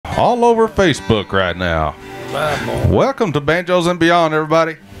all over Facebook right now. Welcome to Banjos and Beyond,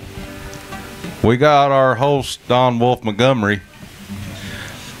 everybody. We got our host, Don Wolf Montgomery.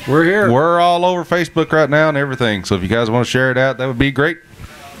 We're here. We're all over Facebook right now and everything. So if you guys want to share it out, that would be great.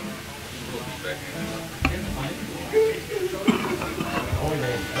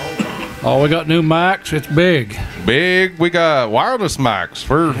 Oh, we got new mics. It's big. Big. We got wireless mics.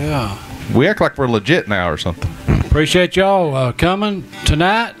 We act like we're legit now or something. Appreciate y'all coming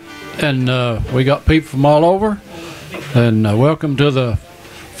tonight. And we got people from all over. And welcome to the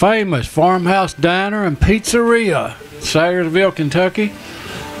famous Farmhouse Diner and Pizzeria, Sayersville, Kentucky.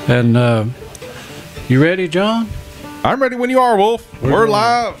 And you ready, John? I'm ready when you are, Wolf. We're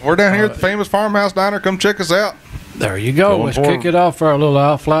live. We're down here at the famous Farmhouse Diner. Come check us out. There you go. Let's kick it off for our little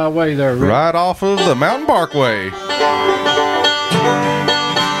I'll Fly Away there, Rick. Right off of the Mountain Parkway.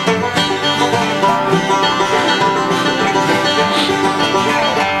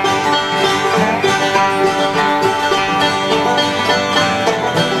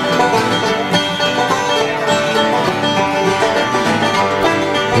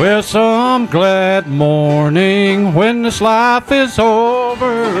 Well, some glad morning when this life is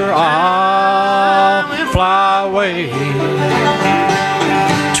over, I'll fly away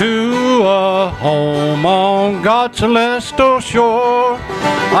to a home on God's celestial shore.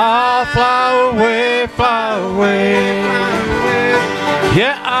 I'll fly away, fly away.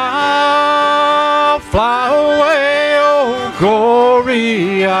 Yeah, I'll fly away, oh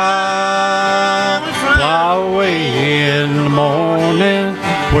glory. I'll fly away in the morning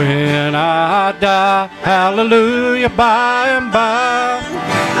when I die. Hallelujah, by and by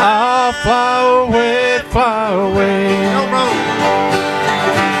I'll fly away, fly away.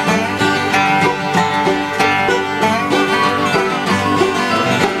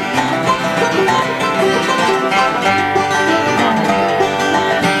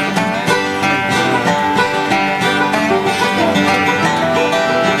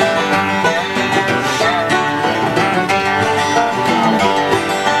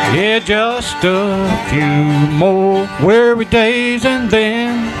 Yeah, just a few more weary days and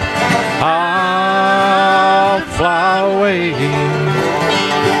then I'll fly away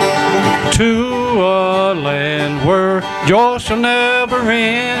to a land where joy shall never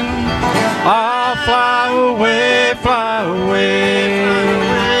end. I'll fly away, fly away.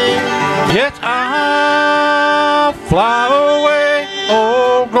 Yes, I'll fly away,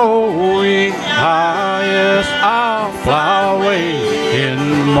 oh glory. Ah, yes, I'll fly away in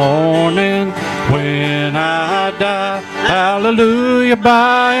the morning when I die. Hallelujah,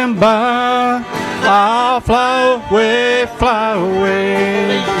 by and by I'll fly away, fly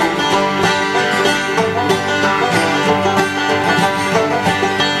away.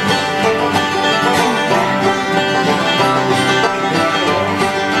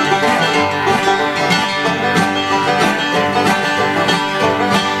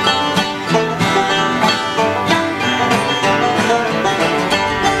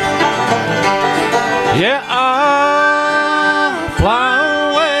 Yeah, I'll fly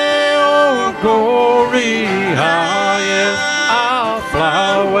away, oh glory. Ah, yes, I'll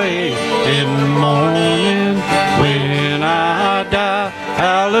fly away in the morning when I die.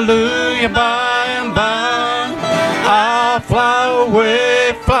 Hallelujah, by and by I'll fly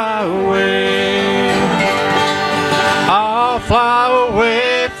away, fly away. I'll fly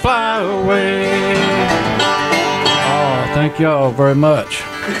away, fly away. Oh, thank y'all very much.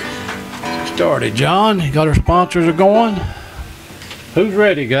 Started, John. You got our sponsors are going. Who's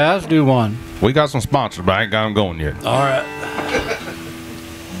ready, guys? Do one. We got some sponsors, but I ain't got them going yet. All right.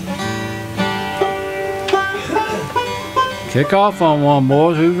 Kick off on one,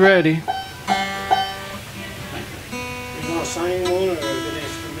 boys. Who's ready? You want to sing one or an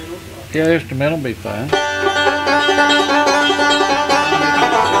instrumental? Yeah, instrumental will be fine.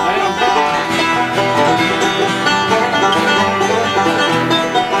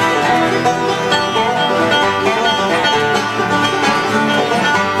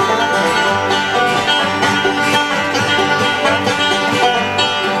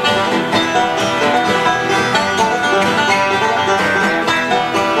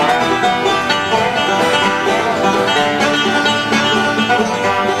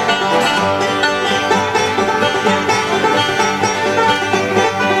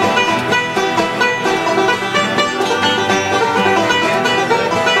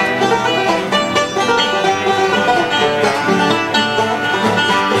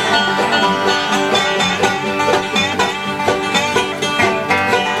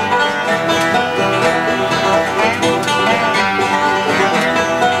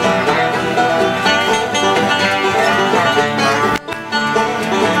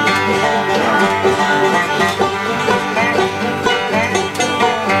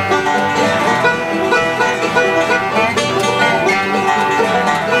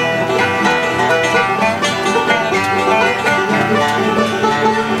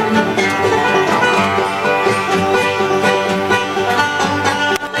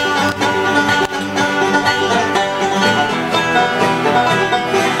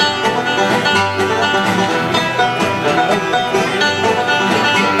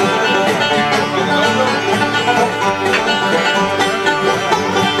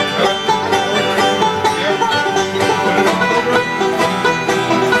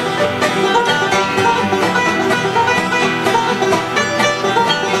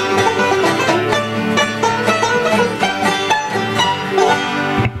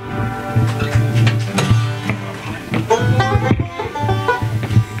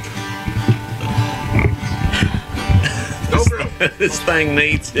 This thing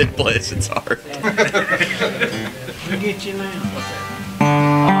needs it, bless its heart. We'll get you now.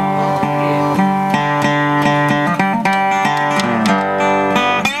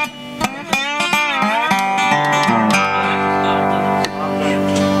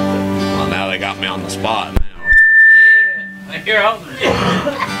 Well, now they got me on the spot now. Yeah, you're holding it.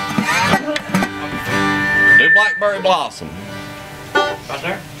 Do blackberry blossom. Right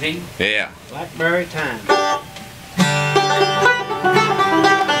there. See? Yeah. Blackberry time.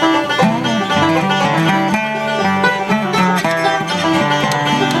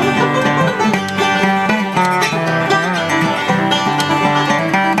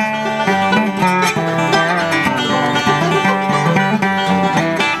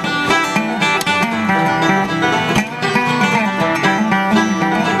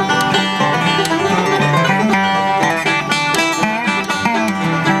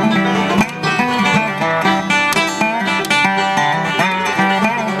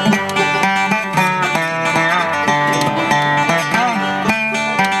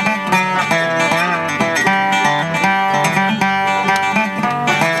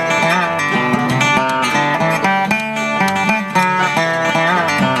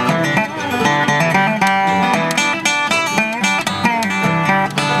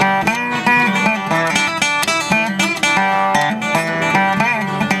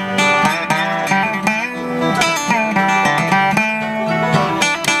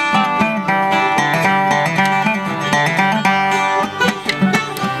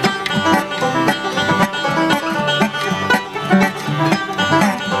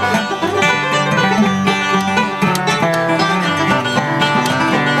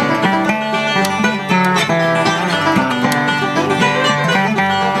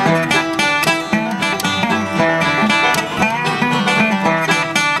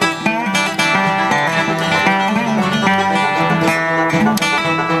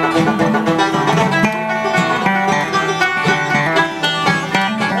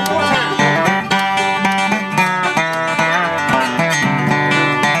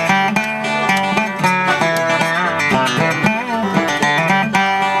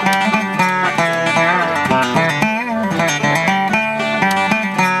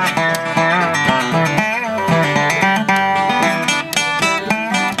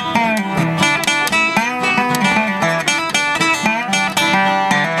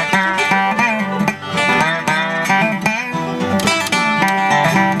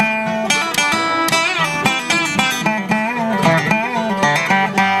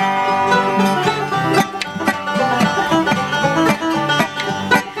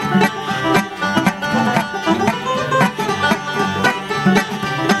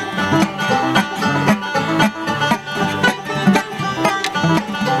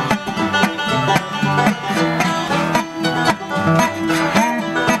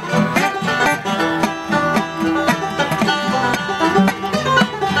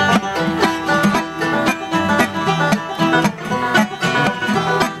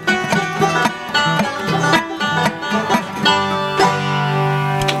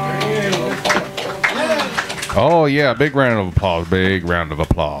 Oh, yeah. Big round of applause. Big round of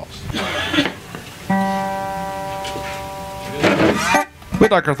applause.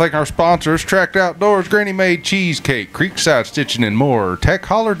 We'd like to thank our sponsors, Tracked Outdoors, Granny Made Cheesecake, Creekside Stitching and More,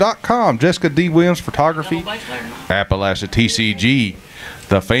 TechHoller.com, Jessica D. Williams Photography, Appalachia TCG,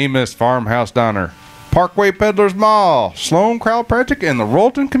 the famous Farmhouse Diner, Parkway Peddlers Mall, Sloan Crowd Project, and the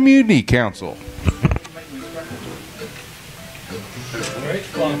Rolton Community Council.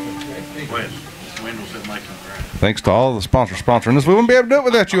 Thanks to all the sponsors sponsoring this. We wouldn't be able to do it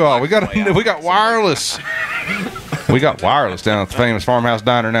without you all. We got wireless. We got wireless down at the famous Farmhouse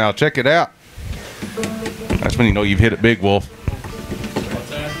Diner now. Check it out. That's when you know you've hit it big, Wolf.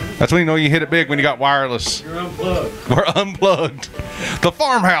 That's when you know you hit it big, when you got wireless. You're unplugged. We're unplugged. The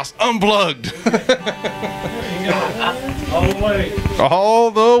farmhouse unplugged. All the way. All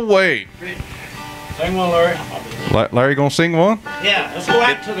the way. Sing one, Larry. Larry gonna sing one? Yeah, let's go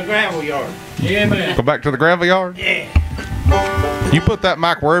out to the gravel yard. Yeah, man. Go back to the gravel yard? Yeah. You put that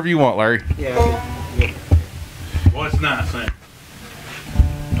mic wherever you want, Larry. Yeah. Well, it's nice, ain't it?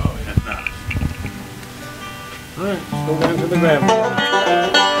 Oh, that's nice. All right, let's go down to the gravel yard.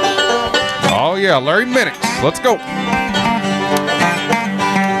 Oh yeah, Larry Minix. Let's go.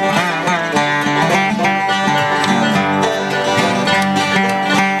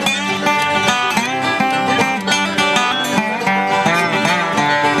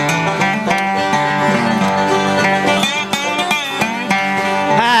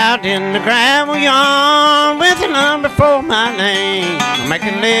 Out in the gravel yard with a number for my name.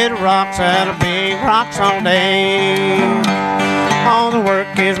 making little rocks out of big rocks all day. All the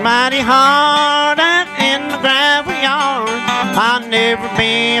work is mighty hard out in the gravel yard. I'll never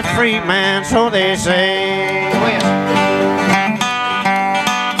be a free man, so they say.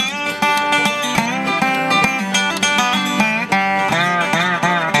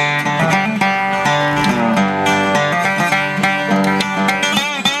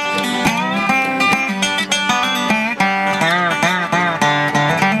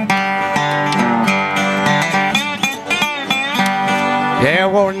 Yeah,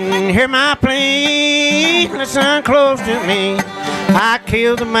 Warden, hear my plea, listen close to me. I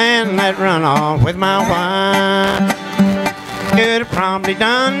killed the man that run off with my wife. Could have probably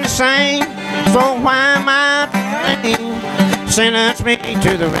done the same, so why am I to blame? Sentence me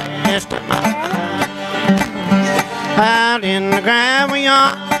to the rest of my life. Out in the gravel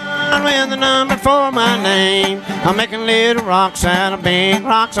yard with a number for my name. I'm making little rocks out of big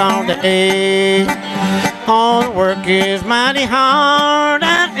rocks all day. All the work is mighty hard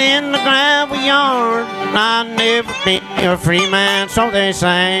out in the gravel yard. I'll never be a free man, so they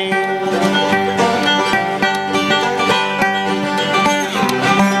say.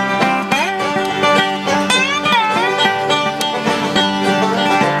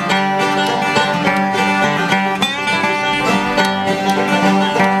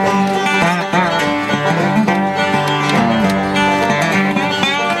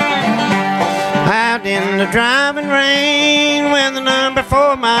 In the driving rain with a number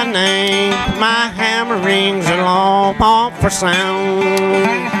for my name, my hammer rings a long awful sound.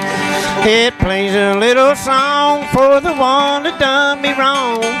 It plays a little song for the one that done me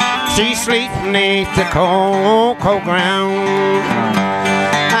wrong. She sleeps beneath the cold, cold ground.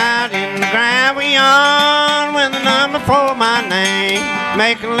 Out in the gravel yard with a number for my name,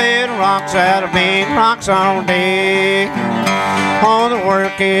 making little rocks out of big rocks all day. All the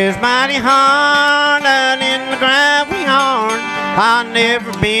work is mighty hard out in the gravel yard. I'll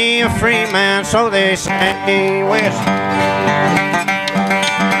never be a free man, so they say. West.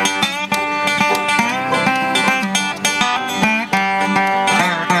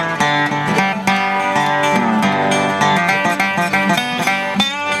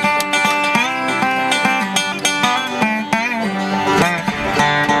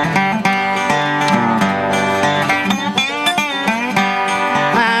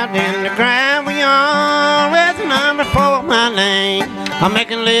 I'm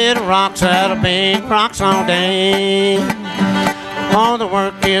making little rocks out of big rocks all day. All the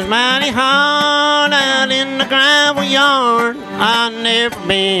work is mighty hard out in the gravel yard. I'll never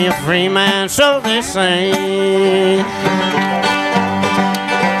be a free man, so they say.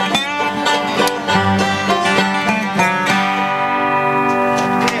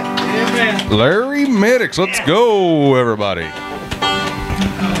 Larry Middix, let's go, everybody.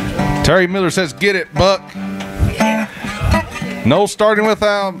 Terry Miller says, "Get it, Buck." No starting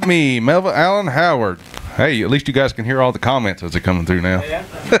without me, Melva Allen Howard. Hey, at least you guys can hear all the comments as they're coming through now. Yeah.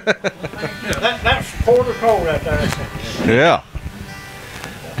 That's quarter cold right there. Yeah.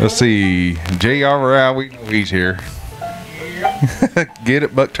 Let's see. J.R. Rao, we know he's here. Get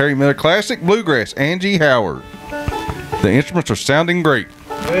it, Buck. Terry Miller. Classic Bluegrass, Angie Howard. The instruments are sounding great.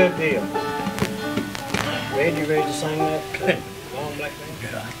 Good deal. Ready to sing that? Long black thing?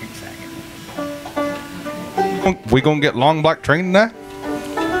 We gonna get long black train tonight?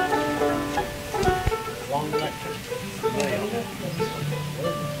 Long black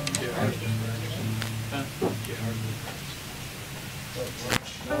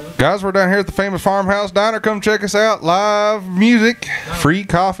Guys, we're down here at the famous Farmhouse Diner. Come check us out. Live music, free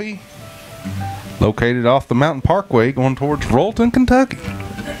coffee. Located off the Mountain Parkway going towards Rollton, Kentucky.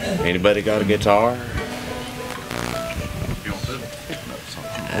 Anybody got a guitar?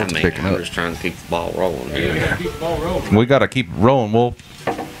 I mean, I'm just trying to keep the ball rolling here. Keep the ball rolling. We got to keep it rolling, Wolf.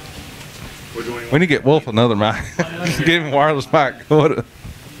 We need to get Wolf another mic. Give him a wireless mic.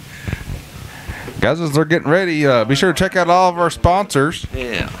 Guys, as they're getting ready, be sure to check out all of our sponsors.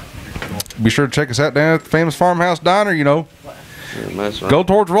 Yeah. Be sure to check us out down at the famous Farmhouse Diner, you know. Yeah, that's right. Go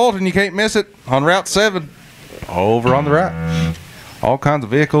towards Rollton, you can't miss it. On Route 7, over on the right. All kinds of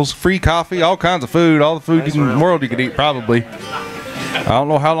vehicles, free coffee, all kinds of food, all the food in the world you could eat, probably. I don't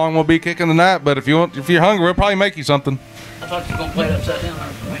know how long we'll be kicking tonight, but if you're hungry, we'll probably make you something. I thought you were going to play it upside down.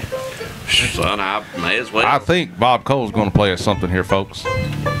 Son, I may as well. I think Bob Cole's going to play us something here, folks.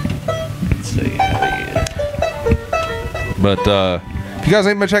 Let's see how he is. But if you guys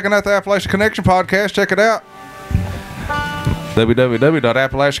ain't been checking out the Appalachia Connection podcast, check it out.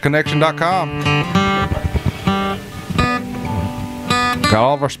 www.appalachiaconnection.com. Got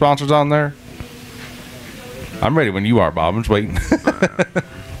all of our sponsors on there. I'm ready when you are, Bob. I'm just waiting.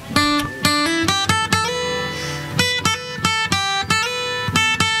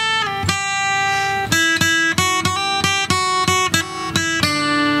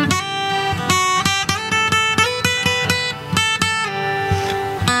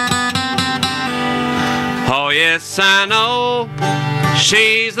 Oh, yes, I know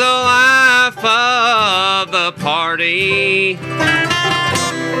she's the life of the party,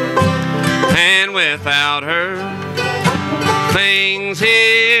 and without her, things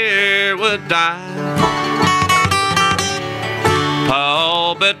here would die.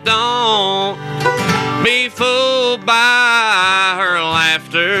 Oh, but don't be fooled by her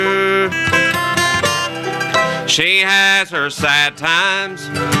laughter. She has her sad times,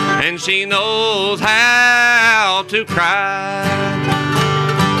 and she knows how to cry.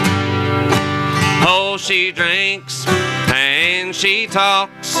 Oh, she drinks and she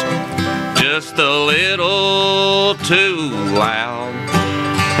talks just a little too loud,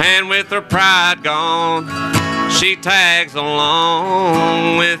 and with her pride gone, she tags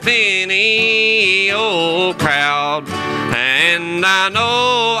along with any old crowd. And I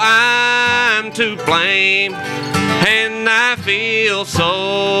know I'm to blame, and I feel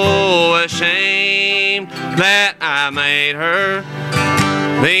so ashamed that I made her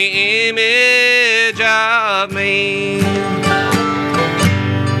the image of me.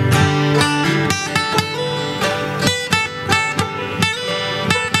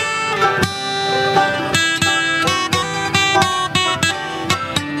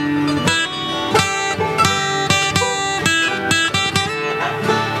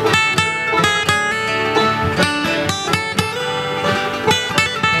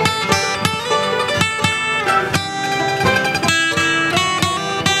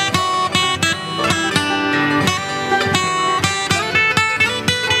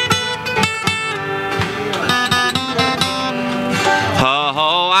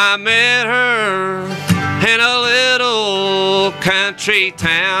 I met her in a little country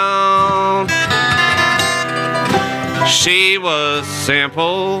town. She was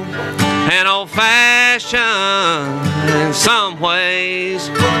simple and old-fashioned in some ways.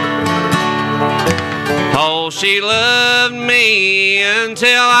 Oh, she loved me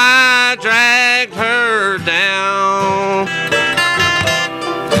until I dragged her down.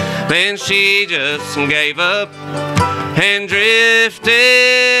 Then she just gave up and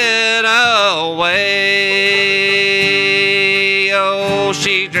drifted away. Oh,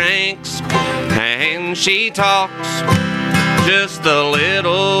 she drinks and she talks just a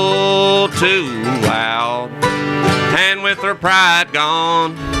little too loud, and with her pride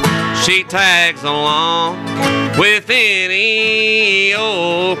gone, she tags along with any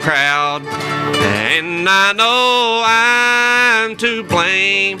old crowd. And I know I'm to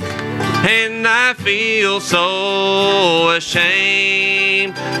blame, and I feel so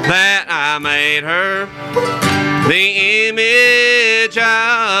ashamed that I made her the image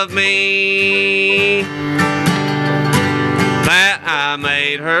of me. That I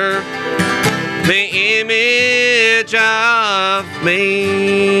made her the image of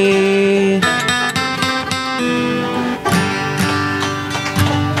me.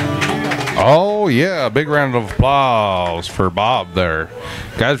 Oh, yeah. Big round of applause for Bob there.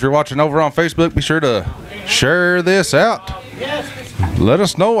 Guys, if you're watching over on Facebook, be sure to share this out. Let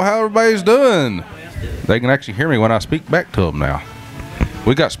us know how everybody's doing. They can actually hear me when I speak back to them now.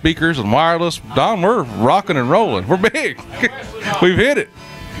 We got speakers and wireless. Don, we're rocking and rolling. We're big. We've hit it.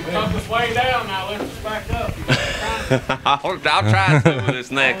 Up this way down now, let's us back up. I'll try to with this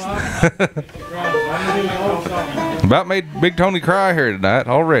next. About made Big Tony cry here tonight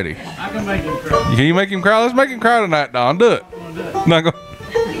already. I can make him cry. Can you make him cry? Let's make him cry tonight, Don. Do it. Not go.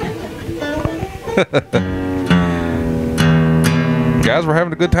 Guys, we're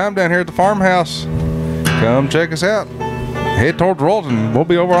having a good time down here at the farmhouse. Come check us out. Head towards Rolton. We'll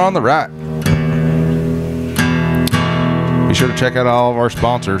be over on the right. Be sure to check out all of our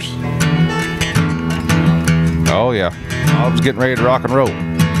sponsors. Oh, yeah. Bob's getting ready to rock and roll.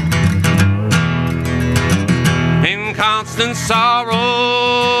 In constant sorrow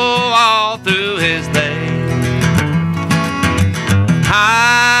all through his day,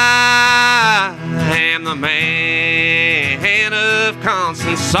 I am the man of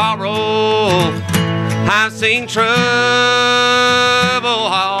constant sorrow. I've seen trouble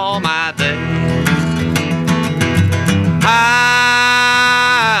all my day.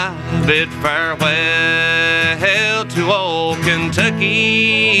 I bid farewell to old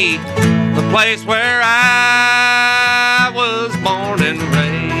Kentucky, the place where I was born and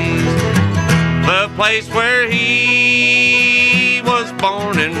raised, the place where he was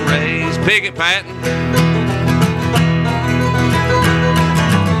born and raised. Picket patting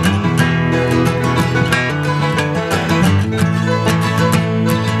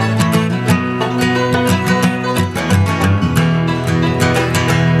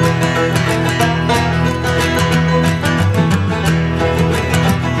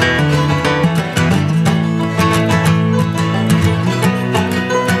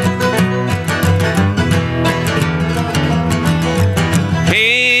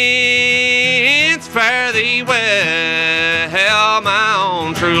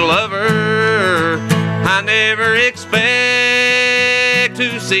never expect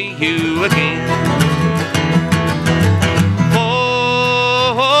to see you again. For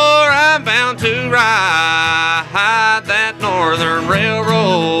I'm bound to ride that northern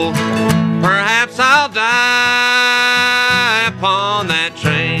railroad. Perhaps I'll die upon that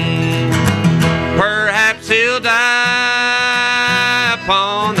train. Perhaps he'll die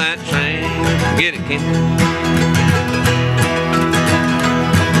upon that train. Get it, Ken?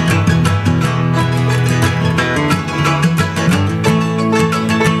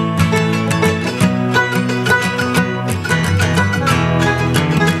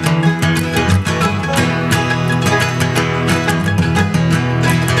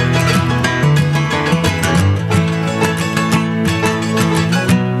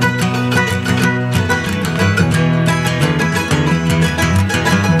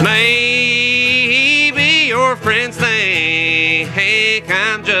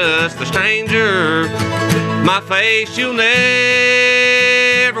 I'm just a stranger. My face you'll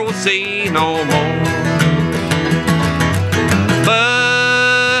never will see no more.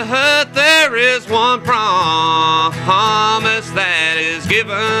 But there is one promise that is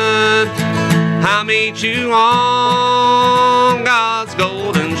given. I'll meet you on God's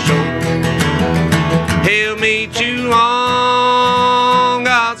golden shore. He'll meet you on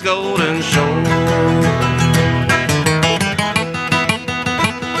God's golden shore.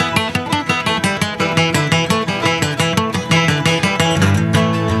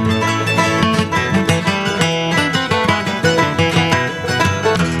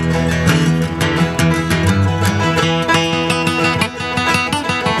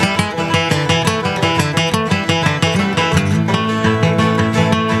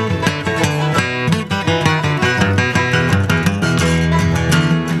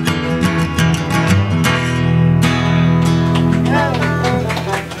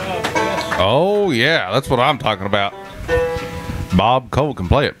 Yeah, that's what I'm talking about. Bob Cole can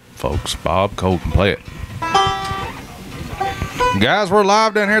play it, folks. Bob Cole can play it. Guys, we're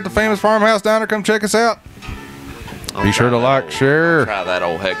live down here at the famous Farmhouse Diner. Come check us out. Be sure to like, share. Try that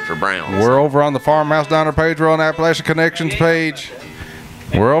old Hector Brown. We're over on the Farmhouse Diner page. We're on the Appalachian Connections page.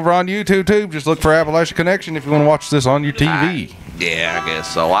 We're over on YouTube too. Just look for Appalachian Connection if you want to watch this on your TV. Yeah, I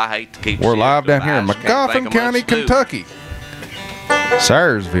guess so. I hate to keep. We're live down here in Magoffin County, Kentucky.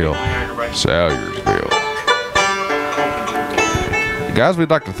 Sayersville. Guys, we'd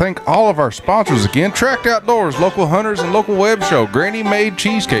like to thank all of our sponsors again. Tracked Outdoors, local hunters and local web show. Granny Made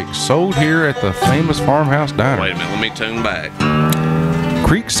Cheesecake, sold here at the famous Farmhouse Diner. Wait a minute, let me tune back.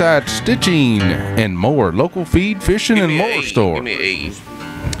 Creekside Stitching and more. Local feed, fishing, and more store. Give me an E.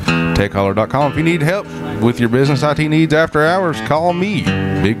 TechHoller.com. If you need help with your business IT needs after hours, call me,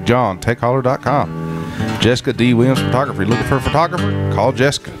 Big John. TechHoller.com. Jessica D. Williams Photography. Looking for a photographer? Call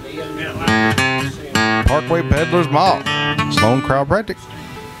Jessica. Parkway Peddlers Mall. Sloan Chiropractic.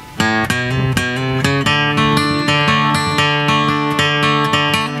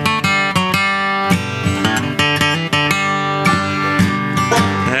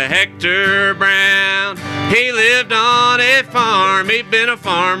 Hector Brown, he lived on a farm. He'd been a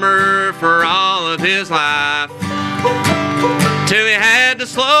farmer for all of his life, till he had to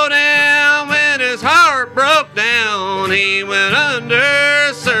slow down when his heart broke down. He went under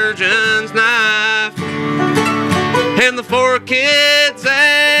a surgeon's knife, and the 4 kids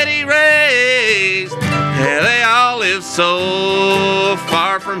that he raised, yeah, they all lived so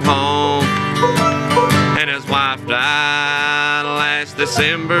far from home. And his wife died last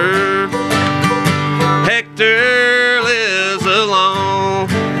December. Hector lives alone.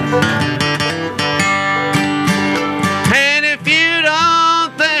 And if you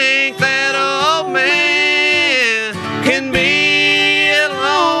don't think that old man can be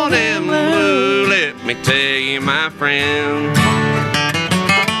alone and blue, let me tell you, my friend,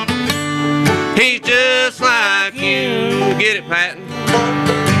 he's just like you. Get it, Patton?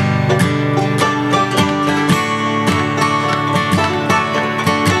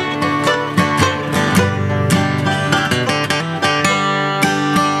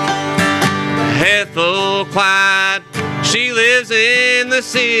 Ethel Clyde, she lives in the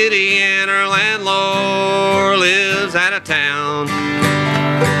city, and her landlord lives out of town.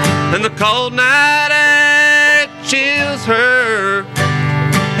 And the cold night air chills her,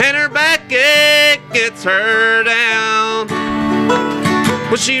 and her backache gets her down.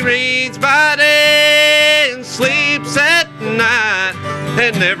 Well, she reads by day and sleeps at night,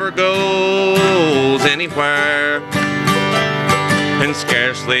 and never goes anywhere. And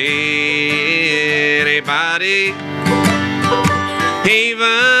scarcely anybody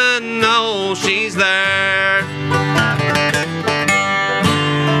even knows she's there.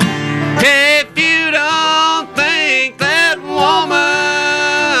 If you don't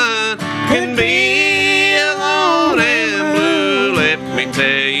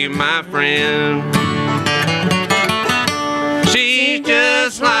friend. She's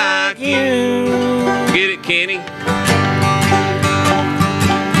just like you. Get it, Kenny?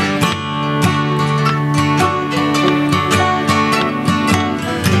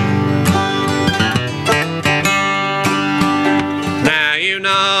 Now you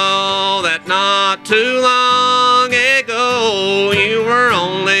know that not too long ago you were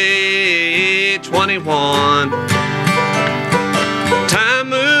only 21. Time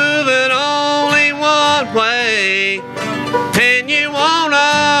moving only one way, and you won't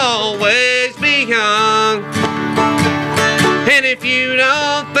always be young. And if you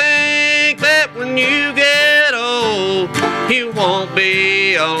don't think that when you get old you won't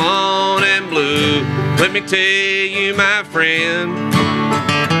be alone and blue, let me tell you, my friend,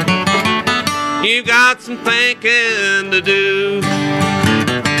 you got some thinking to do.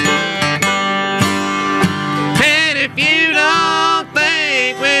 And if you don't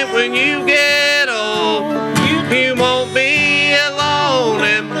think when you get old you won't be alone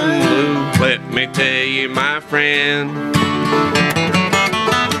and blue, let me tell you, my friend,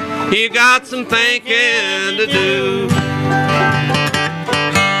 you got some thinking to do.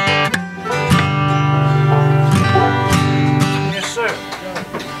 Yes, sir.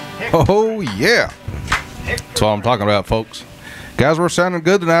 Oh, yeah. That's what I'm talking about, folks. Guys, we're sounding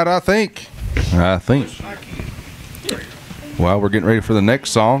good tonight, I think. Well, we're getting ready for the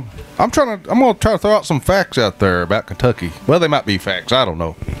next song. I'm gonna try to throw out some facts out there about Kentucky. Well, they might be facts. I don't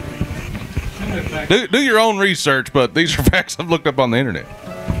know. Do your own research, but these are facts I've looked up on the internet.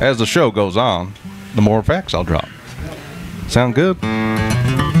 As the show goes on, the more facts I'll drop. Sound good? Give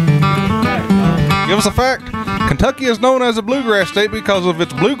us a fact. Kentucky is known as a bluegrass state because of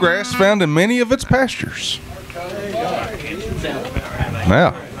its bluegrass found in many of its pastures.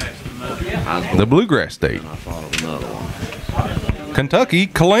 Yeah. The bluegrass state. Kentucky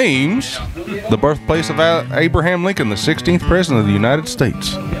claims the birthplace of Abraham Lincoln, the 16th President of the United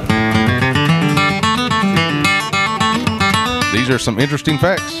States. These are some interesting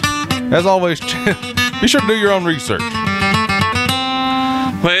facts. As always, be sure to do your own research.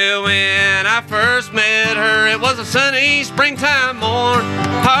 Well, when I first met her, it was a sunny springtime morn.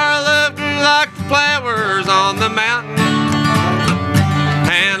 Our love grew like the flowers on the mountain,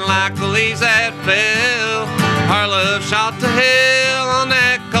 and like the leaves that fell, our love shot to hell on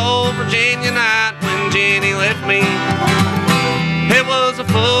that cold Virginia night when Jenny left me. It was a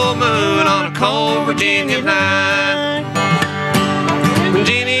full moon on a cold Virginia night. When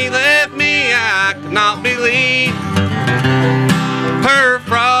Jenny left me, I could not believe her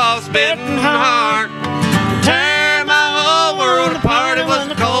frostbitten heart tear my whole world apart. It was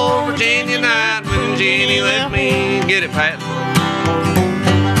a cold Virginia night when Jenny left me. Get it, Pat?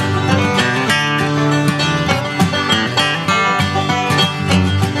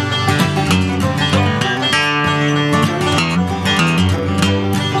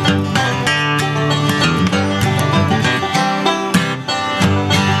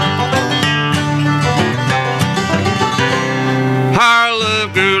 Our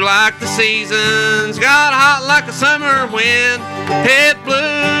love grew like the seasons, got hot like a summer wind. It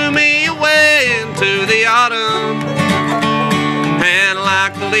blew me away into the autumn, and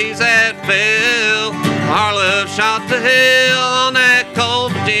like the leaves that fell, our love shot to hell on that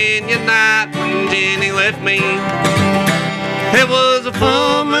cold Virginia night when Jenny left me. It was a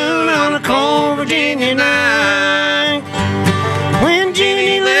full moon on a cold Virginia night. When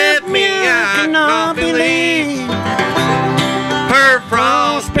Jenny left me, I could not believe her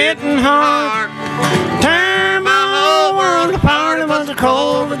frostbitten heart turned my whole world apart. It was a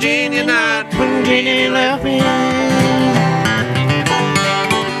cold Virginia night when Jenny left me.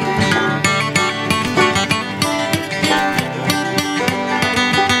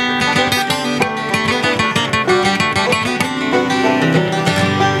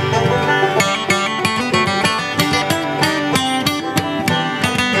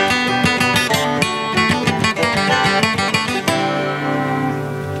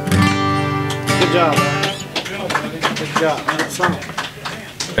 Good job, man. Good job. Good song.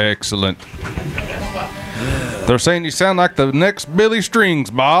 Excellent. They're saying you sound like the next Billy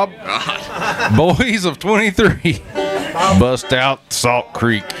Strings, Bob. Boys of 23. Bust out Salt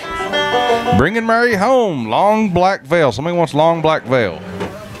Creek. Bringing Mary home. Long Black Veil. Somebody wants Long Black Veil.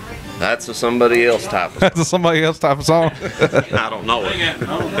 That's a somebody else type of That's a somebody else type of song. I don't know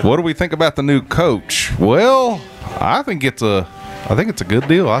it. What do we think about the new coach? Well, I think it's a good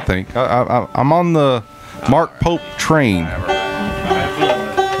deal. I think I'm on the Mark Pope train.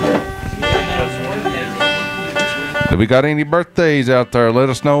 If we got any birthdays out there, let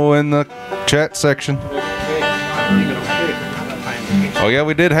us know in the chat section. Oh yeah,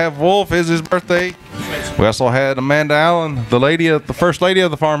 we did have Wolf. It's his birthday. We also had Amanda Allen, the first lady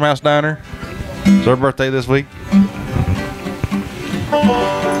of the Farmhouse Diner. It's her birthday this week.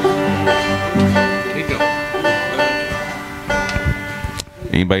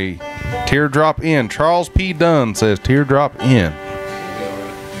 Anybody? Teardrop In. Charles P. Dunn says Teardrop In.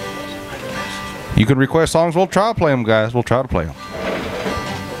 You can request songs. We'll try to play them, guys. We'll try to play them.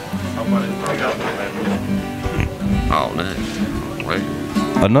 Oh, nice. Wait.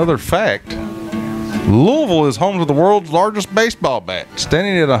 Another fact. Louisville is home to the world's largest baseball bat,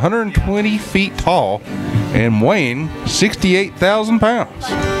 standing at 120 feet tall and weighing 68,000 pounds.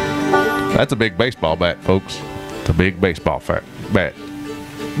 That's a big baseball bat, folks. It's a big baseball bat.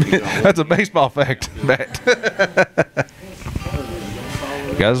 That's a baseball fact bat.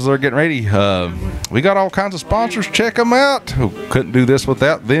 Guys, they're getting ready. We got all kinds of sponsors. Check them out. Couldn't do this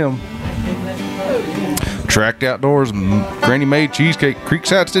without them. Tracked Outdoors, Granny Made Cheesecake,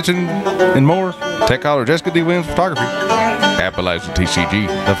 Creekside Stitching, and more. Tech Holler, Jessica D. Williams Photography, Appalachia TCG,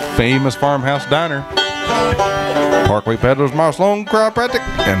 the famous Farmhouse Diner, Parkway Peddlers, Miles Sloan Chiropractic,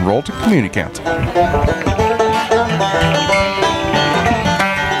 and Royalton Community Council.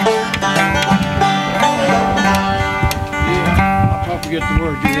 Get the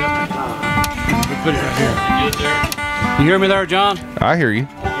word, you put it right here. You hear me there, John? I hear you.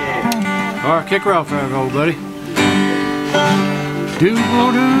 All right, kick her off there, old buddy. Do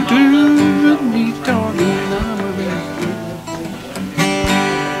what I do with me, darling.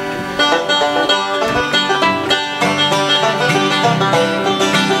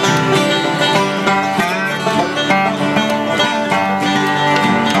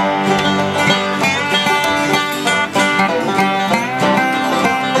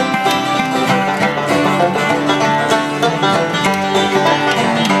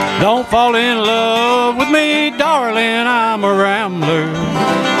 Don't fall in love with me, darling, I'm a rambler.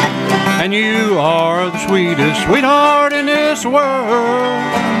 And you are the sweetest sweetheart in this world.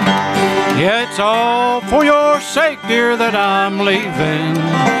 Yeah, it's all for your sake, dear, that I'm leaving.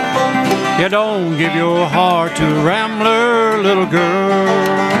 Yeah, don't give your heart to a rambler, little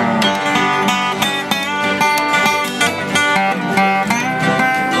girl.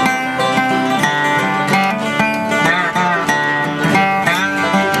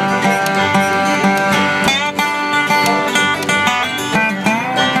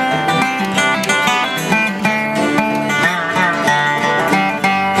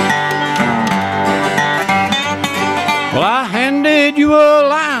 You a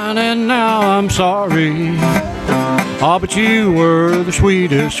line and now I'm sorry. Oh, but you were the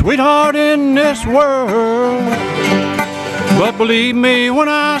sweetest sweetheart in this world. But believe me when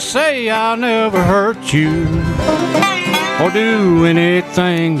I say I'll never hurt you or do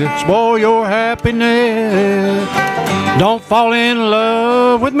anything to spoil your happiness. Don't fall in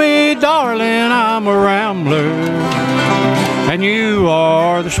love with me, darling, I'm a rambler. And you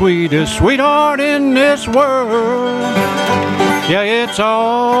are the sweetest sweetheart in this world. Yeah, it's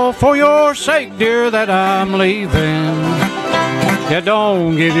all for your sake, dear, that I'm leaving. Yeah,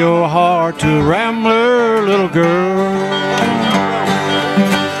 don't give your heart to a rambler, little girl.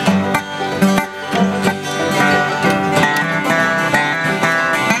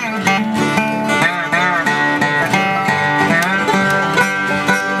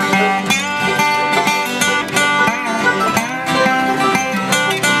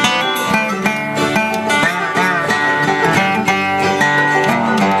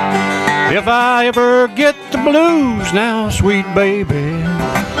 If I ever get the blues now, sweet baby,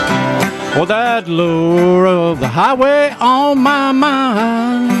 or that lure of the highway on my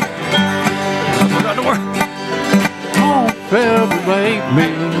mind, I forgot the word. Don't ever make me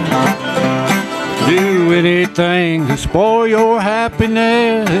do anything to spoil your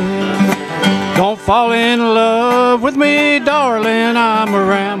happiness. Don't fall in love with me, darling, I'm a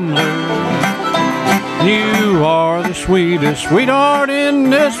rambler. You are the sweetest sweetheart in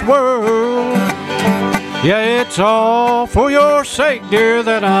this world. Yeah, it's all for your sake, dear,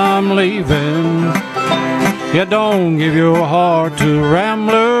 that I'm leaving. Yeah, don't give your heart to a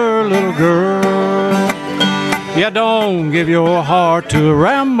rambler, little girl. Yeah, don't give your heart to a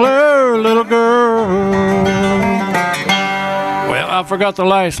rambler, little girl. Well, I forgot the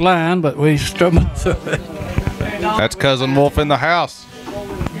last line, but we stumbled through it. That's Cousin Wolf in the house.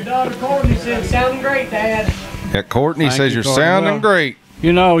 Your daughter Courtney said, sounding great, Dad. Yeah, Courtney Thank says you, you're Courtney. sounding Well, great.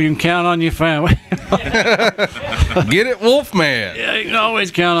 You know, you can count on your family. Get it, Wolf Man. Yeah, you can always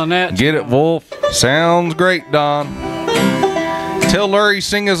count on that. Get it, Wolf. Sounds great, Don. Tell Larry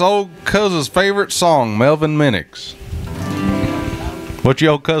sing his old cousin's favorite song, Melvin Minnick's. What's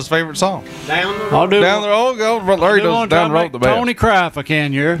your old cuz's favorite song? Down the I'll do Down the road, go. Larry do does one down the try to road the make best. Tony cry if I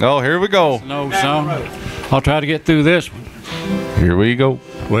can, here. Oh, here we go. No song. I'll try to get through this one. Here we go.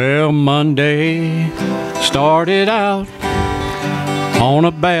 Well, Monday started out on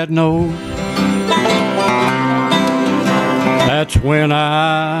a bad note. That's when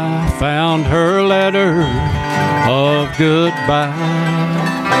I found her letter of goodbye.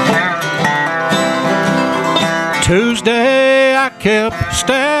 Tuesday I kept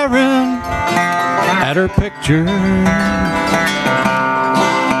staring at her picture.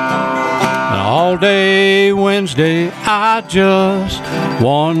 And all day Wednesday I just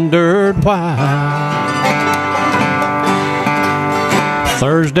wondered why.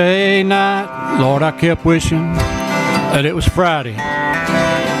 Thursday night, Lord, I kept wishing that it was Friday,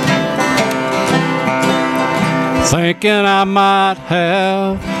 thinking I might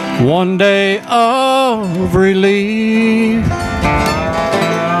have one day of relief.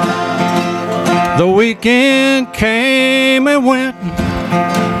 The weekend came and went,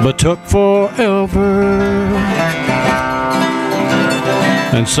 but took forever.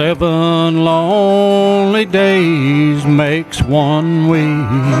 And 7 lonely days makes 1 week.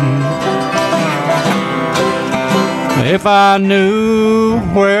 If I knew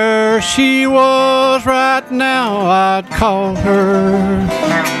where she was right now, I'd call her.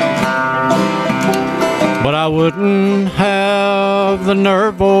 But I wouldn't have the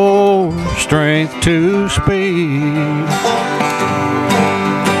nerve or strength to speak.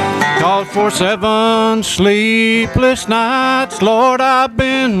 'Cause for 7 sleepless nights, Lord, I've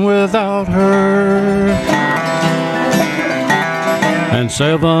been without her. And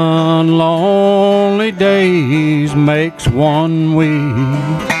 7 lonely days makes 1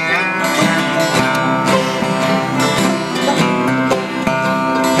 week.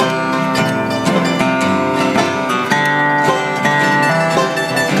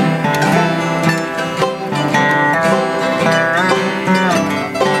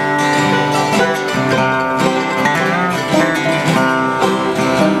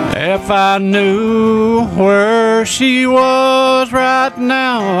 If I knew where she was right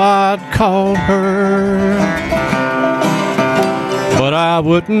now, I'd call her. But I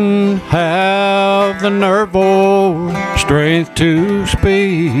wouldn't have the nerve or strength to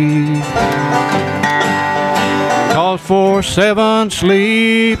speak. 'Cause for 7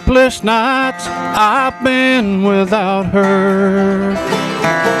 sleepless nights, I've been without her.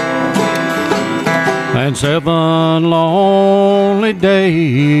 And 7 lonely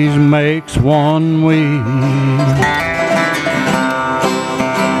days makes 1 week.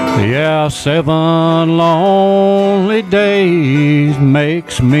 Yeah, 7 lonely days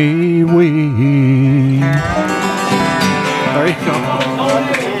makes me weak. There you go.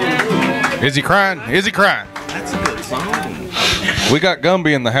 Is he crying? Is he crying? That's a good song. We got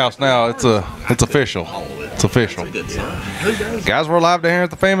Gumby in the house now. It's official. It's official. Good song. Who does? Guys, we're live down here at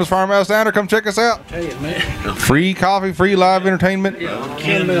the famous Farmhouse Diner. Come check us out. Tell you, man. Free coffee, free live entertainment.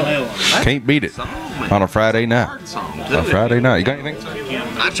 Can't beat it on a Friday night. Hard song, On too. a Friday night. You got anything?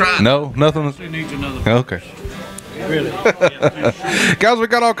 I tried. No, nothing. He needs another. Okay. Guys, we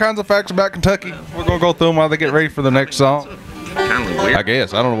got all kinds of facts about Kentucky. We're gonna go through them while they get ready for the next song. Kind of weird. I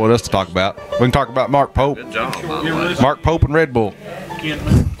guess I don't know what else to talk about. We can talk about Mark Pope. Good job, by the way. Mark Pope and Red Bull.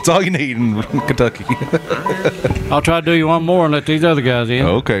 That's all you need in Kentucky. I'll try to do you one more and let these other guys in.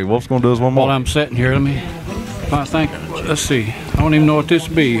 Okay, Wolf's gonna do us one While more. I'm sitting here, let me. I think. Let's see. I don't even know what this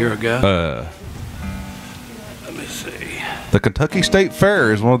be here, guy. Let me see. The Kentucky State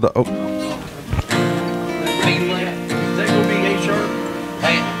Fair is one of the. Oh, Is that gonna be A sharp?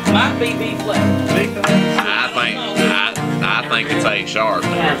 Might be B flat. I think it's A sharp.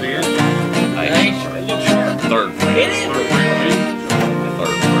 Third fret. It is. Third fret.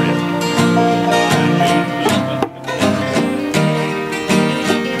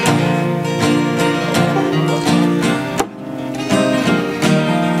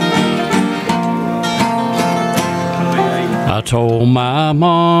 I told my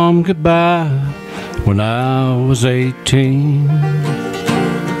mom goodbye when I was 18.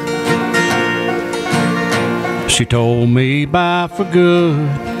 She told me bye for good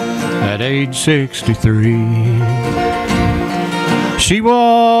at age 63. She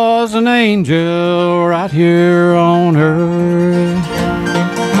was an angel right here on earth.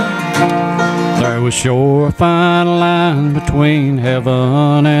 There was sure a fine line between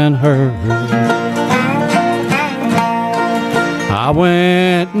heaven and her. I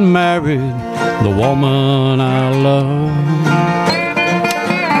went and married the woman I love.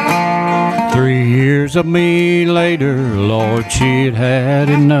 3 years of me later, Lord, she'd had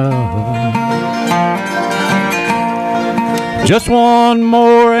enough. Just one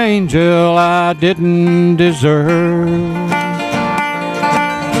more angel I didn't deserve.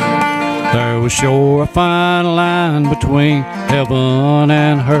 There was sure a fine line between heaven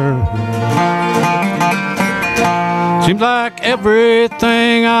and her. Seems like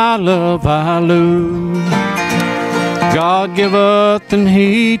everything I love I lose. God giveth and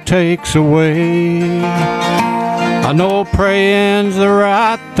He takes away. I know praying's the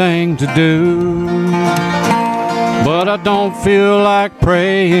right thing to do, but I don't feel like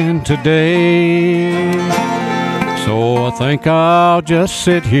praying today. So I think I'll just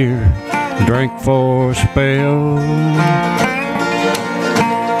sit here and drink for a spell.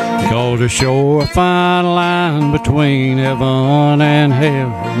 'Cause there's sure a fine line between heaven and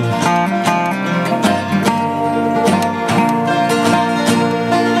hell.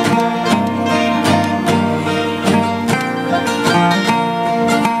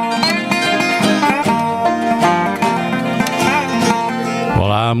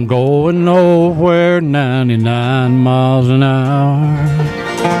 I'm going nowhere 99 miles an hour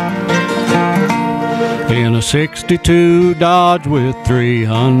in a 62 Dodge with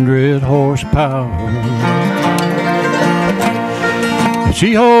 300 horsepower. If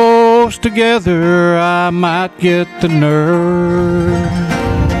she holds together, I might get the nerve.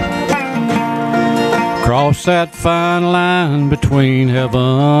 Cross that fine line between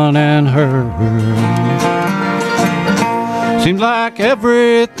heaven and her. Seems like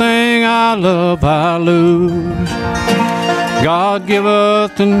everything I love I lose. God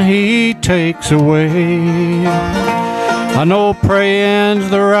giveth and He takes away. I know praying's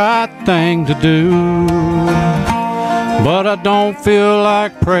the right thing to do, but I don't feel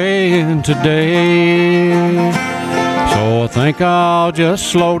like praying today. So I think I'll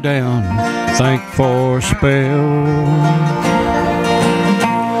just slow down, think for a spell.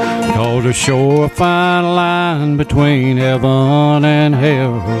 'Cause there's sure a fine line between heaven and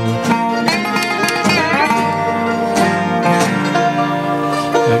hell.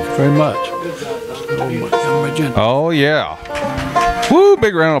 Thank you very much. Oh, yeah. Woo,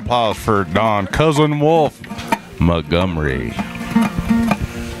 big round of applause for Don Cousin Wolf Montgomery.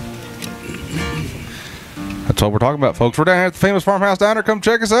 That's what we're talking about, folks. We're down here at the famous Farmhouse Diner. Come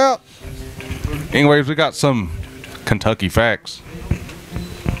check us out. Anyways, we got some Kentucky facts.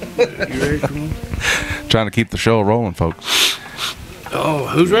 You ready for one? Trying to keep the show rolling, folks. Oh,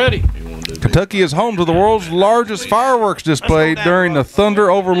 who's ready? Kentucky is home to the world's largest fireworks display during the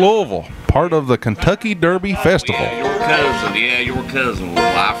Thunder over Louisville, part of the Kentucky Derby Festival. Yeah, your cousin.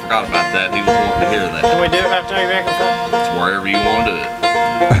 Well, I forgot about that. He was wanting to hear that. Can we do it after you reckon? It's wherever you want to do it.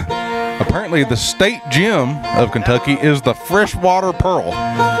 Apparently, the state gem of Kentucky is the freshwater pearl.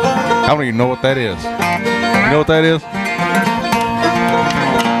 I don't even know what that is. You know what that is?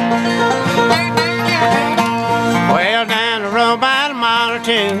 Well, down the road by the mile or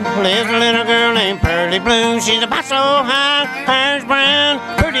two lives a little girl named Pearly Blue. She's about so high, hair's brown,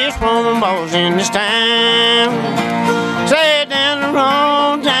 prettiest woman boys in this town. Say down the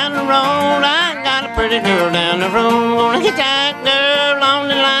road, I got a pretty girl down the road. Gonna get that girl on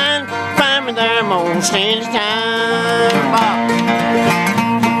the line, find me there most any time.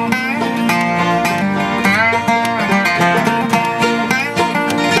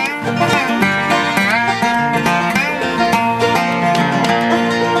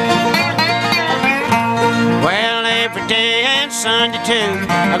 Sunday too,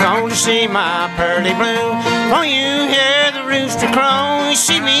 I'm going to see my Pearly Blue. Oh, you hear the rooster crow, you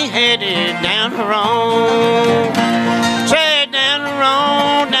see me headed down the road. Say down the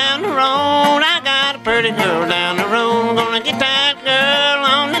road, I got a pretty girl down the road. Gonna get that girl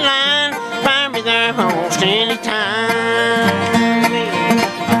on the line, find me there most any time.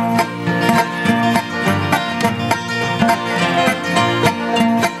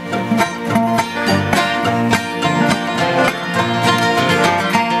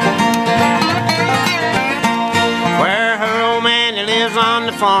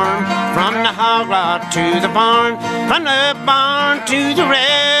 Farm, from the hog lot to the barn, from the barn to the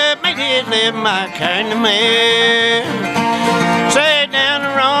red, made his living by carrying the mail. Say down the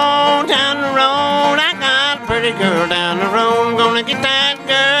road, I got a pretty girl down the road. Gonna get that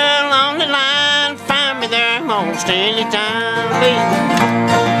girl on the line, find me there most any time.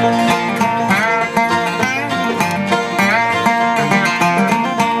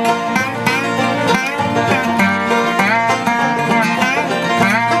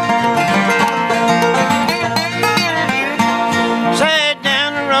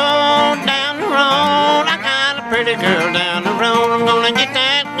 Girl down the road, I'm gonna get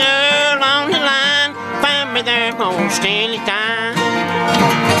that girl on the line, find me there most any time.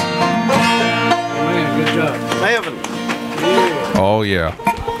 Man, good job. Melvin. Oh, yeah.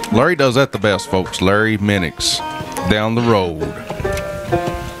 Larry does that the best, folks. Larry Minix down the road.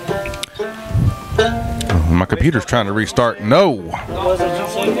 My computer's trying to restart. No.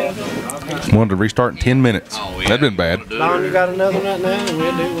 Wanted to restart in 10 minutes. That'd been bad. Don, you got another nut now? And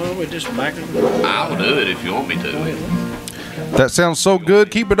we'll do one. We'll just back it. I'll do it if you want me to. That sounds so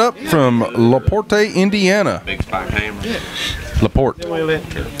good. Keep it up from LaPorte, Indiana. Big spike hammer. LaPorte. Then we'll let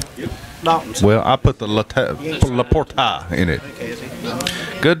Dalton. Well, I put the LaPorte in it.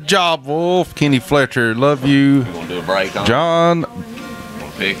 Good job, Wolf. Kenny Fletcher, love you. You want to do a break on John,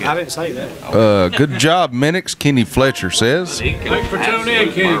 pick it? I didn't say that. good job, Minix. Kenny Fletcher says. Thanks for tuning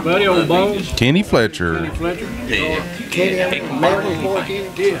in, Kenny, buddy, old bones. Kenny Fletcher. Fletcher. Kenny, Melvin boy,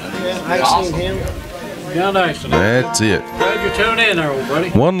 Kenny. Yeah, I ain't seen him. Yeah, nice. That's it. Glad you're tuning in there, old buddy.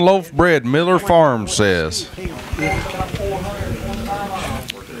 One loaf bread, Miller Farm says.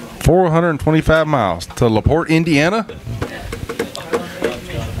 425 miles to LaPorte, Indiana.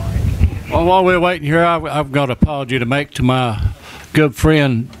 Well, while we're waiting here, I've got an apology to make to my good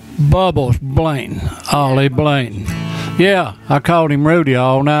friend Bubbles Blaine, Ollie Blaine. Yeah, I called him Rudy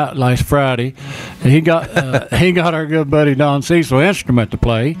all night last Friday. And he got our good buddy Don Cecil instrument to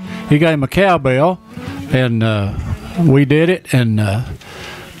play. He gave him a cowbell, and we did it. And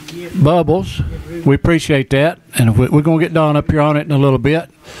Bubbles, we appreciate that. And we're going to get Don up here on it in a little bit.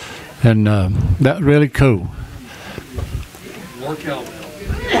 And that was really cool. More cowbell.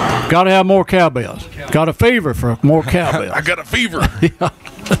 Got to have more cowbells. Got a fever for more cowbells. I got a fever.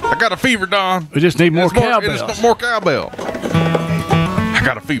 I got a fever, Don. We just need more cowbells. It's more cowbell. I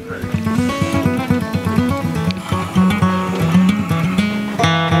got a fever.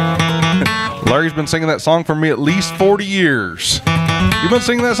 Larry's been singing that song for me at least 40 years. You've been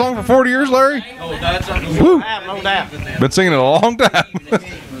singing that song for 40 years, Larry? Woo. No doubt. Been singing it a long time.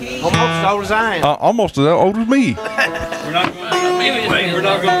 Almost as old as I am. Almost as old as me. We're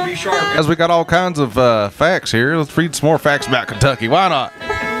not going to be sharp. As we got all kinds of facts here, let's read some more facts about Kentucky. Why not?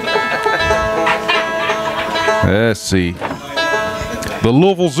 Let's see. The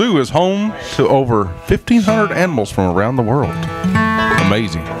Louisville Zoo is home to over 1,500 animals from around the world.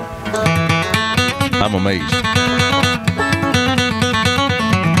 Amazing. I'm amazed.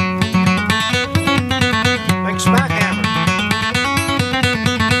 Big spike hammer.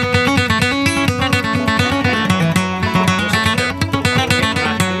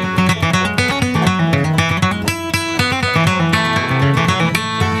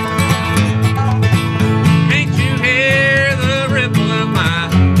 Can't you hear the ripple of my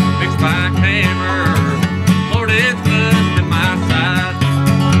big spike hammer? Lord, it's busting my side.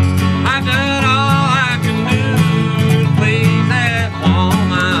 I've done all I can do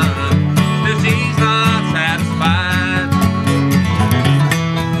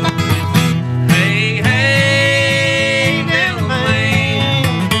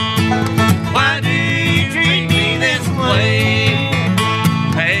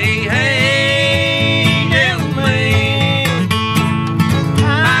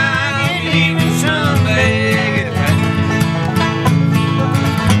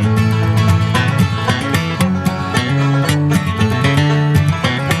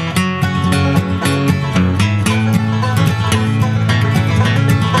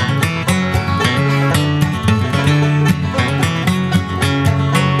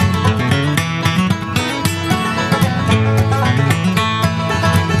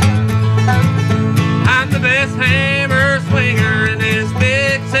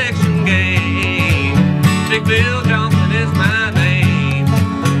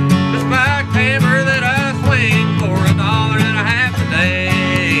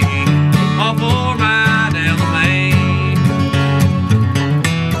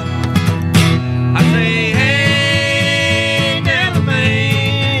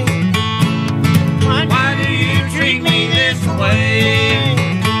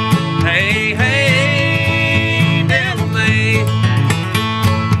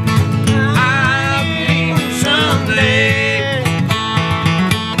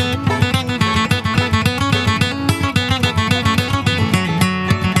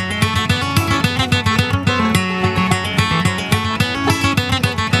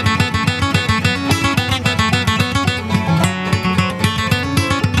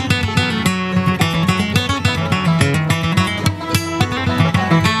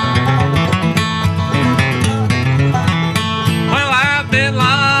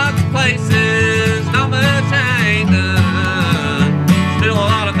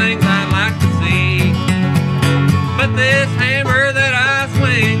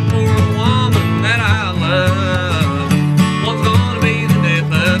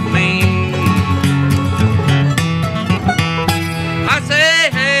Hey,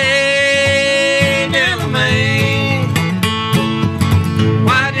 hey, Delamain,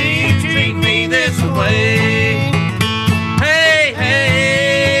 why do you treat me this way? Hey,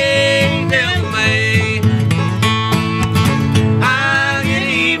 hey, Delamain, I'll get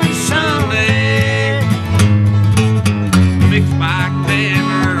even someday. Big spike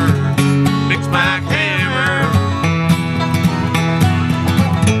hammer, big spike hammer.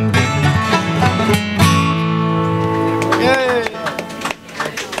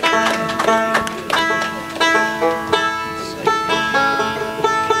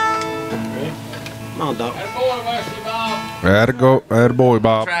 Come on, Doc. Attaboy,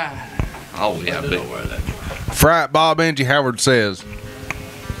 Bob. Try. Oh, yeah, big. Fry it, Bob. Angie Howard says. You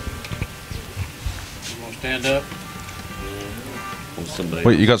want to stand up?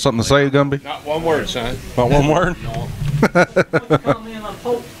 Wait, you got something to say, Gumby? Not one word, son. Not one word?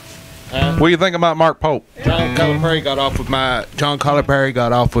 What do you think about Mark Pope? John Calipari got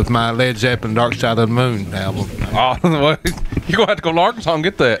off with my Led Zeppelin Dark Side of the Moon album. Oh, well, you're going to have to go to Arkansas and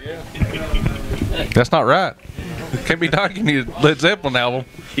get that. That's not right. Can't be done. You need a Led Zeppelin album.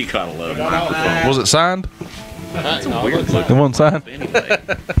 You gotta love it. Was it signed? That's a weird look. It wasn't signed? Anyway.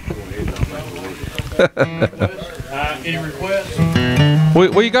 Any requests?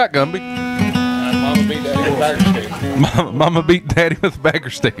 What you got, Gumby? Mama beat Daddy with a bagger stick. Mama beat Daddy with a bagger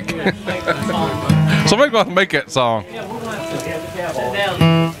stick. Somebody go out and make that song.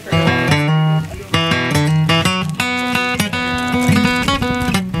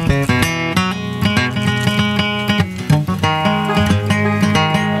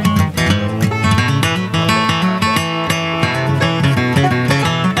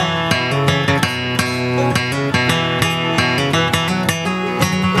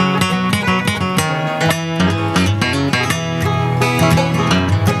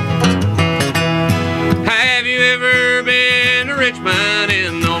 Have you ever been to Richmond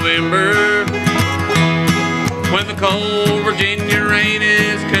in November when the cold Virginia rain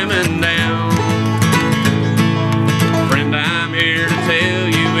is coming down? Friend, I'm here to tell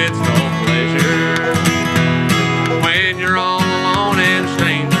you it's no pleasure when you're all alone and a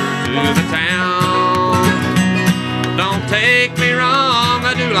stranger to the town. Don't take me wrong,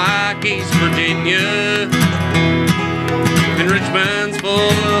 I do like East Virginia, and Richmond's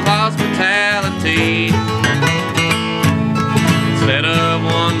full of hospitality. Instead of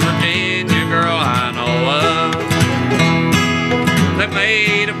one Virginia girl I know of that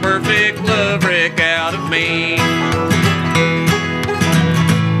made a perfect love wreck out of me.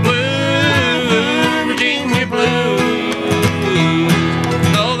 Blue, Virginia blue.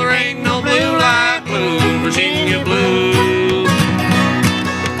 No, there ain't no blue like blue, Virginia blue.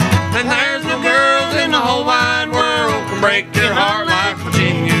 And there's no girls in the whole wide world can break your heart like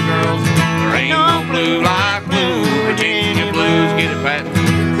Virginia girls. There ain't no blue like blue, Virginia blues. Get it, Pat.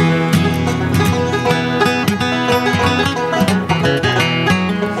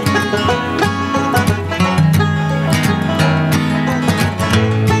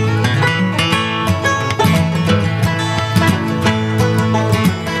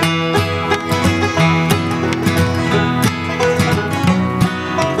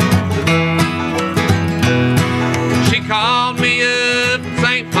 She called me up in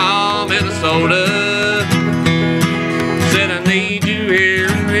St. Paul, Minnesota. Said I need you here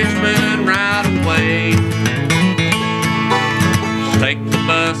in Richmond right away. Just take the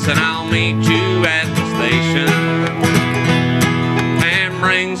bus and I'll meet you at the station. And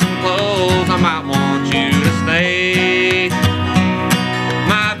bring some clothes, I might want you to stay.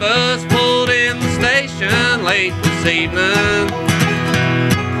 My bus pulled in the station late this evening.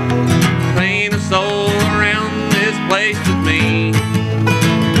 Ain't a soul around this place with me.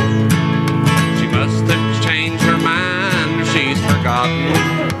 She must have changed her mind or she's forgotten,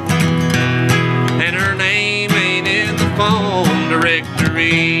 and her name ain't in the phone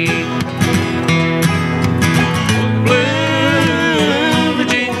directory. Blue,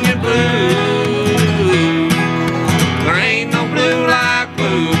 Virginia blue. There ain't no blue like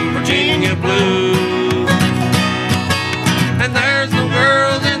blue, Virginia blue. And there's no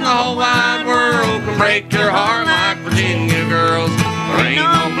girls in the whole wide world can break your heart like Virginia girls. There ain't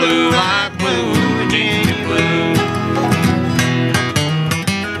no blue like blue, Virginia blue.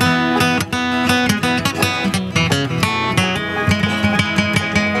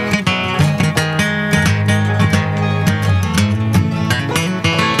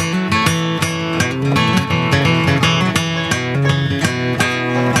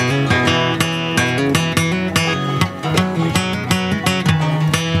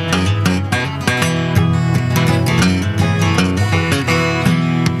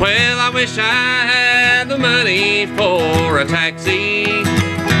 Well, I wish I had the money for a taxi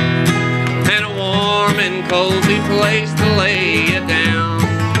warm and cozy place to lay you down.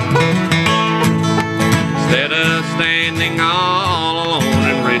 Instead of standing all alone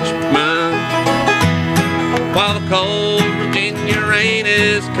in Richmond, while the cold Virginia rain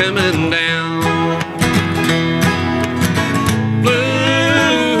is coming down.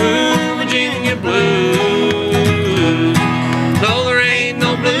 Blue, Virginia blues. No, there ain't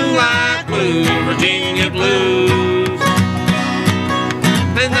no blue like blue Virginia blues.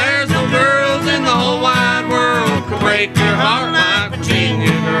 And there's no girls in the whole wide world could break your heart like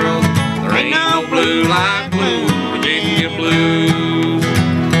Virginia girls. There ain't no blue like blue Virginia blues.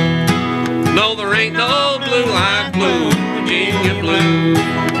 No, there ain't no blue like blue Virginia blues.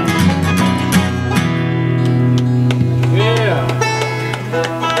 Yeah.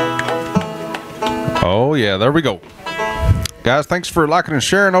 Oh, yeah, there we go. Guys, thanks for liking and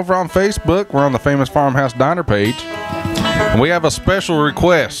sharing over on Facebook. We're on the famous Farmhouse Diner page. And we have a special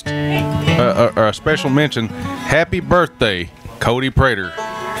request, or a special mention. Happy birthday, Cody Prater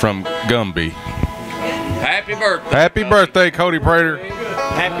from Gumby. Happy birthday. Happy birthday, Cody Prater.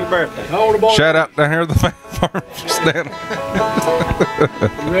 Happy birthday. Hold the boy. Shout out down here at the Farmhouse Diner.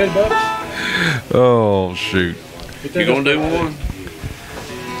 You ready, buddy? Oh, shoot. You gonna do one?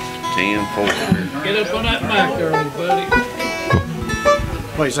 10-4. Get up on that mic there, old buddy.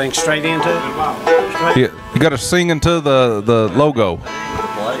 What, you think straight into it? Yeah, you got to sing into the logo.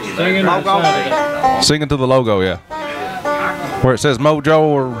 Singing inside. Sing into the logo, yeah. Where it says Mojo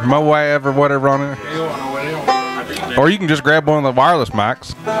or Moab or whatever on there. Or you can just grab one of the wireless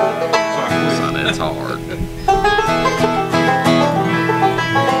mics. That's hard.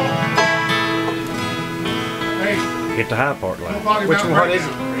 Get the high part line. Which one? What is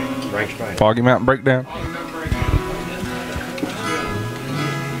it? Bring straight. Foggy Mountain Breakdown.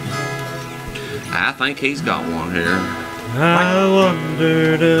 I think he's got one here. I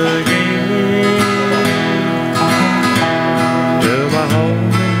wondered again to my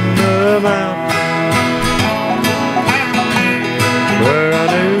home in the mountains, where I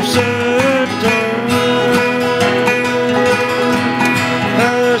knew certain I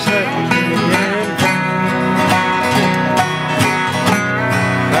was happy and fine.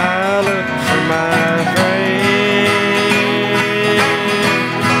 I looked for my friend,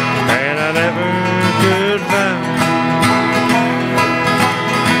 and I never could find.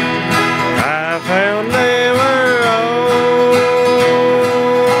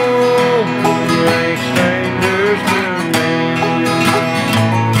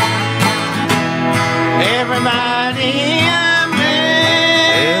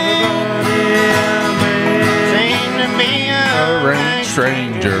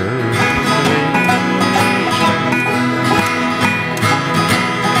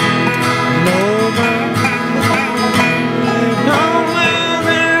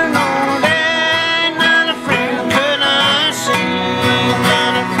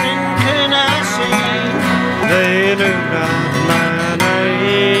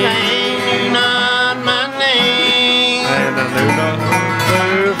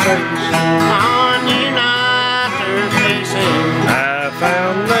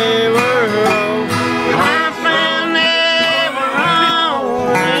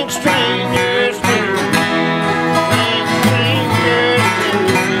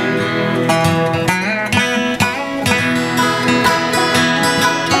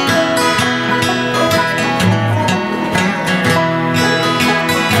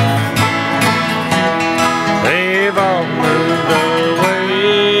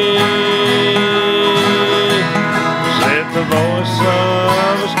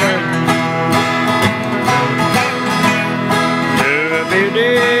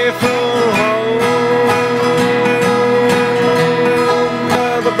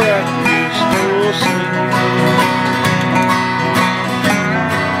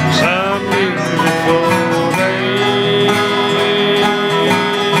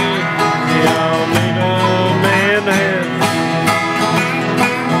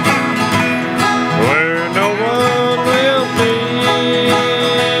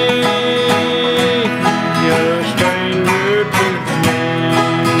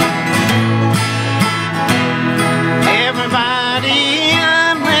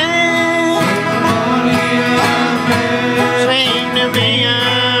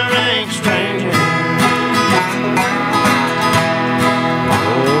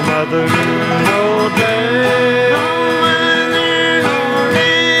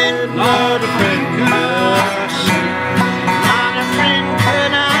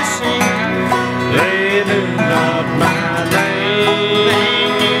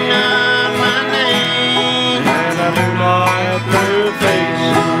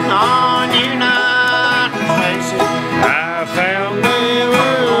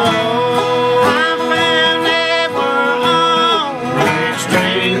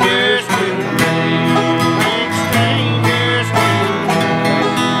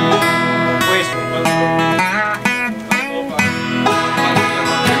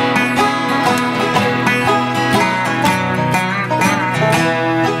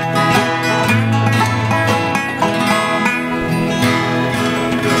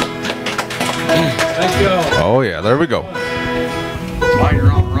 Oh yeah, there we go. While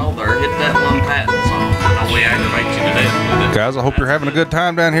you're on the roll there, hit that one Patton song. I know we aggravate you to death with it. Guys, I hope you're having a good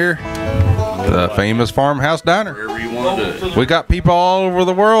time down here. The famous Farmhouse Diner. Wherever you want to do it. We got people all over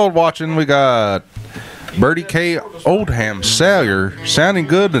the world watching. We got Bertie K. Oldham Salyer sounding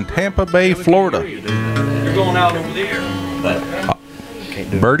good in Tampa Bay, Florida. You're going out over there.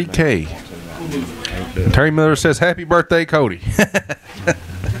 Bertie K. Terry Miller says, "Happy birthday, Cody."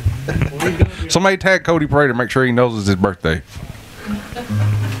 Somebody tag Cody Prater, make sure he knows it's his birthday.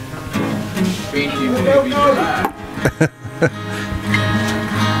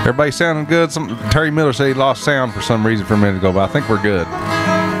 Everybody sounding good. Terry Miller said he lost sound for some reason for a minute ago, but I think we're good.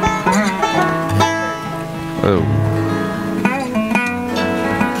 Oh.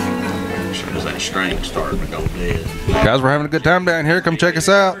 Sure as that string starting to go dead. Guys, we're having a good time down here. Come check us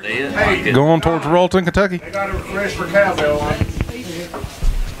out. Dead. Going towards Royalton, Kentucky. They got a request for cowbell on it.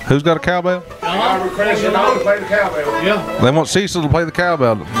 Who's got a cowbell? They got a request for Don to play the cowbell. Yeah. They want Cecil to play the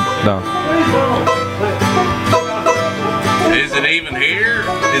cowbell. No. Is it even here?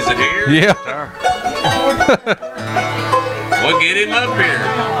 Is it here? Yeah. We'll get him up here.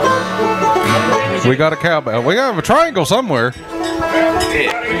 We got a cowbell. We got a triangle somewhere.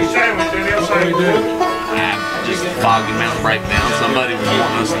 Just Foggy Mountain Breakdown. Somebody was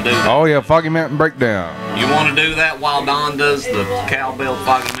wanting us to do that. Oh yeah, Foggy Mountain Breakdown. You want to do that while Don does the cowbell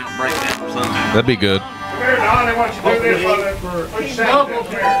Foggy Mountain Breakdown or something? That'd be good. Come here, Don, they want you to do this for the sound up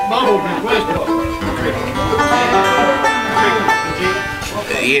there.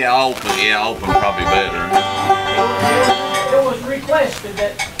 Yeah, open probably better. It was requested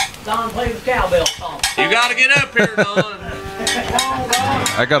that Don play the cowbell song. You got to get up here, Don.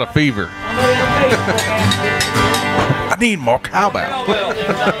 I got a fever. I need more cowbell.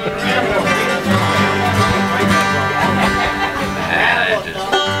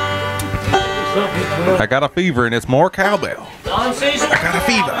 I got a fever and it's more cowbell. Don sees I got a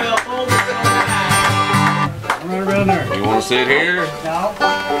fever. Right around there. You want to sit here?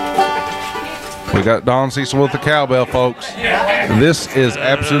 We got Don Cecil with the cowbell, folks. This is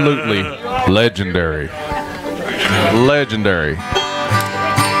absolutely legendary. Legendary.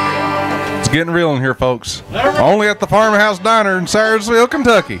 It's getting real in here, folks. Only at the Farmhouse Diner in Sayersville,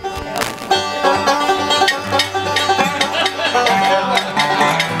 Kentucky.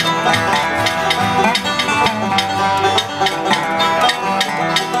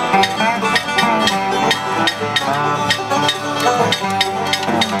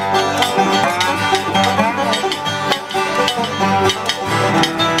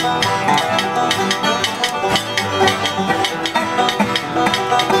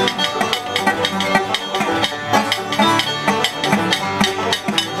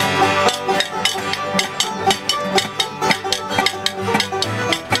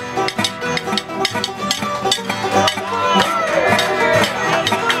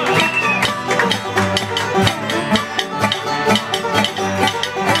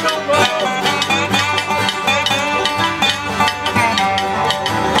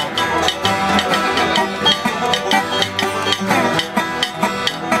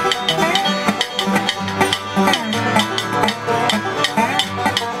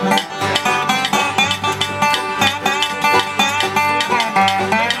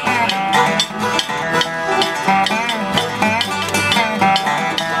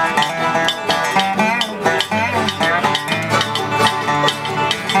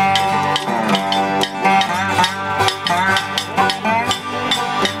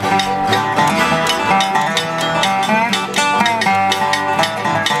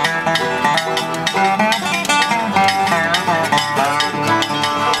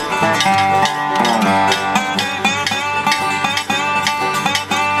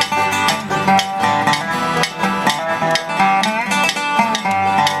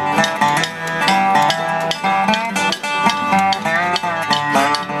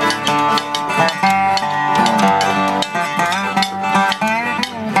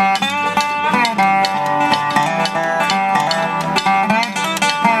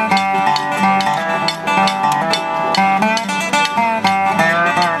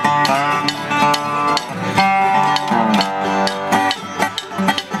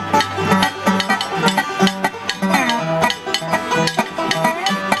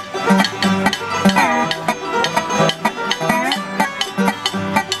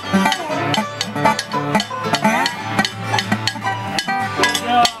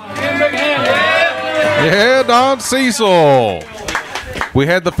 Yeah, Don Cecil. We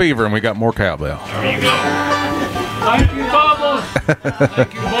had the fever and we got more cowbell. Thank you, Bubbles.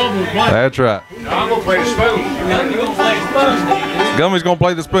 Thank you, Bubbles. That's right. I'm going to play the spoon. You gonna play spoons, Gummy's gonna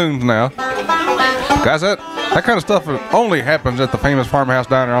play the spoons now. Guys, that That kind of stuff only happens at the famous Farmhouse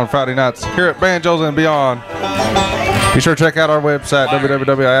Diner on Friday nights here at Banjos and beyond. Be sure to check out our website,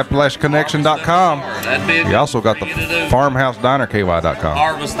 www.appalachiaconnection.com. You also got the Farmhouse Diner, KY.com.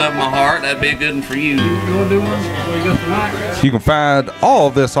 Harvest of my heart, that'd be good for you. You can find all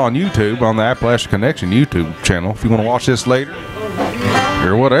of this on YouTube on the Appalachian Connection YouTube channel if you want to watch this later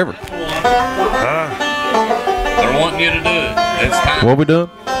or whatever. They're wanting you to do it. It's time. What we doing?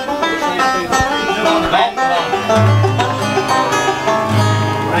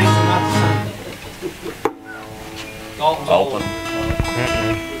 Open.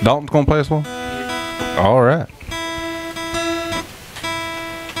 Dalton's gonna play us one? All right.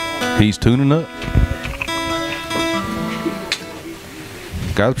 He's tuning up.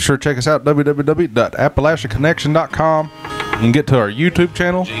 Guys, be sure to check us out, www.appalachiaconnection.com. You can get to our YouTube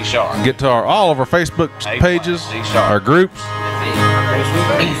channel, get to all of our Facebook pages, our groups,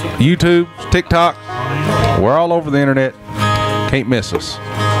 YouTube, TikTok. We're all over the internet. Can't miss us.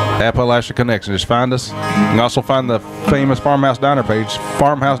 Appalachia Connection. Just find us. You can also find the famous Farmhouse Diner page,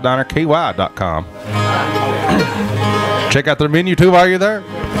 farmhousedinerky.com. Check out their menu too while you're there.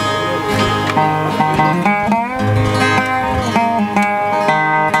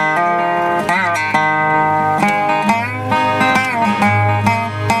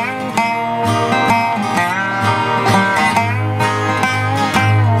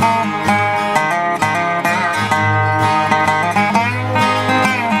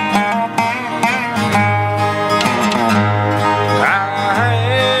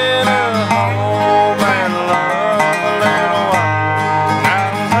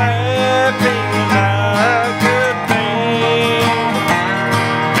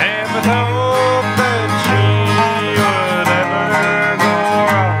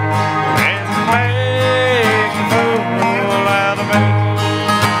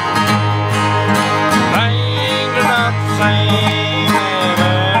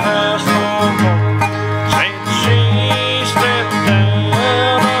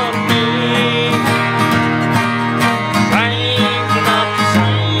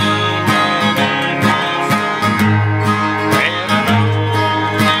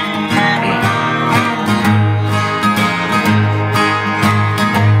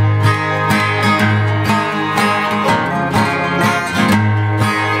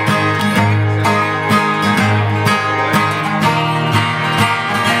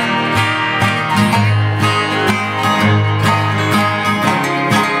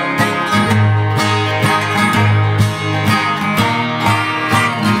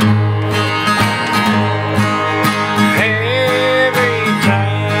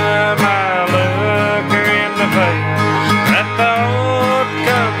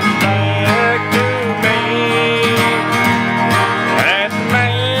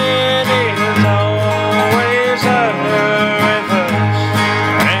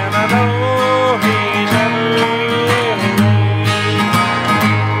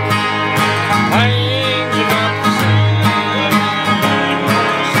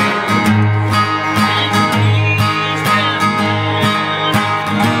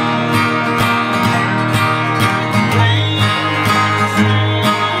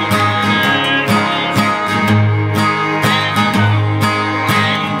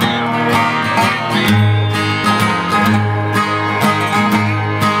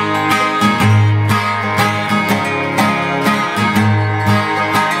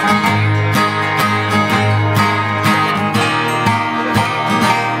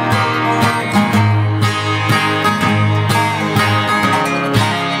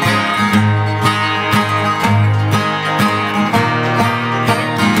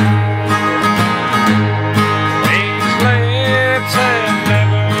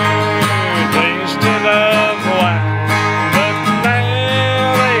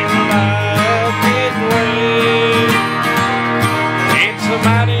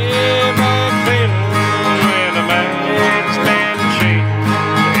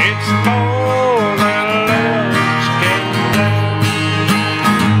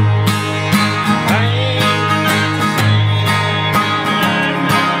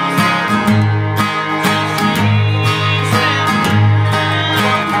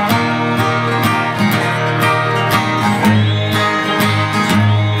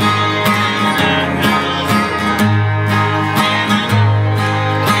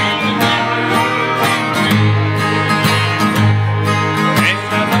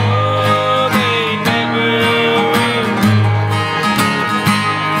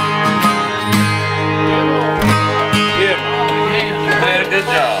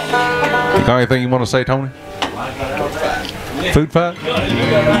 Got anything you want to say, Tony? Food fight?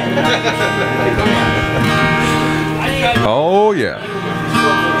 Oh, yeah.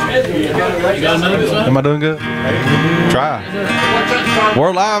 Am I doing good? Try.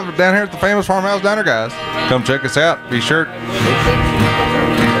 We're live down here at the famous Farmhouse Diner, guys. Come check us out. Be sure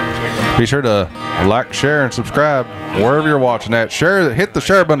to like, share, and subscribe wherever you're watching at. Hit the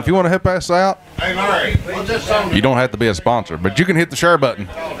share button if you want to help us out. Hey, Larry, what's this song? You don't have to be a sponsor, but you can hit the share button.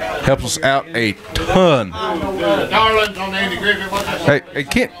 Helps us out a ton. Darlings on Andy Griffith. What's this song? Hey,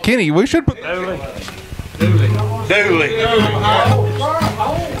 Kenny, we should put. Dooley.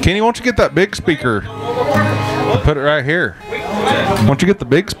 Kenny, why don't you get that big speaker? Put it right here. Why don't you get the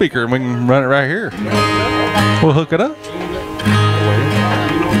big speaker and we can run it right here? We'll hook it up.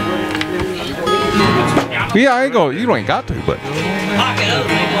 Yeah, you ain't got to, but.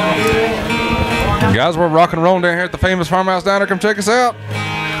 Guys, we're rock and rolling down here at the famous Farmhouse Diner. Come check us out.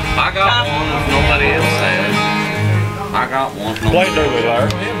 I got one if nobody else has. I got one if nobody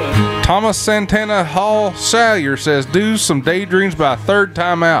else has. Thomas Santana Hall Salyer says, do some daydreams by third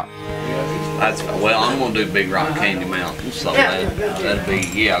time out. Well, I'm going to do Big Rock Candy Mountain, so that'll be,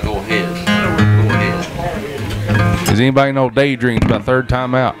 yeah, go ahead. Go ahead. Does anybody know daydreams by third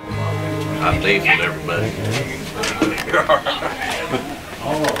time out? I deal with everybody.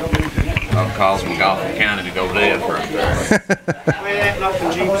 I'll cause Magoffin County to go dead for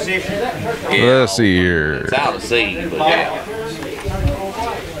yeah, Let's see here. It's out of sea, but yeah.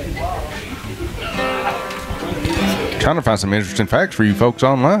 Trying to find some interesting facts for you folks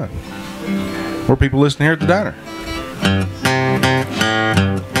online. Where people listen here at the diner.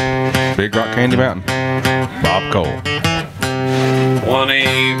 Big Rock Candy Mountain. Bob Cole. One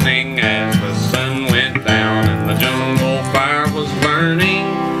evening as the sun went down and the jungle fire was burning,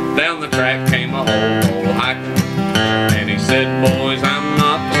 down the track came a whole hiker, and he said, boys, I'm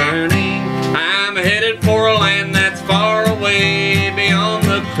not turning. I'm headed for a land that's far away beyond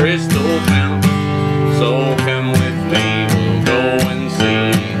the crystal fountain. So come with me, we'll go and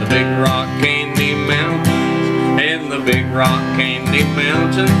see the Big Rock Candy Mountains. And the Big Rock Candy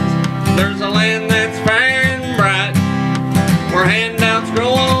Mountains, there's a land that's fair and bright, where handouts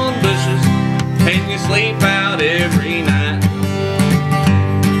grow on bushes and you sleep out every night,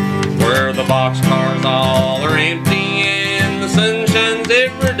 where the boxcars all are empty and the sun shines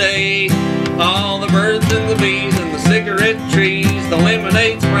every day, all the birds and the bees and the cigarette trees, the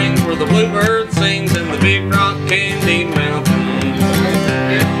lemonade springs where the bluebird sings, and the Big Rock Candy Mountains.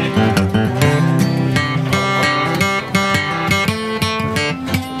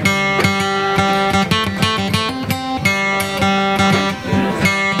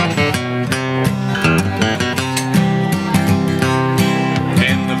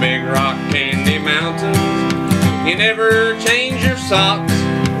 You never change your socks,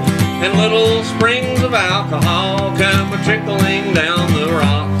 and little springs of alcohol come a-trickling down the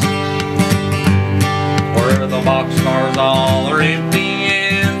rocks, where the boxcars all are empty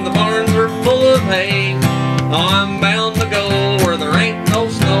and the barns are full of hay. Oh, I'm bound to go where there ain't no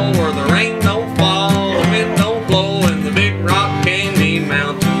snow, where the rain don't fall, the wind don't blow, in the Big Rock Candy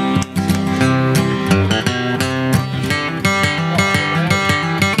Mountains.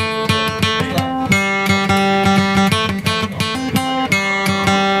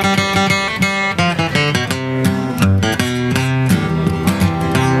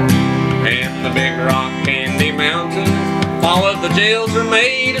 All of the jails are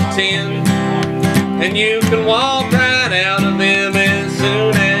made of tin, and you can walk right out of them as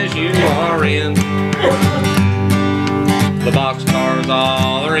soon as you are in. The boxcars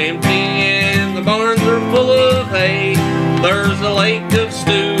all are empty and the barns are full of hay. There's a lake of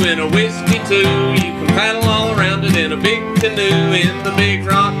stew and a whiskey too. You can paddle all around it in a big canoe in the Big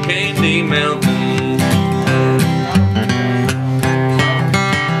Rock Candy Mountains.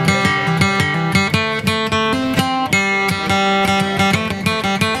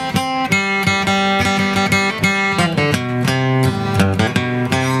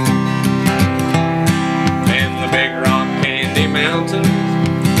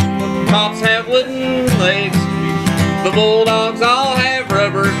 The bulldogs all have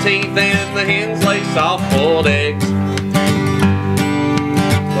rubber teeth and the hens lay soft-boiled eggs. The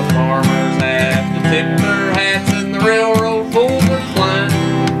farmers have to tip their hats and the railroad fools are flying.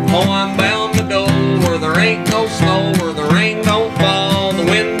 Oh, I'm bound to go where there ain't no snow, where the rain don't fall, the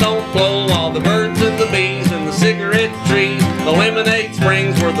wind don't blow, all the birds and the bees and the cigarette trees, the lemonade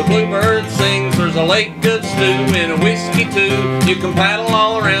springs where the bluebird sings. There's a lake of stew and a whiskey too. You can paddle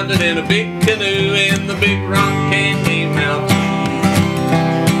all around it in a big canoe in the Big Rock Candy Mountains.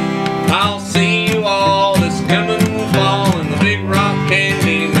 I'll see you all this coming fall in the Big Rock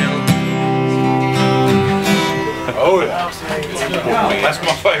Candy Mountains. Oh, yeah. That's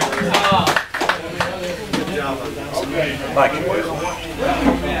my favorite. Thank you, Will.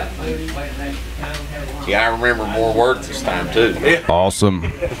 Yeah, I remember more words this time too. Yeah. Awesome.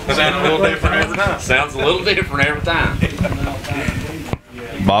 Sounds a little different every time. Sounds a little different every time.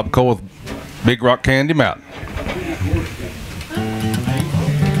 Bob Cole with Big Rock Candy Mountain.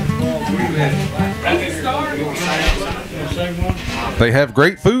 They have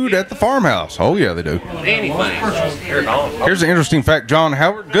great food at the farmhouse. Oh yeah, they do. Anything. Here's an interesting fact, John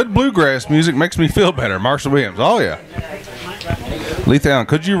Howard. Good bluegrass music makes me feel better. Marshall Williams. Oh yeah. Letha Allen,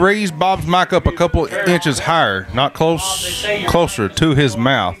 could you raise Bob's mic up a couple inches higher, not closer to his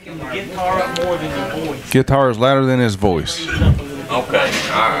mouth? Guitar is louder than his voice. Okay,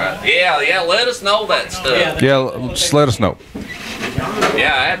 all right. Yeah, let us know that stuff. Yeah, just let us know.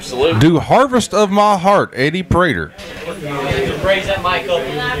 Yeah, absolutely. Do Harvest of My Heart, Eddie Prater. Raise that mic up.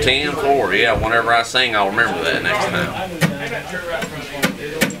 10-4, yeah, whenever I sing, I'll remember that next time.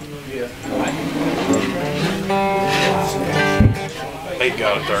 He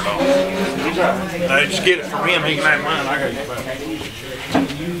got it turned on. No, just get it from him. He can have mine. I got it.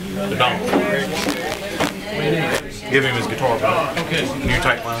 The dome. Give him his guitar back. Okay. You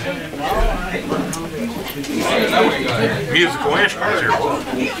take mine. Musical instruments here.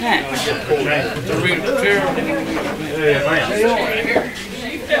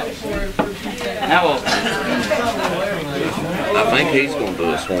 I think he's going to do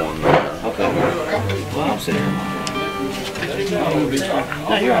a swan. Okay. Well, I'm sitting here.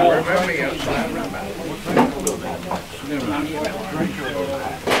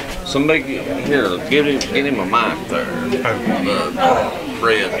 Somebody here, get him a mic there.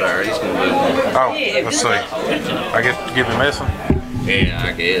 Red there, he's gonna do it. Oh, let's see. I guess give him this one. Yeah, I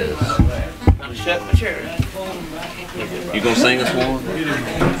guess. You gonna sing us one?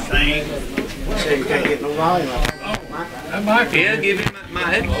 Sing. Say you can't get no volume. Yeah, give him my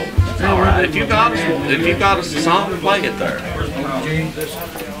headphones. All right, if you got us a song, play it there.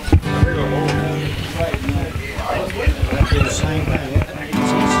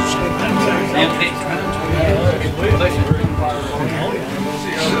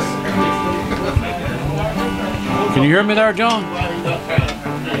 Can you hear me there, John?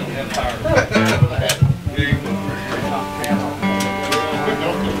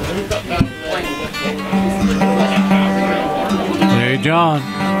 Hey, John.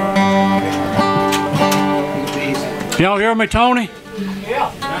 Y'all hear me, Tony? We're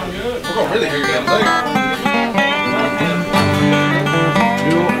gonna really hear you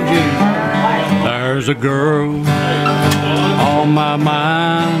There's a girl on my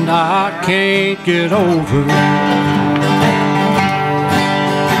mind I can't get over.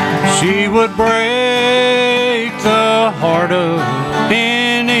 She would break the heart of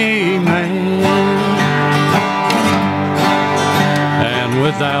any man, and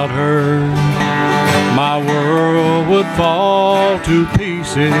without her my world would fall to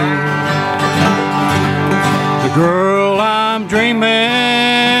pieces. The girl I'm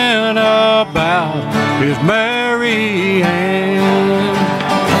dreaming about is Mary Ann.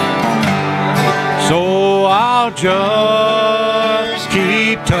 So I'll just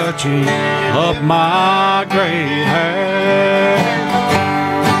keep touching up my gray hair,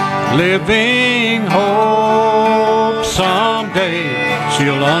 living hope someday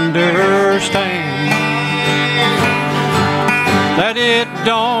she'll understand that it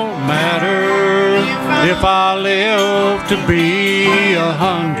don't matter if I live to be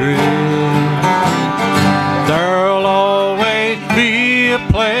 100. There'll always be a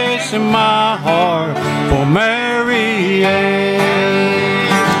place in my heart for Mary Ann.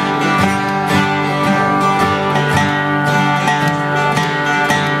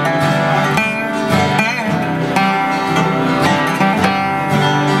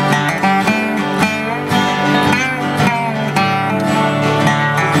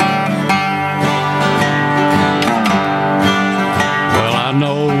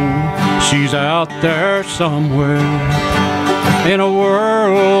 She's out there somewhere in a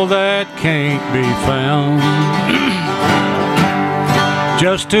world that can't be found.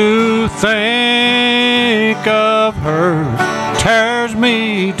 Just to think of her tears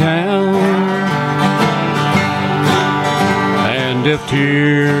me down. And if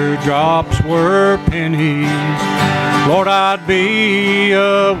teardrops were pennies, Lord, I'd be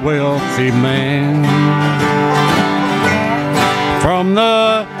a wealthy man. From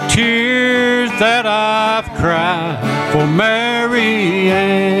the tears that I've cried for Mary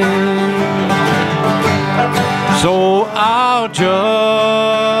Ann, so I'll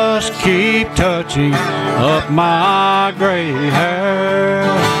just keep touching up my gray hair,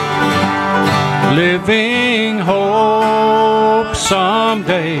 living hope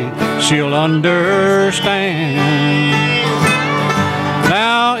someday she'll understand.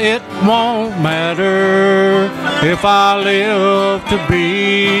 Now it won't matter if I live to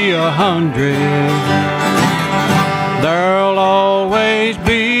be 100. There'll always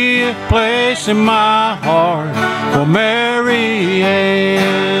be a place in my heart for Mary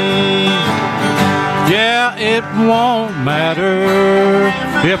Ann. Yeah, it won't matter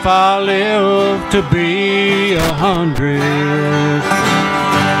if I live to be 100.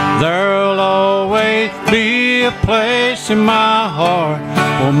 There'll always be a place in my heart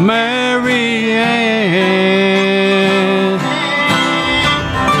for Mary Ann.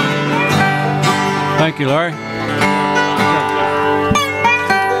 Thank you, Larry.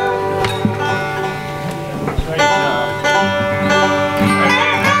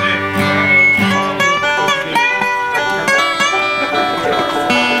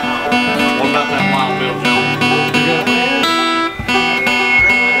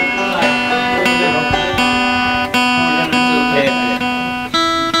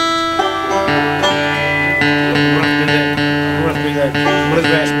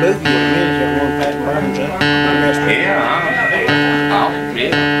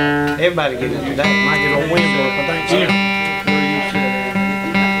 Everybody get into that. Might get a wind blow up, I think so.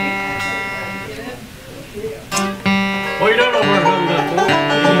 What are you doing over there?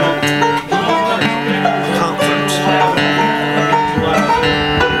 Conference.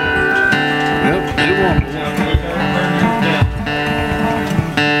 Yep, they want it.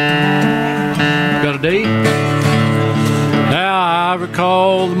 Got a date? Now I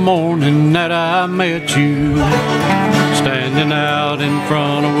recall the morning that I met you, standing out in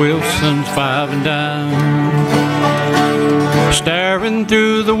front of Wilson's Five and Dime, staring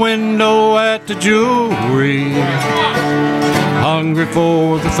through the window at the jewelry, hungry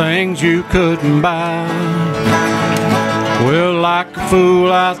for the things you couldn't buy. Well, like a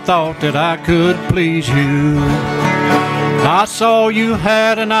fool, I thought that I could please you. I saw you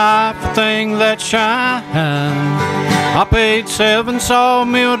had an eye for things that shine. I paid $7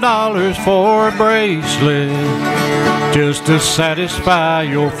 sawmill for a bracelet just to satisfy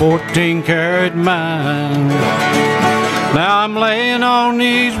your 14-karat mind. Now I'm laying on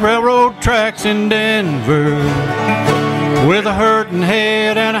these railroad tracks in Denver with a hurting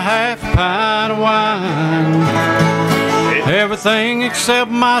head and a half pint of wine. Everything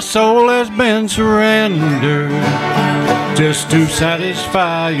except my soul has been surrendered just to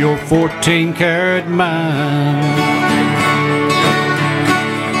satisfy your 14-karat mind.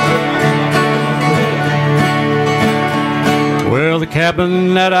 Well, the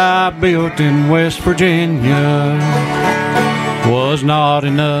cabin that I built in West Virginia was not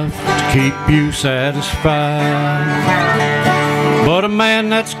enough to keep you satisfied. But a man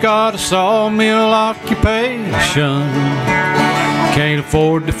that's got a sawmill occupation can't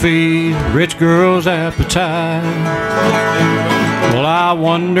afford to feed a rich girl's appetite. Well, I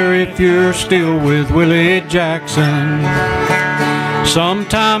wonder if you're still with Willie Jackson.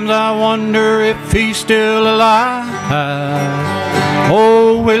 Sometimes I wonder if he's still alive.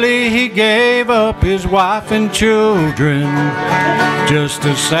 Oh, Willie, he gave up his wife and children just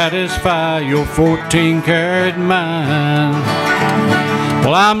to satisfy your 14-karat mind.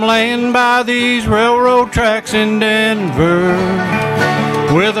 Well, I'm laying by these railroad tracks in Denver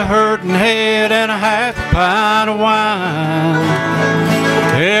with a hurting head and a half pint of wine.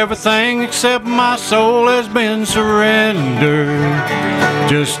 Everything except my soul has been surrendered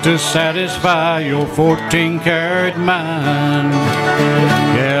just to satisfy your 14-karat mind.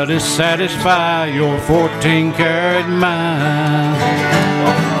 Yeah, to satisfy your 14-karat mind.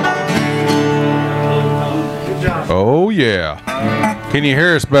 Oh, yeah. Can you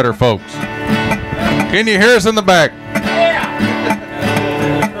hear us better, folks? Can you hear us in the back?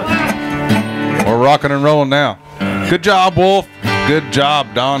 We're rocking and rolling now. Good job, Wolf. Good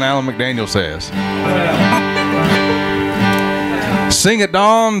job, Don. Alan McDaniel says. Sing it,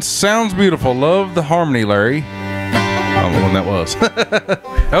 Don. Sounds beautiful. Love the harmony, Larry. I don't know when that was.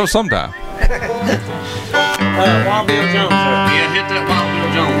 That was sometime. Wild Bill Jones. Yeah, hit that Wild Bill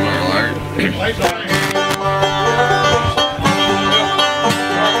Jones there, Larry.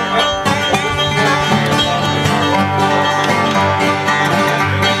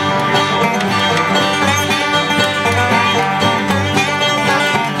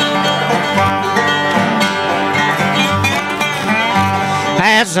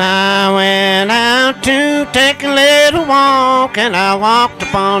 As I went out to take a little walk, and I walked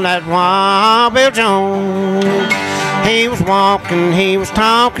upon that Wild Bill Jones. He was walking, he was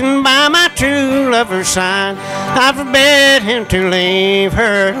talking by my true lover's side. I forbid him to leave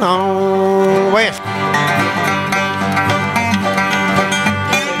her alone. West.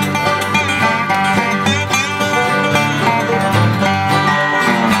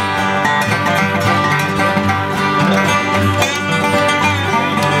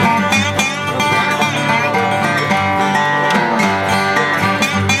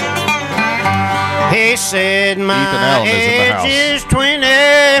 said my Allen is in the age house. is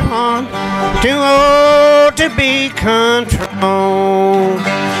 21, too old to be controlled.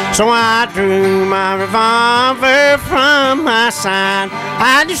 So I drew my revolver from my side.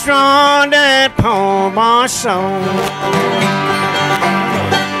 I destroyed that poor boy's soul.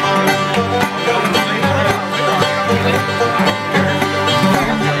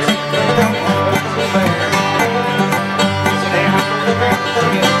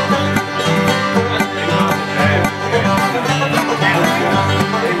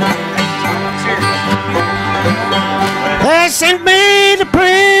 They sent me to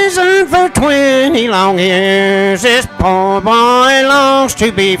prison for 20 long years. This poor boy longs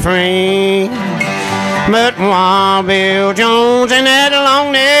to be free. But while Bill Jones and that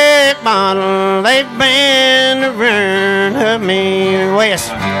long neck bottle, they've been the ruin of me.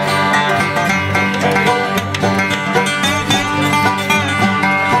 West.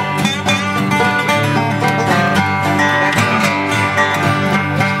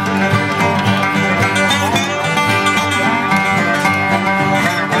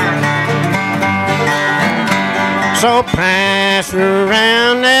 So pass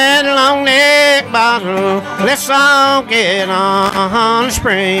around that long neck bottle, let's all get on the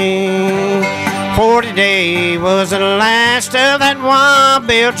spring. For today was the last of that Wild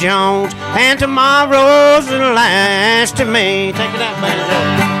Bill Jones, and tomorrow's the last of me. Take it out,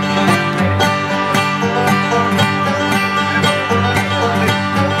 Banjos.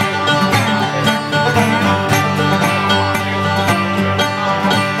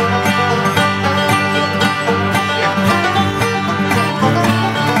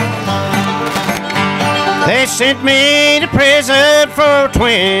 They sent me to prison for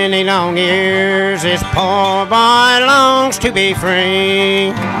 20 long years. This poor boy longs to be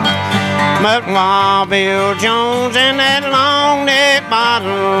free. But while Bill Jones and that long neck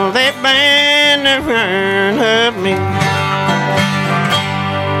bottle, they've been the ruin of me.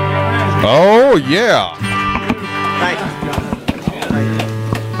 Oh, yeah.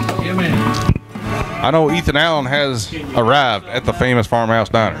 I know Ethan Allen has arrived at the famous Farmhouse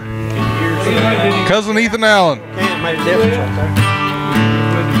Diner. Cousin Ethan Allen.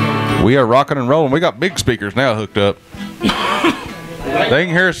 We are rocking and rolling. We got big speakers now hooked up. They can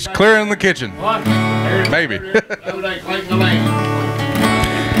hear us clear in the kitchen. Maybe.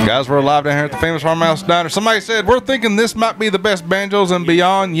 Guys, we're live down here at the famous Farmhouse Diner. Somebody said, we're thinking this might be the best Banjos and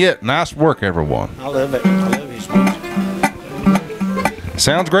beyond yet. Nice work, everyone. I love it. I love his speech.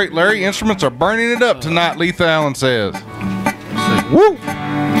 Sounds great, Larry. Instruments are burning it up tonight, Letha Allen says. Woo!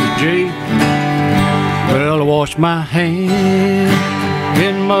 G. Well, I washed my hands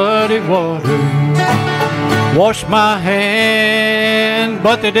in muddy water. Washed my hands,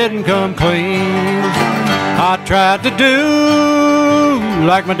 but they didn't come clean. I tried to do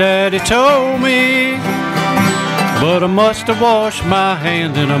like my daddy told me, but I must have washed my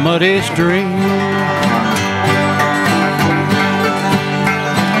hands in a muddy stream.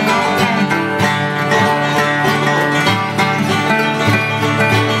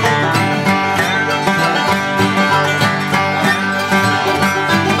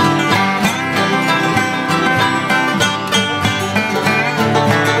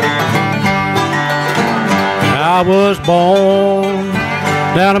 I was born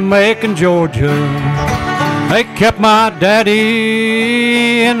down in Macon, Georgia. They kept my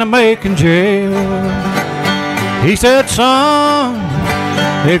daddy in the Macon jail. He said, son,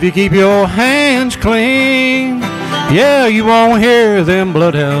 if you keep your hands clean, yeah, you won't hear them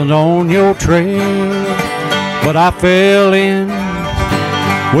bloodhounds on your trail. But I fell in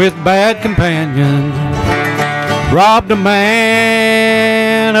with bad companions, robbed a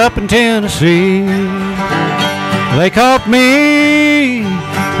man up in Tennessee. They caught me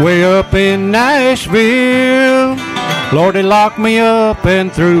way up in Nashville. Lord, they locked me up and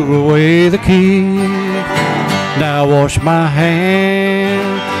threw away the key. Now I wash my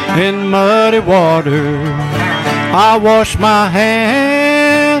hands in muddy water. I wash my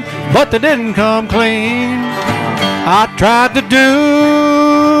hands, but they didn't come clean. I tried to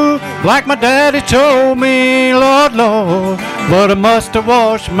do like my daddy told me, Lord, Lord, but I must have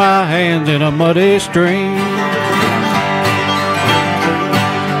washed my hands in a muddy stream.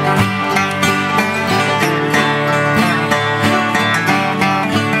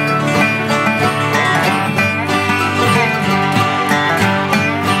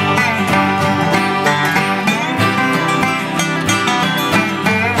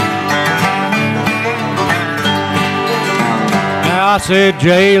 I said,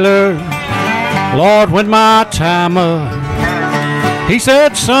 jailer, Lord, when my time up. He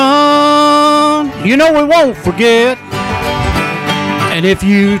said, son, you know we won't forget. And if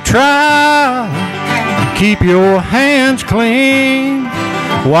you try keep your hands clean.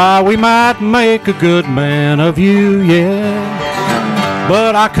 Why, we might make a good man of you, yeah.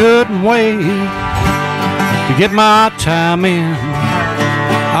 But I couldn't wait to get my time in.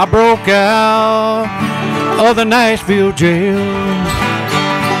 I broke out of the Nashville jail.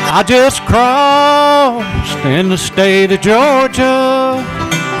 I just crossed in the state of Georgia.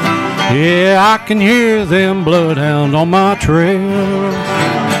 Yeah, I can hear them bloodhounds on my trail.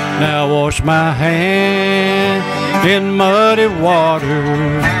 Now wash my hand in muddy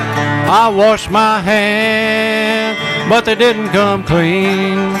water. I washed my hand, but they didn't come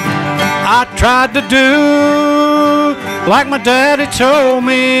clean. I tried to do like my daddy told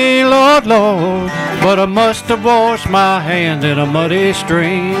me, Lord, Lord, but I must have washed my hand in a muddy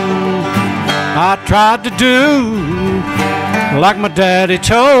stream. I tried to do like my daddy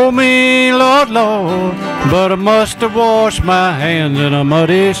told me, Lord, Lord, but I must have washed my hands in a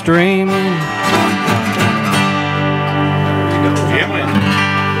muddy stream.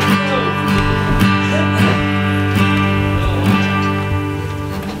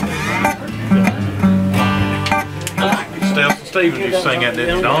 Stephen used to sing that,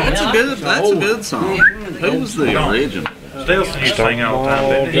 didn't he, Don? That's a good song. Who was the original? Stelson used to sing all the time,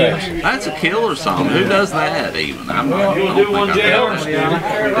 didn't he? That's a killer song. Who does that even? I don't think I've ever seen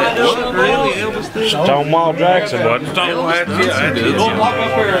that. What really Elvis did? Stonewall Jackson wasn't. Stonewall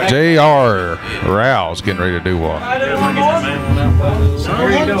Jackson. J.R. Rouse getting ready to do one.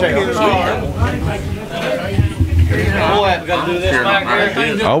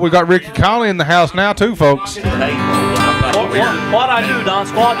 Oh, we got Ricky Conley in the house now too, folks. What I do, Don?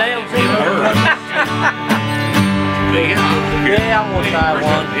 Squat down? Yeah, I want to try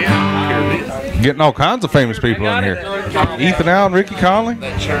one. Getting all kinds of famous people in here. Ethan Allen, Ricky Conley,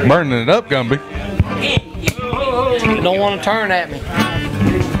 burning it up, Gumby. You don't want to turn at me.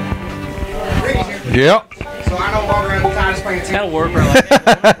 Yep. So I don't walk around the tightest pants. That'll work, right?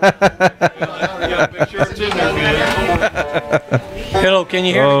 Hello, can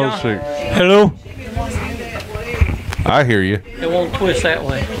you hear me? Oh, shoot. Hello? I hear you. It won't twist that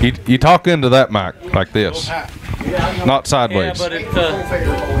way. You talk into that mic like this, not sideways. Yeah, but it,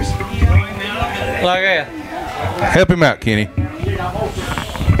 like that. Help him out, Kenny.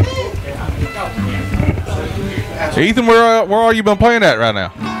 Ethan, where are you been playing at right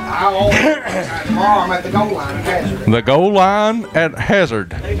now? Tomorrow I'm at the goal line at Hazard. The goal line at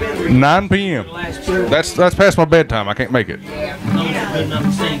Hazard, 9 p.m. That's past my bedtime. I can't make it.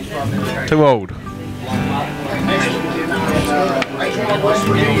 Too old.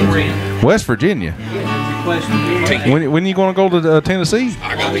 West Virginia. When are you going to go to Tennessee?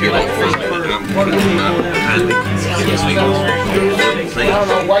 I got to get off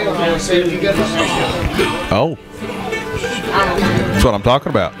Oh. That's what I'm talking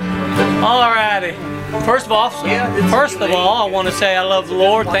about. All righty. First of all, I want to say I love the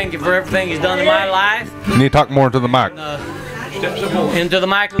Lord. Thank you for everything He's done in my life. You need to talk more into the mic. Into the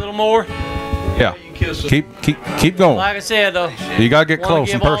mic a little more. Yeah. Keep going. Like I said, you gotta get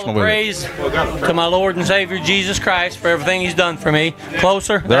close and personal with it. Praise to my Lord and Savior Jesus Christ for everything He's done for me.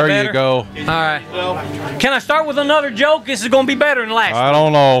 Closer. There you go. All right. Can I start with another joke? This is going to be better than last. I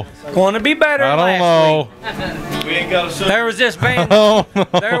don't know. Going to be better. I than don't last know. We ain't got a there was this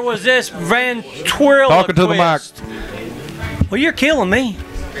ventriloquist. Talking to the mic. Well, you're killing me.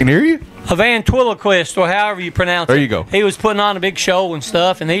 Can hear you? A ventriloquist, or however you pronounce it. There you go. He was putting on a big show and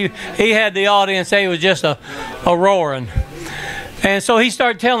stuff, and he had the audience say it was just a roaring. And so he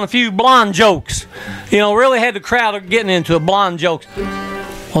started telling a few blonde jokes. You know, really had the crowd getting into it, blonde jokes.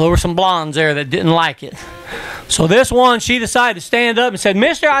 Well, there were some blondes there that didn't like it. So this one, she decided to stand up and said,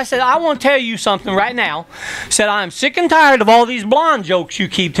 Mister, I want to tell you something right now. Said, I'm sick and tired of all these blonde jokes you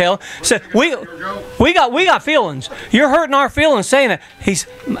keep telling. Said, we got feelings. You're hurting our feelings saying that. He's,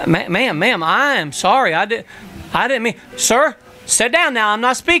 ma'am, I am sorry. I didn't mean, sir, sit down now. I'm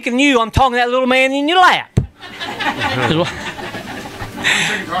not speaking to you. I'm talking to that little man in your lap.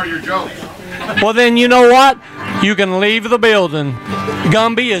 Well, then you know what? You can leave the building.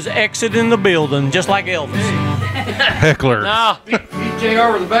 Gumby is exiting the building, just like Elvis. Heckler. No. Beat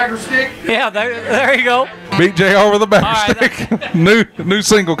JR with a bagger stick? Yeah, there you go. Beat JR with a bagger stick. New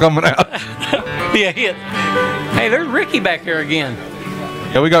single coming out. Be a hit. Hey, there's Ricky back there again.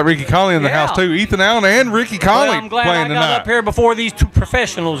 Yeah, we got Ricky Conley in the house too. Ethan Allen and Ricky Conley I'm glad playing I got tonight. up here before these two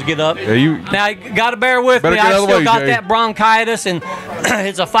professionals get up. Yeah, now you got to bear with me. I still got that bronchitis, and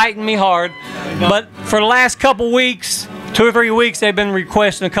it's a fighting me hard. But for the last couple weeks, 2 or 3 weeks, they've been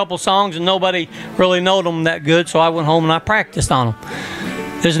requesting a couple songs, and nobody really knowed them that good. So I went home and I practiced on them.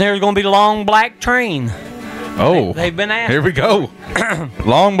 There's going to be Long Black Train. Oh, they've been asking. Here we go.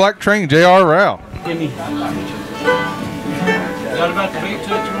 Long Black Train, J.R. Rao. Give me. Got about the beat to it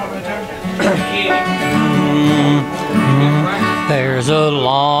you want right there? There's a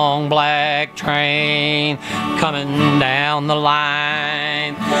long black train coming down the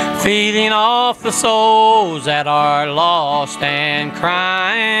line, feeding off the souls that are lost and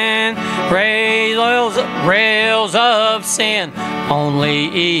crying. Rails of sin, only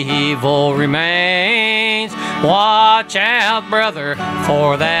evil remains. Watch out, brother,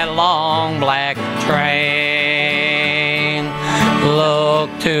 for that long black train. Look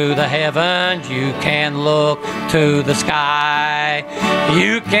to the heavens, you can look to the sky.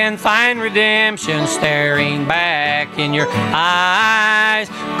 You can find redemption staring back in your eyes.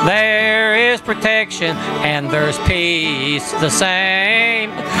 There is protection and there's peace the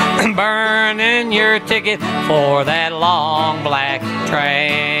same. Burning your ticket for that long black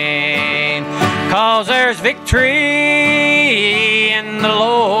train. 'Cause there's victory in the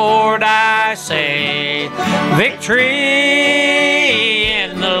Lord, I say. Victory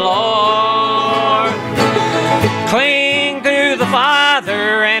in the Lord. Cling to the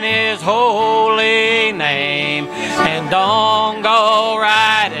Father and His holy name, and don't go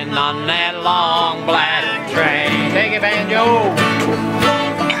riding on that long black train. Take it, Banjo.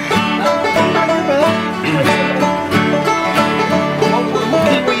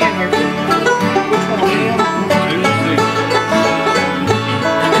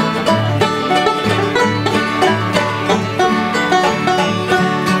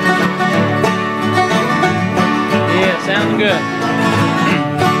 Sounds good.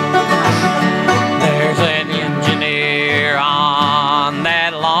 There's an engineer on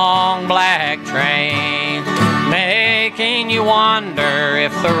that long black train, making you wonder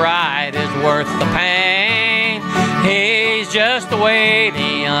if the ride is worth the pain. He's just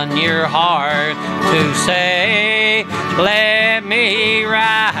waiting on your heart to say, let me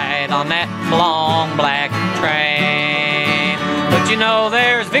ride on that long black train. But you know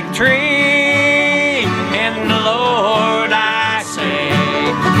there's victory in the Lord, I say.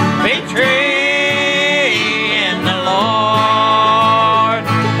 Victory in the Lord.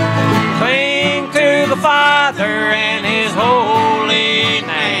 Cling to the Father and His holy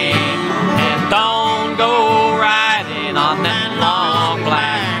name, and don't go riding on that long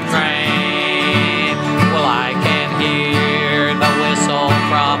black train. Well, I can hear the whistle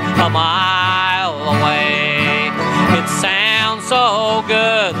from a mile away. It sounds so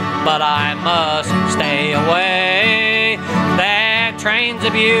good, but I must stay away. That train's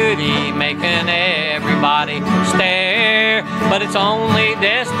a beauty, making everybody stare, but its only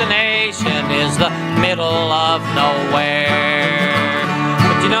destination is the middle of nowhere.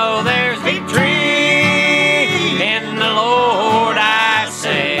 But you know there's victory in the Lord, I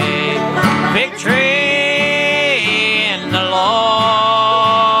say. Victory in the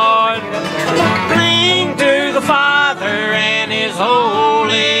Lord. Cling to the Father and His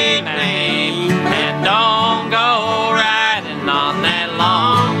holy name, and don't go riding on that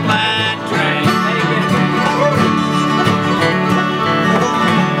long black train.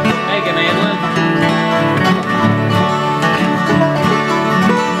 Take it, Edwin.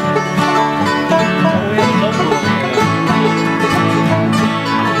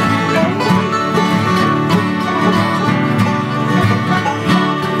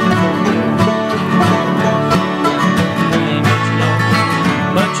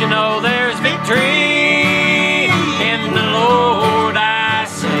 But you know there's victory in the Lord, I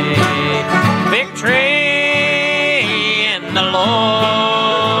say. Victory in the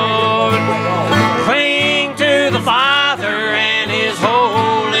Lord. Cling to the Father and His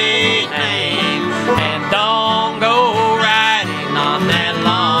holy name, and don't go riding on that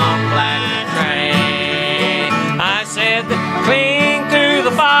long black train. I said cling to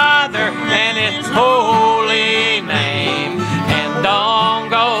the Father and His holy name, and don't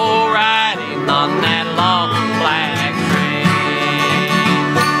go riding on that long black train.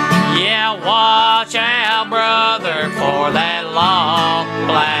 Yeah, watch out, brother, for that long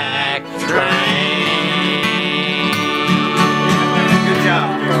black train. Good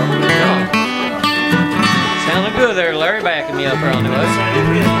job. Sounded good there, Larry, backing me up around the way.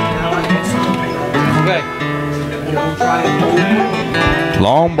 Okay.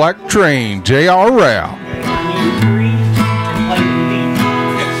 Long black train, J.R. Rao.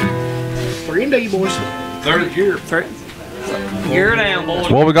 3 and D, boys. Third year. Gear down, boys.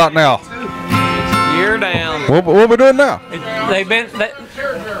 What we got now? Gear down. What we doing now? They've been...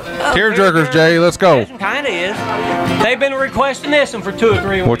 Tearjerkers, Jay, let's go. Kind of is. They've been requesting this one for 2 or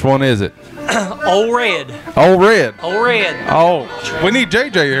 3 weeks. Which one is it? Old Red. Old Red. Old Red. Oh, we need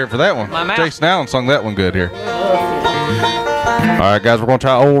JJ here for that one. My mouth. Jay Snowden sung that one good here. All right, guys, we're gonna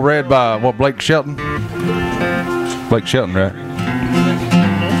try Old Red by what? Blake Shelton. Blake Shelton, right?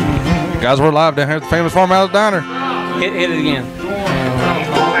 Guys, we're live down here at the famous Farmhouse Diner. Hit it again.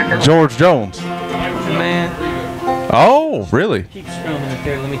 George Jones. Man. Oh, really? Keep strumming it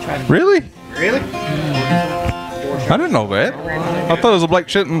there. Let me try to. Really? Really? I didn't know that. I thought it was a Blake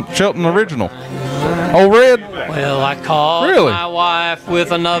Shelton original. Old Red? Well, I called Really? my wife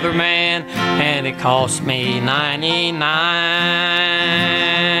with another man, and it cost me 99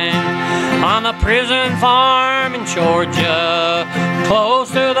 on a prison farm in Georgia, close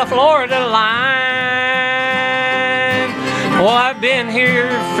to the Florida line. Well, I've been here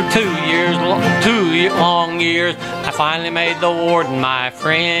for 2 years, 2 long years. I finally made the warden my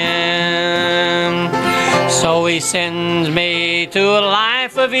friend. So he sends me to a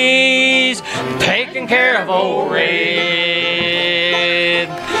life of ease, taking care of old Red.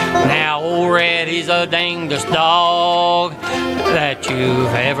 Now old Red, he's the dangest dog that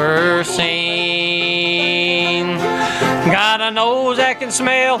you've ever seen. Got a nose that can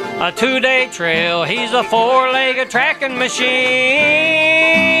smell a 2-day trail. He's a 4-legged tracking machine.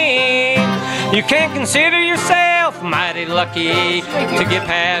 You can't consider yourself mighty lucky to get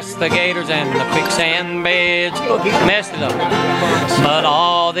past the gators and the quicksand beds. Messed it up. But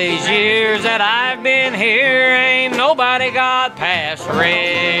all these years that I've been here, ain't nobody got past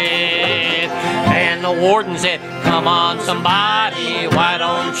Red. And the warden said, come on somebody, why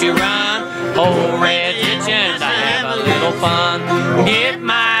don't you run? Old Red's itching to have a little fun. Get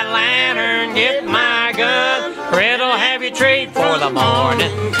my lantern, get my gun, Red'll have you treat for the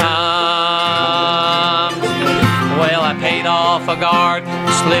morning comes. Well, I paid off a guard,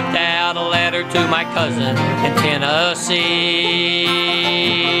 slipped out a letter to my cousin in Tennessee.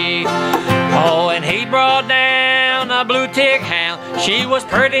 Oh, and he brought down a blue tick hound. She was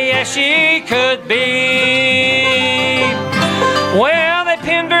pretty as she could be. Well, they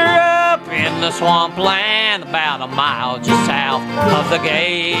pinned her up in the swampland about a mile just south of the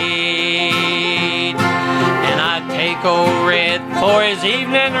gate. And I'd take old Red for his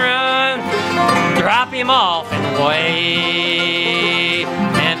evening run, drop him off and wait.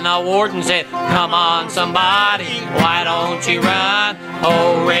 And the warden said, come on somebody, why don't you run?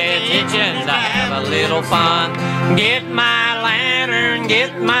 Old Red's itching to have a little fun. Get my lantern,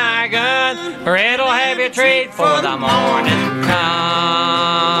 get my gun, Red'll have you treat for the morning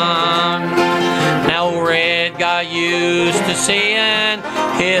come. Now old Red got used to seeing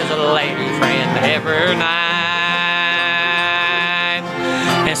his lady friend every night.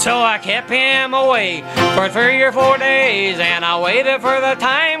 And so I kept him away for 3 or 4 days, and I waited for the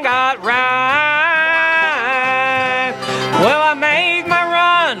time got right. Well, I made my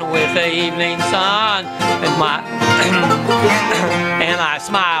run with the evening sun, and I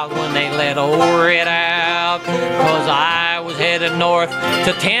smiled when they let old Red out, 'cause I was headed north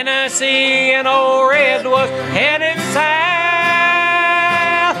to Tennessee, and old Red was headed south.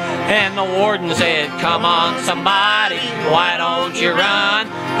 And the warden said, come on somebody, why don't you run?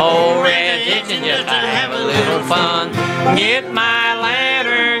 Old Red's itching just to have a little fun. Get my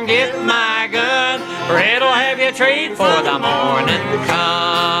lantern, get my gun, Red'll have you treat for the morning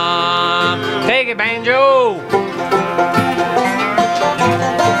come. Take it, Banjo.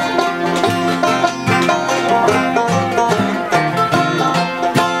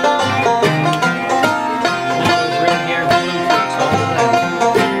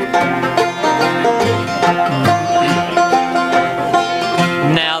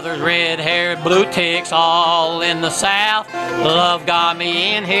 Blue ticks all in the south. Love got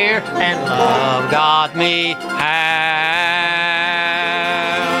me in here, and love got me out.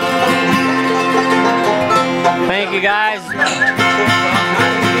 Thank you, guys.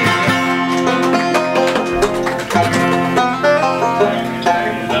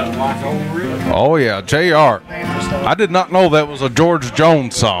 Oh yeah, JR. I did not know that was a George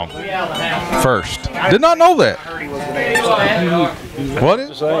Jones song. First, did not know that. What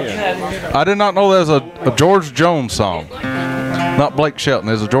is? I did not know that was a George Jones song. Not Blake Shelton.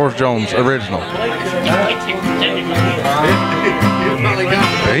 It's a George Jones original.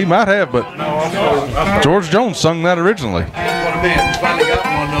 He might have, but George Jones sung that originally.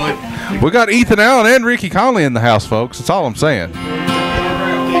 We got Ethan Allen and Ricky Conley in the house, folks. That's all I'm saying.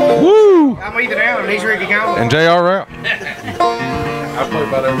 Woo! I'm Ethan Allen, and he's Ricky Conley. And JR out.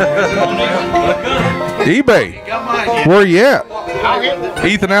 eBay. Where you at?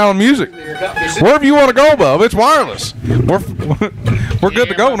 Ethan Allen Music. Wherever you want to go, bub. It's wireless. We're good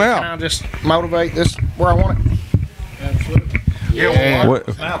to go now. Can I just motivate this where I want it? Yeah.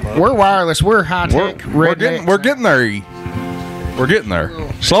 We're wireless. We're high tech. We're getting there. E. We're getting there.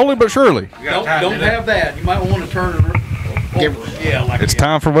 Slowly but surely. Don't have that. You might want to turn it. It's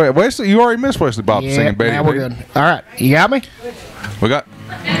time for Wesley. You already missed Wesley Bob singing Baby. Now we're good. All right. You got me? We got.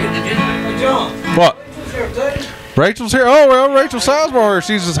 What? Rachel's here. Oh, well, Rachel Salzbar.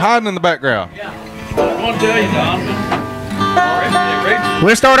 She's just hiding in the background.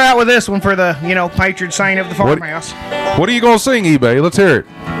 We'll start out with this one for the, patron saint of the farmhouse. What are you going to sing, eBay? Let's hear it.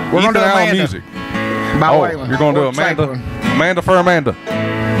 We're going to do Amanda. Music. By Waylon. You're going to do Amanda. Amanda for Amanda.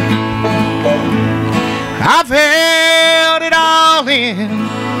 I've held it all in.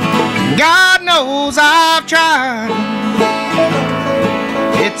 God knows I've tried.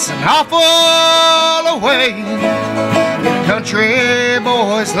 It's an awful way country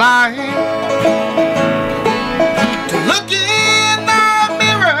boys like to look in the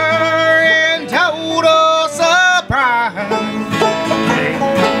mirror in total surprise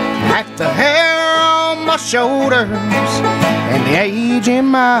at the hair on my shoulders and the age in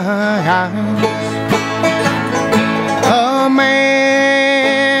my eyes. Amanda,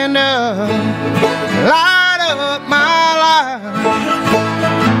 light up my life.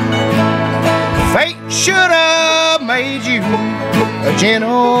 Fate should have made you a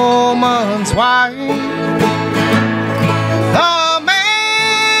gentleman's wife. Amanda,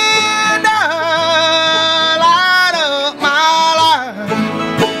 light up my life.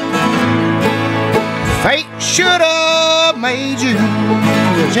 Fate should have made you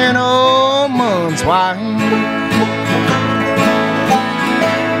a gentleman's wife.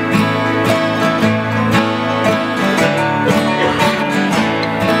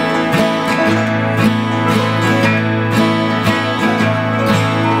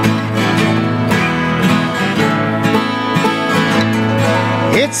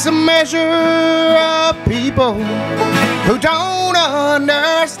 It's a measure of people who don't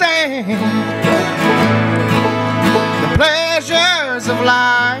understand the pleasures of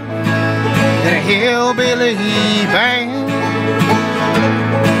life in a hillbilly band.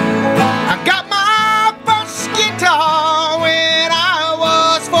 I got my first guitar when I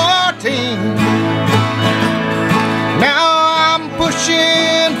was 14. Now I'm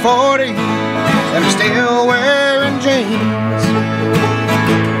pushing 40 and I'm still wearing jeans.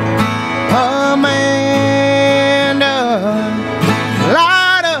 Amanda,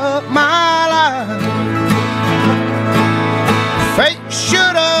 light up my life. Fate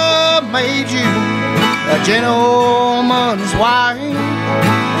should have made you a gentleman's wife.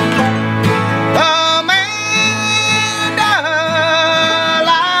 Amanda,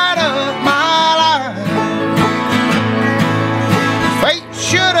 light up my life. Fate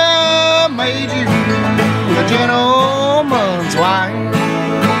should have made you a gentleman's wife.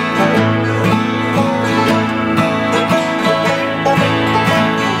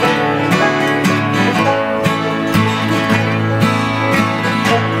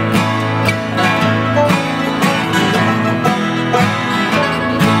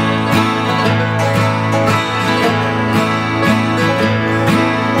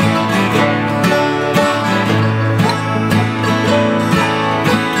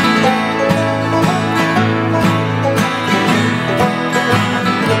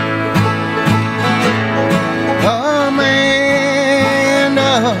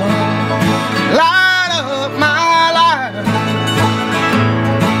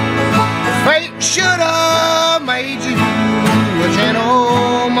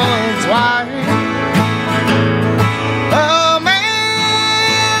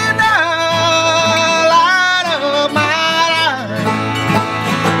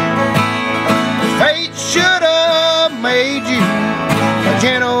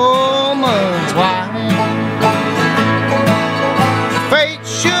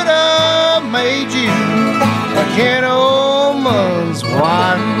 Gentleman's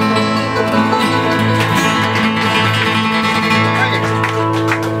wife.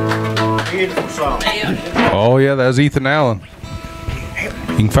 Beautiful song. Oh yeah, that was Ethan Allen.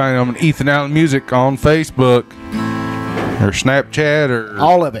 You can find him on Ethan Allen Music on Facebook or Snapchat or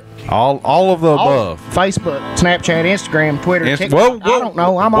all of it. All of the above. Facebook, Snapchat, Instagram, Twitter, TikTok. Whoa, whoa, I don't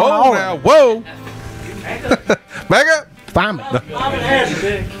know. I'm on all now, of it. whoa. Back up. Find me.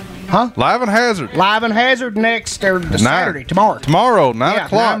 Huh? Live and Hazard. Live and Hazard next Saturday, tomorrow. Tomorrow, 9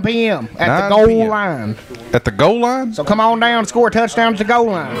 o'clock. 9 p.m. at the goal line. At the goal line? So come on down and score a touchdown at the goal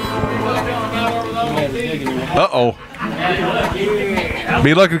line. Uh-oh.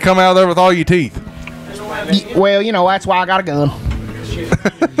 Be lucky to come out of there with all your teeth. Well, that's why I got a gun.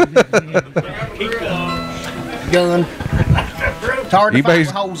 Gun. It's hard to find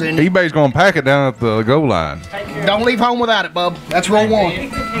holes in it. eBay's going to pack it down at the goal line. Don't leave home without it, bub. That's rule one.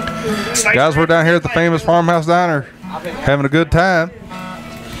 Guys, we're down here at the famous Farmhouse Diner having a good time.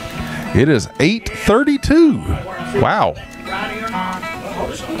 It is 8:32. Wow.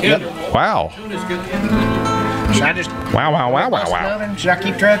 Wow. Should I just Wow. Should I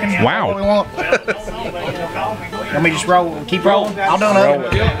keep trucking? Wow. What we want? Let me just roll. Keep rolling. I'll do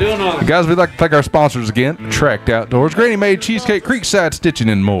another. Guys, we'd like to thank our sponsors again. Tracked Outdoors, Granny Made Cheesecake, Creekside Stitching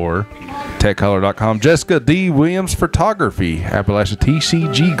and more. TechColor.com, Jessica D. Williams Photography, Appalachia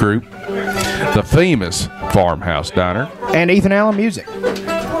TCG Group, the famous Farmhouse Diner. And Ethan Allen Music.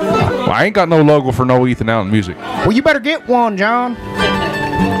 Well, I ain't got no logo for no Ethan Allen Music. Well, you better get one, John.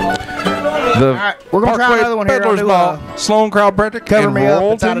 The we're gonna try Parkway another one here. Peddlers Ball, Sloan Chiropractic, Cover and me up.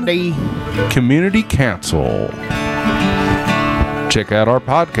 It's out Royalton of D. Community Council. Check out our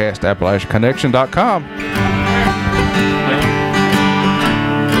podcast, AppalachiaConnection.com.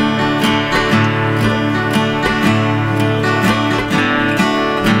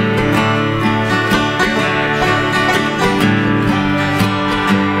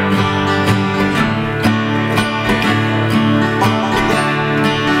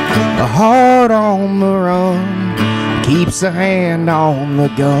 A heart on the run keeps a hand on the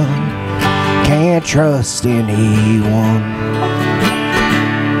gun. Can't trust anyone.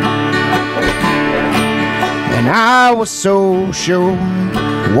 And I was so sure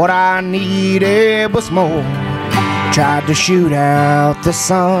what I needed was more. Tried to shoot out the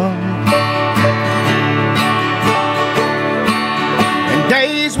sun. And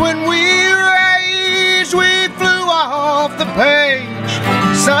days when we raged, we flew off the page.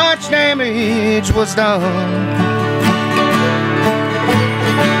 Such damage was done.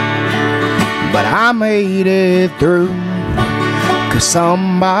 But I made it through, 'cause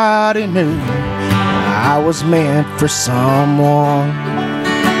somebody knew I was meant for someone.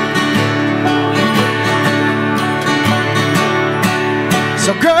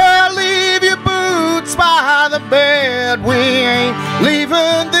 So girl, leave your boots by the bed. We ain't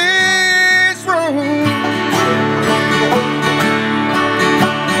leaving this room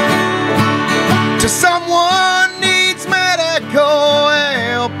till someone needs medical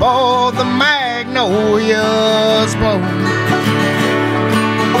help or the magnolias bloom.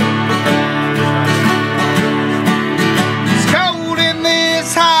 It's cold in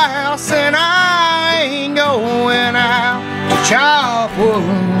this house and I ain't going out to chop wood.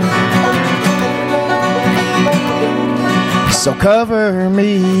 So cover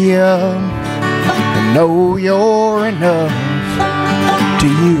me up and know you're enough to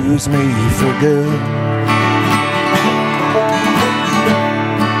use me for good.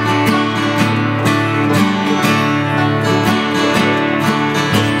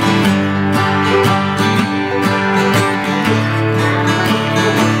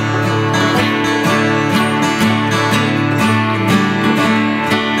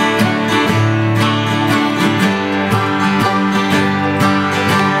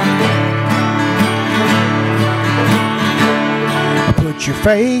 Your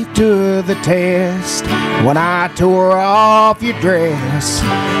faith to the test when I tore off your dress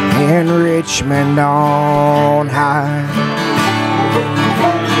in Richmond on high.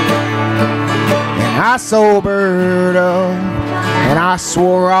 And I sobered up and I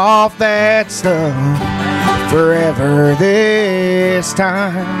swore off that stuff forever this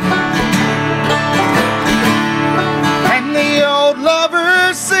time. And the old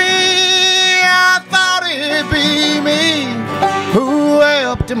lovers sing, I thought it'd be me who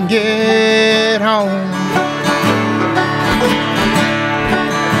helped him get home.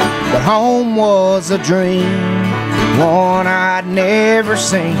 But home was a dream, one I'd never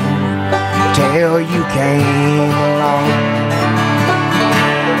seen till you came along.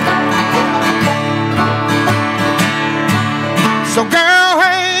 So girl,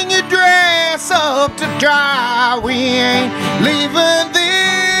 hang your dress up to dry. We ain't leaving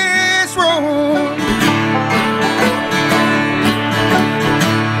this room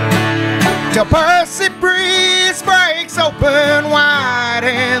till Percy breeze breaks open wide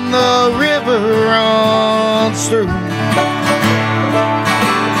and the river runs through.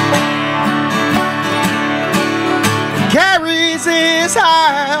 Carries his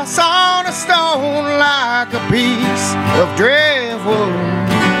house on a stone like a piece of driftwood.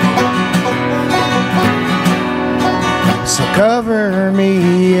 So cover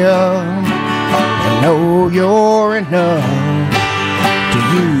me up and know you're enough to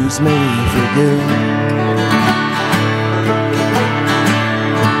use me for good.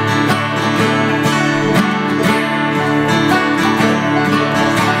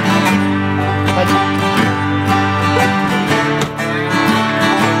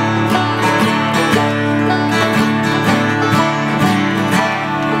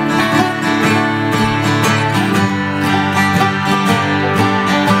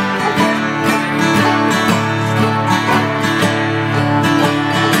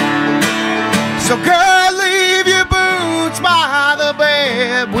 So girl, leave your boots by the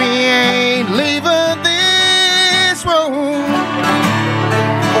bed. We ain't leaving this room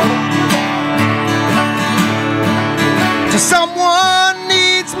till someone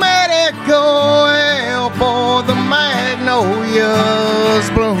needs medical help or the magnolias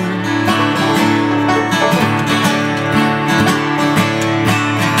bloom.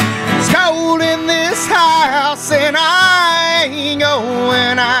 It's cold in this house and I ain't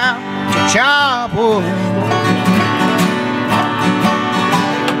going out to chop wood.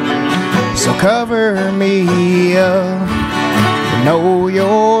 So cover me up, I know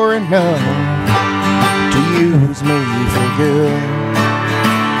you're enough to use me for good.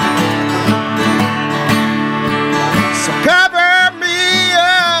 So cover me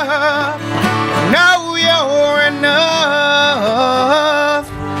up, I know you're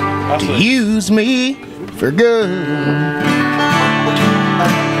enough to use me for good.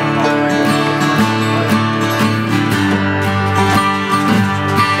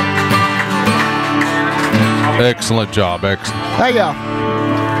 Excellent job, excellent. Hey, y'all.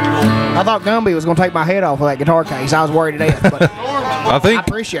 I thought Gumby was going to take my head off of that guitar case. I was worried to death, but I think I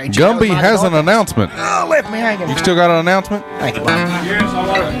appreciate you. Gumby has an announcement. Oh, left me hanging. You still got an announcement? Thank you.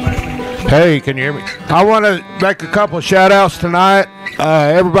 Hey, can you hear me? I want to make a couple of shout-outs tonight.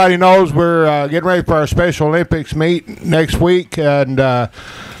 Everybody knows we're getting ready for our Special Olympics meet next week, and I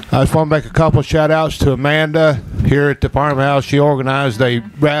just want to make a couple of shout-outs to Amanda here at the farmhouse. She organized a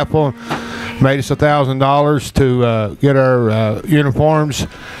raffle, made us $1,000 to get our uniforms,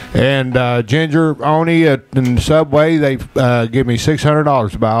 and Ginger, Oni, and Subway, they give me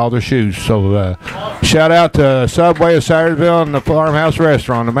 $600 to buy all their shoes. So shout out to Subway of Sayersville and the Farmhouse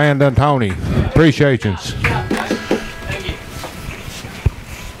Restaurant, Amanda and Tony. Appreciate you.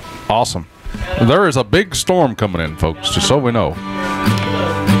 Awesome. There is a big storm coming in, folks, just so we know.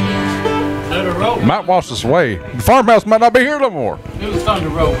 Might wash us away. The farmhouse might not be here no more. It was fun to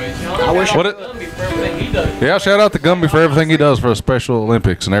roll with. I wish it. Yeah, shout out to Gumby for everything he does for the Special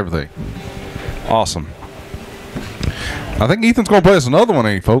Olympics and everything. Awesome. I think Ethan's going to play us another one,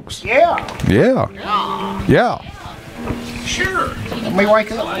 ain't he, folks? Yeah. Yeah. Yeah. Sure. Let me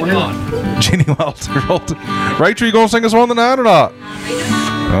wake up. Jenny Walter. Rachel, you going to sing us one tonight or not?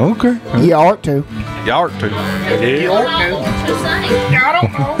 Okay. You ought to. You ought to. You ought to. Yeah, I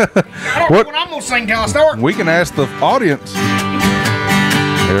don't know. I don't know what I'm going to sing till I start. We can ask the audience.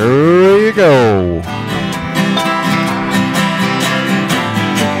 Here you go.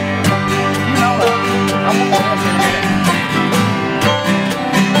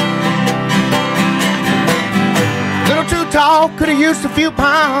 Little too tall, could have used a few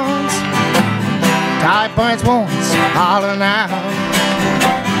pounds. Tight pants once, hollering out.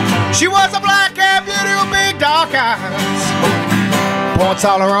 She was a black-haired beauty with big dark eyes. Points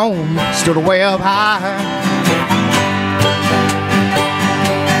all her own, stood way up high.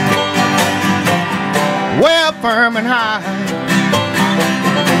 Way up firm and high.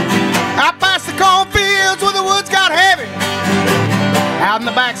 I passed the cornfields where the woods got heavy. Out in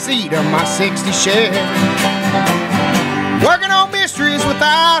the back seat of my '60 Chevy. Working on mysteries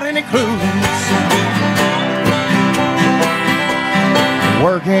without any clues.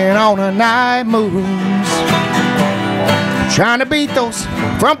 Working on a night moves. Trying to beat those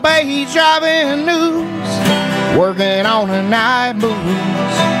front page driving news. Working on a night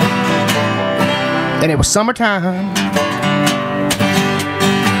moves. And it was summertime.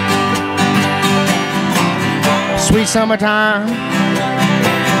 Sweet summertime.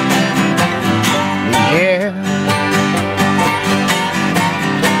 Yeah.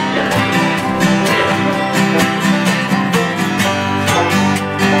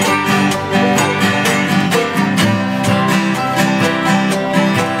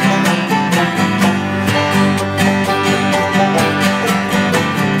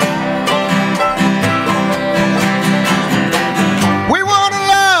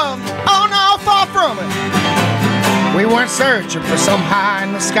 We weren't searching for some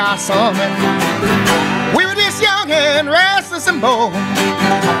high-in-the-sky summit. We were just young and restless and bold,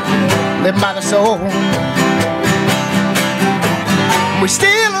 living by the soul. We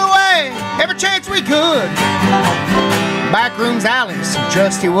steal away every chance we could. Back rooms, alleys, and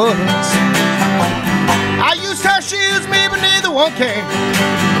trusty woods. I used her shoes, me, but neither one cared.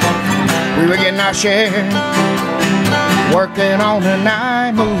 We were getting our share, working on the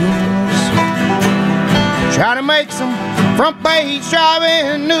night moves. Trying to make some front page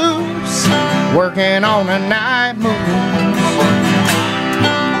driving news. Working on the night moves.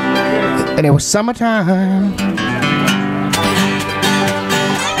 And it was summertime.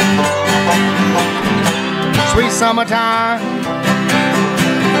 Sweet summertime.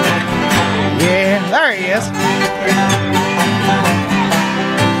 Yeah. is.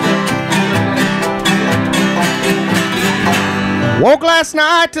 Woke last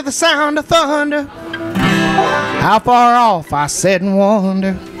night to the sound of thunder. How far off, I sat and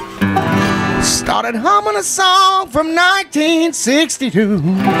wondered. Started humming a song from 1962.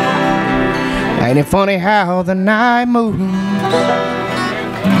 Ain't it funny how the night moves?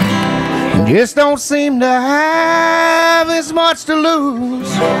 Just don't seem to have as much to lose.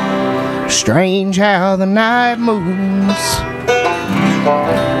 Strange how the night moves.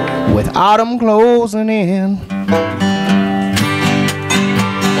 With autumn closing in.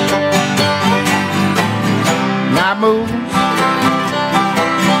 Night moves.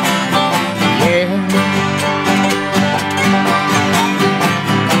 Yeah.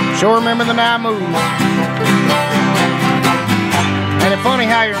 Sure remember the night moves. Ain't it funny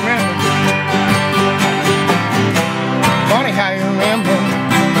how you remember? Funny how you remember.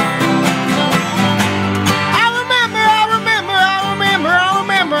 I remember, I remember, I remember, I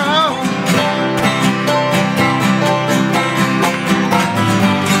remember.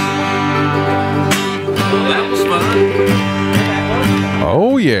 That was fun.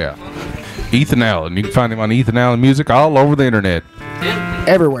 Oh, yeah. Ethan Allen. You can find him on Ethan Allen Music all over the internet.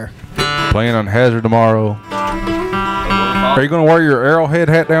 Everywhere. Playing on Hazard tomorrow. Are you going to wear your Arrowhead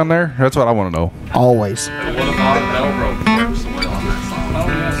hat down there? That's what I want to know. Always.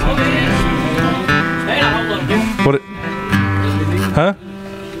 What it? Huh?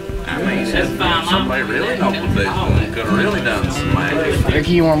 I mean, somebody really could have really done some magic.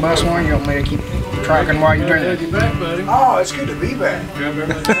 Ricky, you want to bust one? You want me to keep tracking while you drink? Oh, it's good to be back.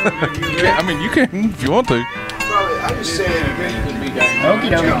 I mean, you can if you want to. I just said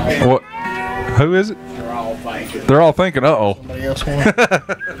Okie dokie. What? Who is it? They're all thinking, uh-oh. Somebody else won.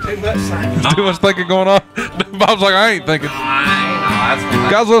 Too much thinking going on. Bob's like, I ain't thinking.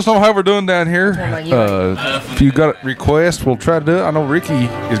 Guys, let us know how we're doing down here. If you got a request, we'll try to do it. I know Ricky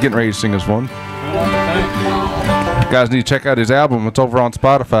is getting ready to sing us one. Guys need to check out his album. It's over on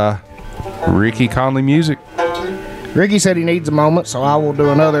Spotify. Ricky Conley Music. Ricky said he needs a moment, so I will do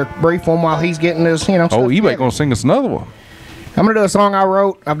another brief one while he's getting this, Oh, stuff eBay together. gonna sing us another one. I'm going to do a song I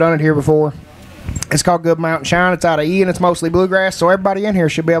wrote. I've done it here before. It's called Good Mountain Shine. It's out of E, and it's mostly bluegrass, so everybody in here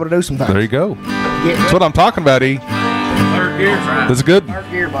should be able to do some things. There you go. Get That's what I'm talking about, E. Third gear's right. That's good. Third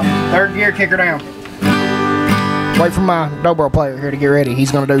gear, buddy. Third gear, kick her down. Wait for my dobro player here to get ready.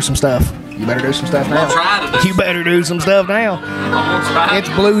 He's going to do some stuff. You better do some stuff now. I'll try to do You better do some stuff now. I'm gonna try. It's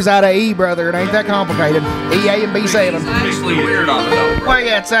blues out of E, brother. It ain't that complicated. E, A, and B7. It's actually weird on the door. Well,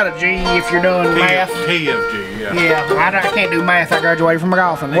 yeah, it's out of G if you're doing math. T of G, yeah. Yeah, I can't do math. I graduated from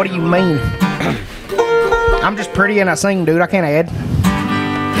Magoffin. What do you mean? I'm just pretty and I sing, dude. I can't add.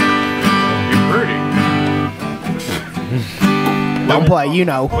 You're pretty. Don't play, you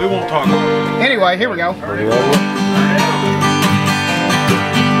know. We won't talk about it. Anyway, here we go.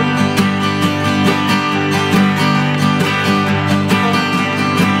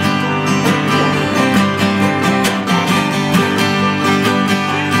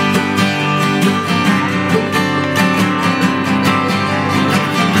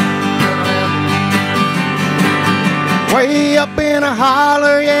 Way up in a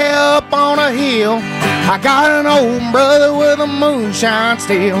holler, yeah, up on a hill, I got an old brother with a moonshine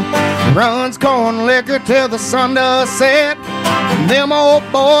still. Runs corn liquor till the sun does set. Them old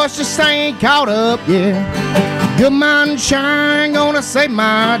boys just ain't caught up yet. Good mountain shine gonna save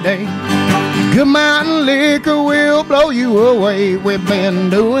my day. Good mountain liquor will blow you away. We've been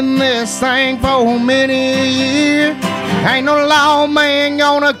doing this thing for many years. Ain't no lawman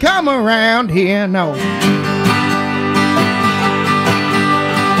gonna come around here, no.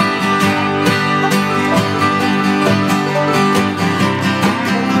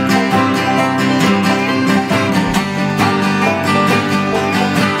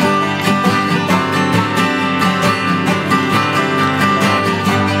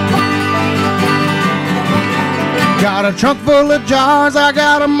 Got a trunk full of jars, I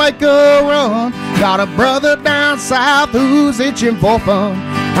gotta make a run. Got a brother down south who's itching for fun.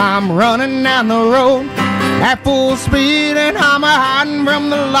 I'm running down the road at full speed, and I'm hiding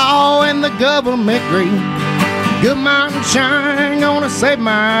from the law and the government greed. Good mountain shine gonna save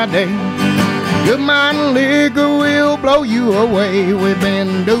my day. Good mountain liquor will blow you away. We've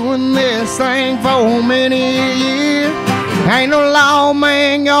been doing this thing for many years. Ain't no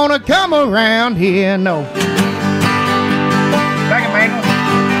lawman gonna come around here, no. Thank you, man.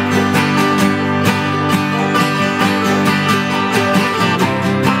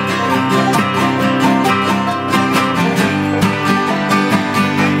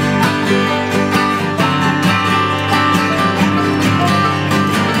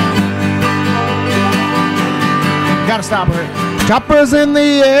 gotta stop her. Choppers in the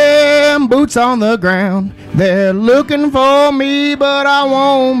air, and boots on the ground. They're looking for me, but I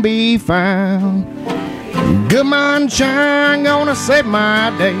won't be found. Good mountain shine gonna save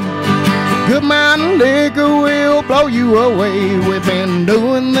my day. Good mountain liquor will blow you away. We've been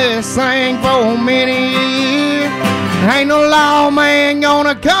doing this thing for many years. Ain't no lawman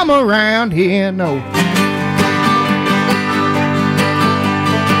gonna come around here, no.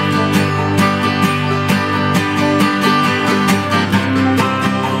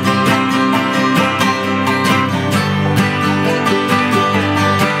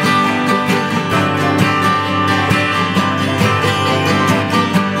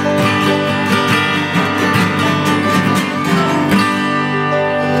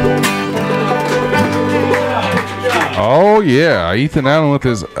 Oh yeah, Ethan Allen with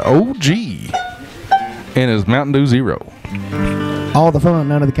his OG and his Mountain Dew Zero. All the fun,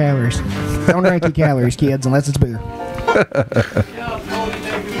 none of the calories. Don't drink your calories, kids, unless it's beer.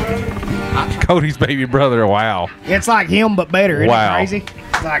 Cody's baby brother, wow. It's like him, but better. Isn't Wow. it crazy?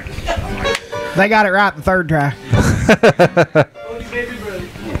 It's like they got it right the third try.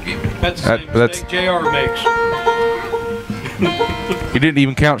 That's the same mistake JR makes. You didn't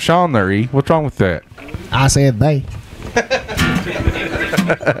even count Sean there, E. What's wrong with that? I said they.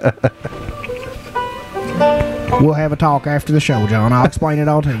 We'll have a talk after the show, John. I'll explain it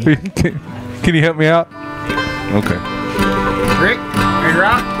all to you. Can you help me out? Okay. Rick, are you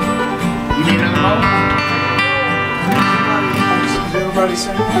right? You need another bowl? Is everybody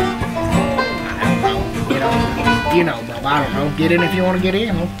saying? You know, Bob, I don't know. Get in if you want to get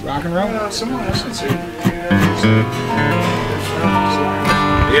in. Rock and roll. Someone else can see.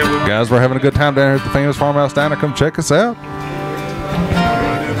 Guys, we're having a good time down here at the famous Farmhouse Diner. Come check us out.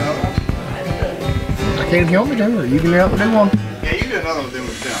 I can't help me do, or you can help me do one. Yeah, you do another one, then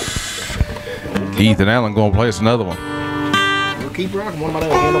we're down. Ethan Allen going to play us another one. We'll keep rocking. What am I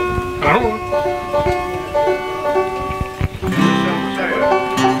doing, handle? I don't know.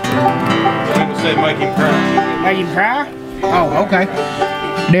 People said make him cry. Make him cry? Oh, okay.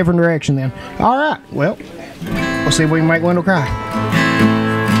 Different direction then. All right. Well, we'll see if we can make Wendell cry.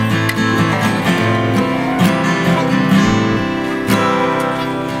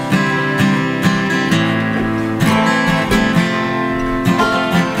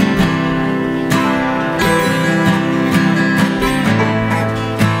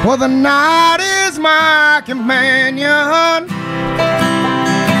 Well, the night is my companion,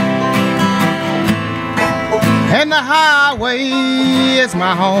 and the highway is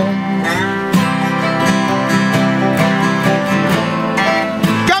my home.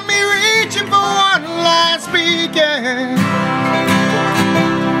 Got me reaching for one last beacon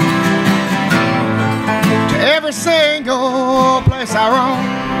to every single place I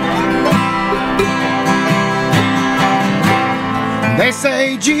roam. They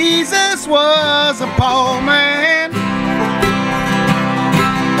say Jesus was a poor man.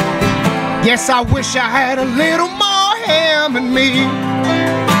 Yes, I wish I had a little more him in me.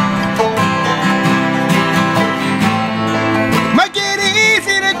 Make it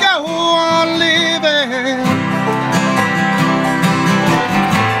easy to go on living,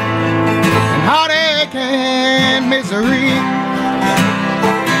 and heartache and misery.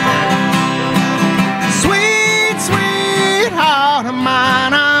 Heart of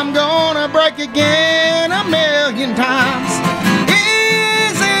mine, I'm gonna break again 1,000,000 times.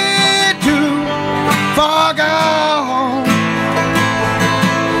 Is it too far gone?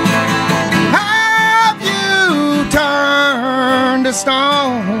 Have you turned to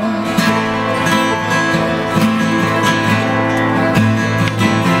stone?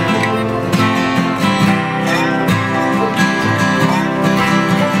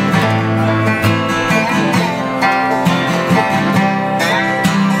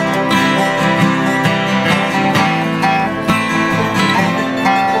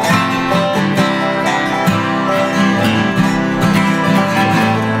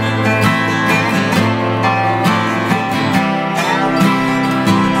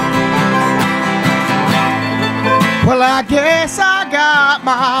 Well, I guess I got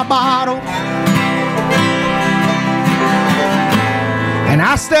my bottle, and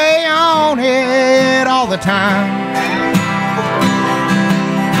I stay on it all the time.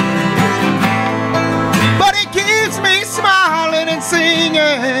 But it keeps me smiling and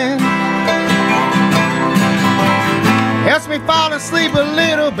singing, helps me fall asleep a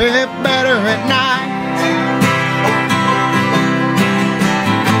little bit better at night.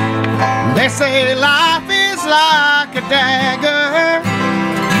 They say life is like a dagger,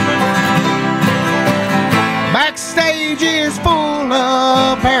 backstage is full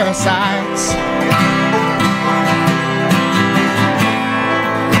of parasites.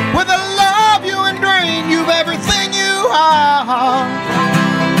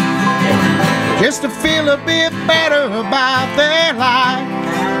 just to feel a bit better about their life.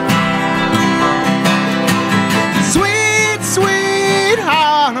 Sweet, sweet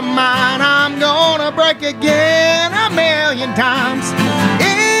heart of mine, I'm gonna break again 1,000,000 times.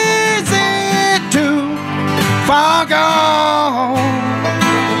 Is it too far gone?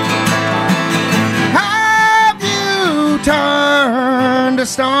 Have you turned to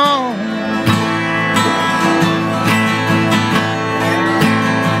stone?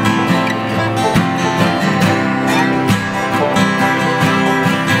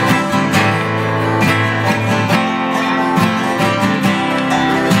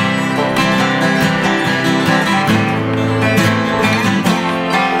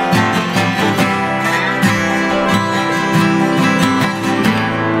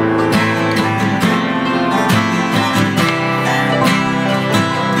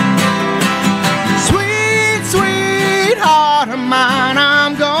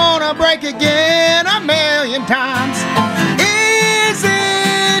 Again 1,000,000 times. Is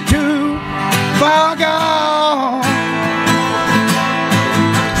it too far gone?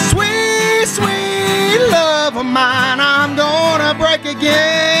 Sweet, sweet love of mine, I'm gonna break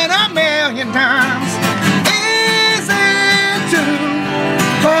again 1,000,000 times. Is it too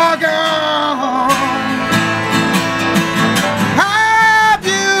far gone? Have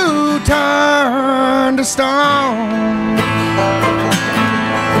you turned to stone?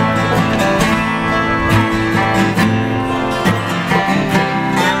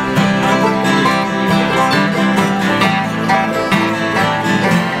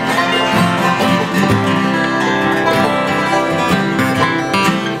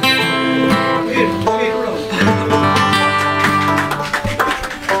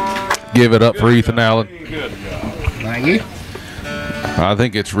 Give it up for Ethan Allen. Thank you. I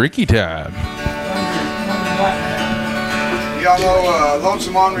think it's Ricky time. Y'all know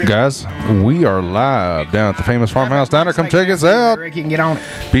Lonesome Henri? Guys, we are live down at the famous Farmhouse Diner. Come check us out. Ricky can get on it.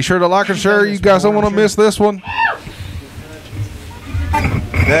 Be sure to like and share. You guys don't want to miss this one.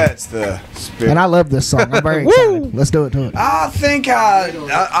 That's the spirit. And I love this song. I'm very excited. Let's do it to it. I think I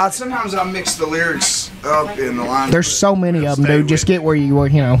sometimes I mix the lyrics up in the line. There's so many of them, dude. Just get where you were,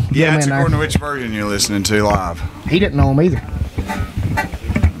 get Yeah, them it's in there. according to which version you're listening to live. He didn't know them either.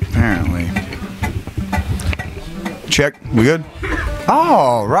 Apparently. Check. We good?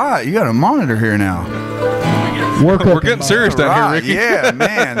 Oh, right. You got a monitor here now. We're getting serious down here, Ricky. Yeah,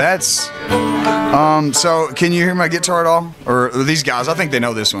 man. That's... So, can you hear my guitar at all? Or these guys, I think they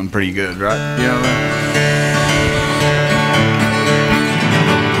know this one pretty good, right? You know that?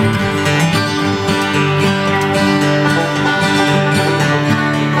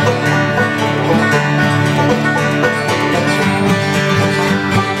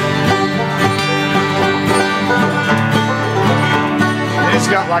 It's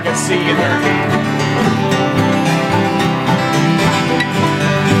got like a C in there.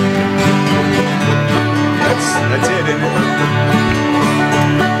 That's it, isn't it?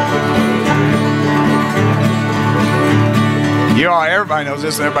 You know, everybody knows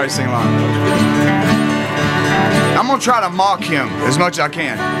this, and everybody sing along. I'm gonna try to mock him as much as I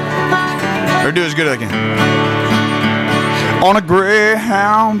can, or do as good as I can. On a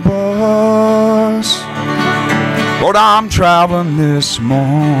Greyhound bus, Lord, I'm traveling this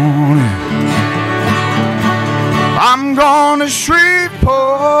morning. I'm going to Shreveport,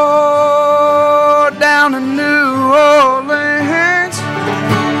 down to New Orleans.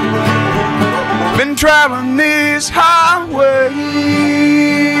 Been traveling these highways,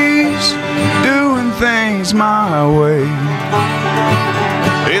 doing things my way.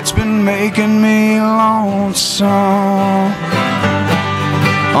 It's been making me lonesome,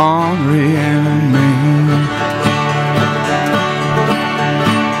 Henri and me.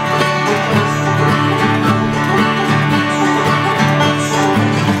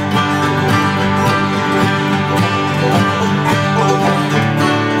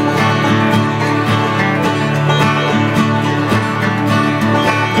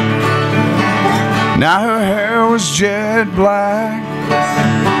 Now her hair was jet black,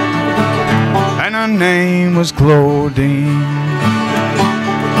 and her name was Claudine.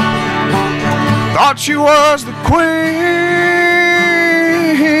 Thought she was the queen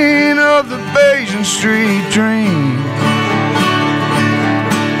of the Bajan Street dream.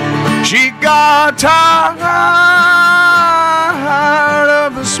 She got tired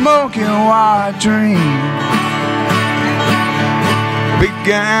of the smoking white dream,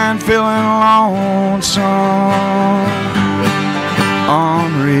 began feeling lonesome,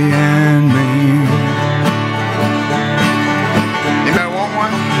 Henri and me. Anybody want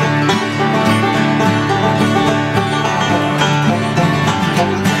one?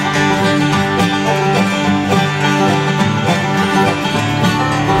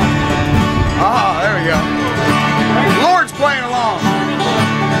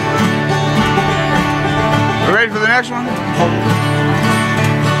 next one?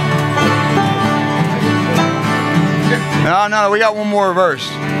 No, we got one more verse.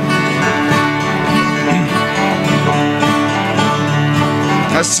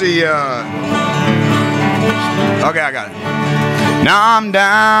 Let's see. Okay, I got it. Now I'm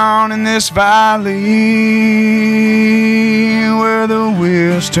down in this valley where the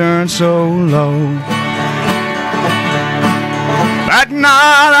wheels turn so low. At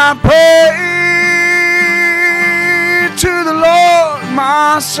night I pray to the Lord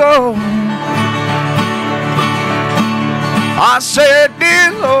my soul. I said,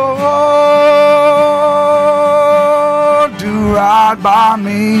 dear Lord, do right by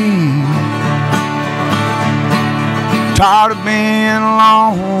me. Tired of being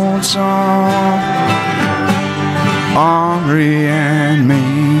lonesome, Henri and me.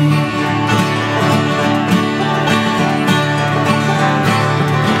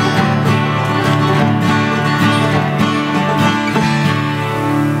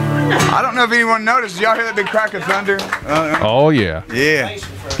 I don't know if anyone noticed. Did y'all hear that big crack of thunder? Oh, yeah. Yeah.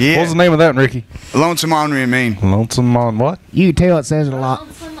 What was the name of that one, Ricky? Lonesome, Henri and me. Lonesome on what? You can tell it says it a lot.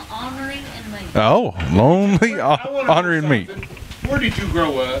 Oh, Lonely Henri and me. Where did you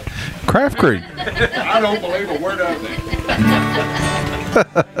grow up? Craft Creek. I don't believe a word of it.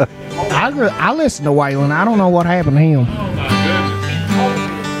 I listened to Waylon. I don't know what happened to him.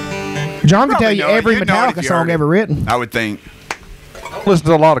 John can tell you every Metallica song ever written. I would think. Listen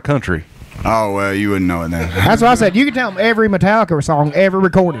to a lot of country. Oh, well, you wouldn't know it then. That's what I said. You can tell him every Metallica song ever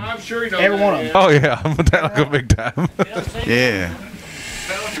recorded. I'm sure you know every one of them. Oh, yeah. Metallica big time. Yeah.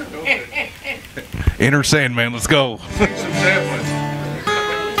 Enter Sandman, let's go.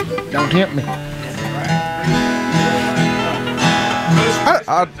 Don't tempt me.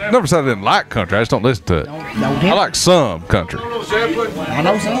 I never said I didn't like country. I just don't listen to it. I like some country. I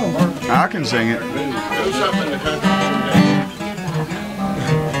know some. I can sing it.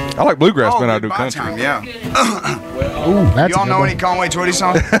 I like bluegrass when I do country. Time, yeah. Ooh, that's Y'all know any Conway Twitty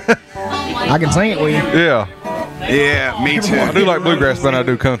songs? I can sing it with you. Yeah. Yeah, me too. I do like bluegrass when I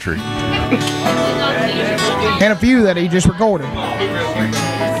do country. And a few that he just recorded.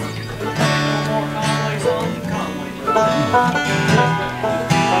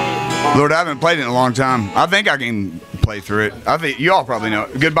 Lord, I haven't played it in a long time. I think I can play through it. I think you all probably know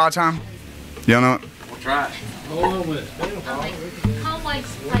it. Goodbye Time? Y'all know it? We'll try it.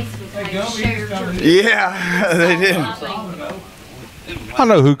 Yeah, they did. I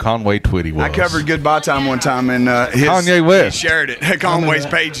know who Conway Twitty was. I covered Goodbye Time one time, and Kanye West. He shared it. Conway's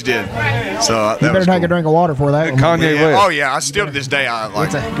page did. So that You better was take cool. a drink of water for that. Kanye Yeah. West. Oh yeah, I still to this day I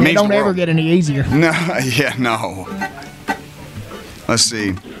like. It means don't the ever world. get any easier. No, yeah, no. Let's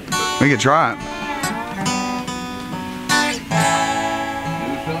see. We could try it.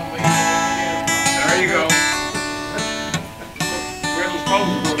 There you go.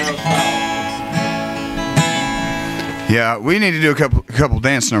 Yeah, we need to do a couple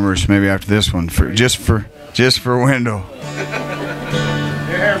dance numbers maybe after this one for just for Wendell.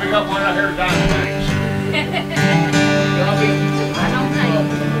 Here, we got one out here, Diamond.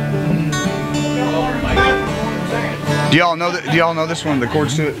 Do y'all know that? Do y'all know this one? The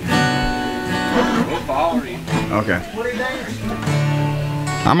chords to it? Okay.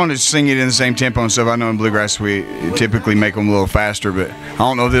 I'm gonna sing it in the same tempo and stuff. I know in bluegrass we typically make them a little faster, but I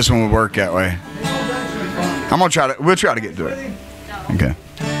don't know if this one would work that way. I'm gonna try to. We'll try to get to it. Okay.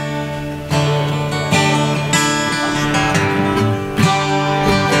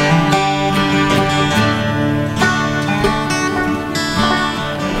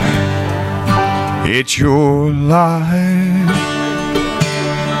 It's your life,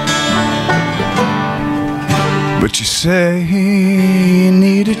 but you say you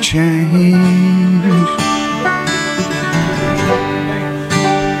need a change.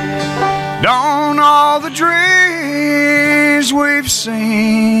 Don't all the dreams we've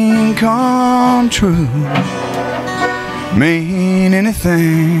seen come true mean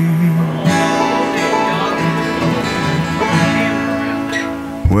anything?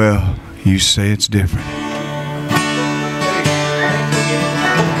 Well, you say it's different.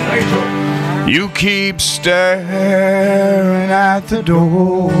 You keep staring at the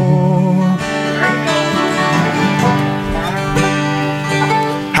door.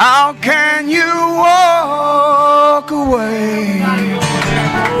 How can you walk away?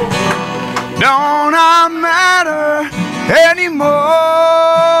 Don't I matter anymore?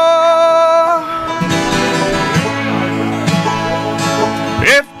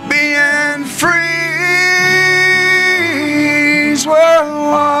 If being free's worth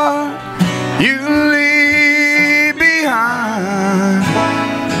what you leave behind,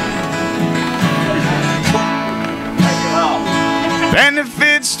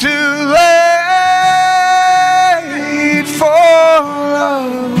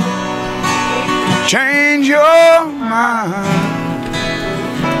 change your mind.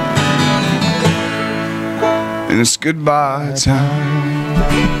 And it's goodbye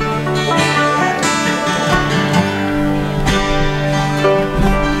time.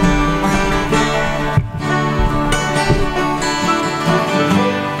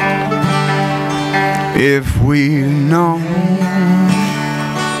 If we'd known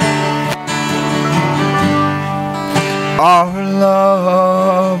our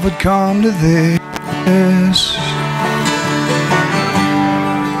love would come to this,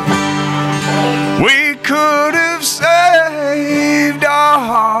 we could have saved our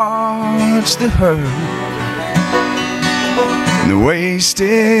hearts the hurt and the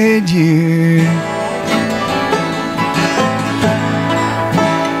wasted years.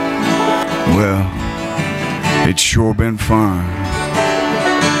 Well, it's sure been fun.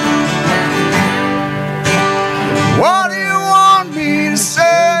 What do you want me to say?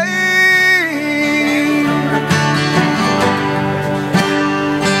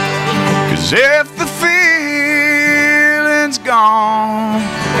 Cause if the feeling's gone,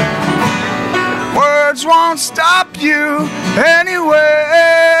 words won't stop you anyway.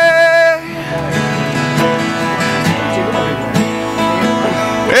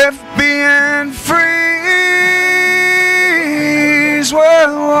 If being free is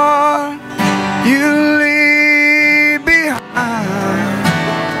what you leave behind,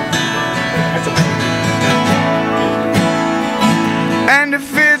 and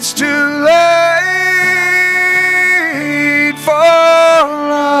if it's too late for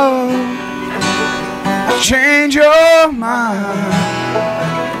love, change your mind,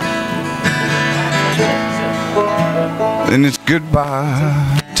 then it's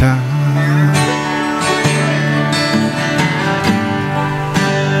goodbye time.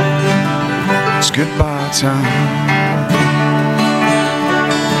 It's goodbye time.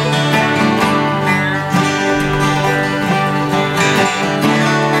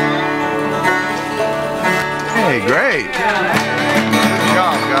 Hey, great. Good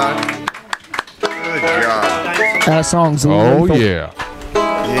job, God. Good job. That song's Oh, lethal. yeah.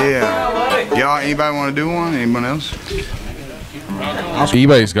 Yeah. Y'all, anybody want to do one? Anyone else?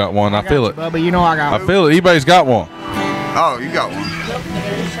 eBay's got one. I feel it. Bubba, you know I got I feel it. eBay's got one. Oh, you got one.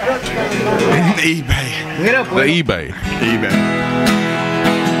 eBay. Get up, The eBay. eBay.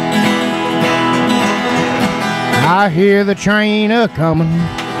 I hear the train a-comin',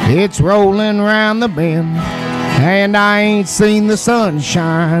 it's rolling round the bend, and I ain't seen the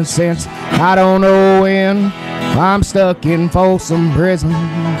sunshine since I don't know when. I'm stuck in Folsom Prison,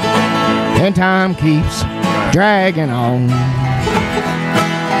 and time keeps dragging on.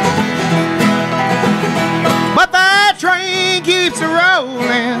 But that train keeps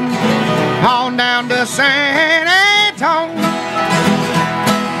rolling on down to San Antonio.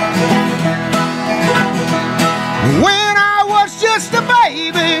 When I was just a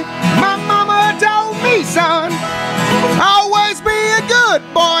baby, my mama told me, son, always be a good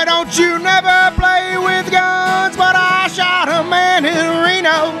boy, don't you never play with guns. But I shot a man in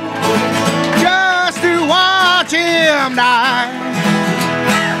Reno just to watch him die.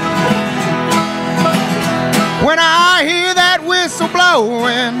 When I hear that whistle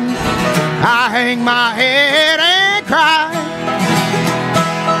blowing, I hang my head and cry.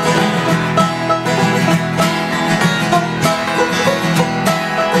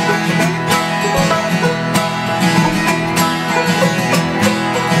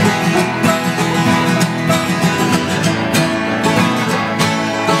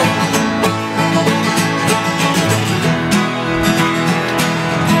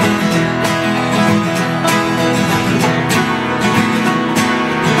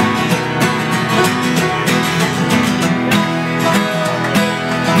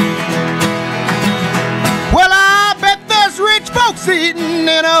 Sitting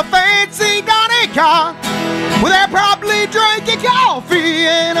in a fancy Donny car, well, they're probably drinking coffee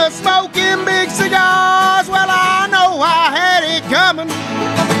and a smoking big cigars. Well, I know I had it coming,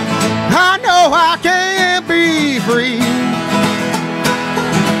 I know I can't be free,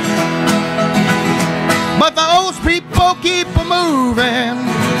 but those people keep moving,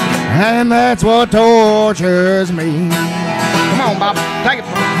 and that's what tortures me. Come on, Bob, take it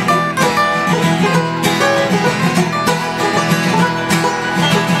from me.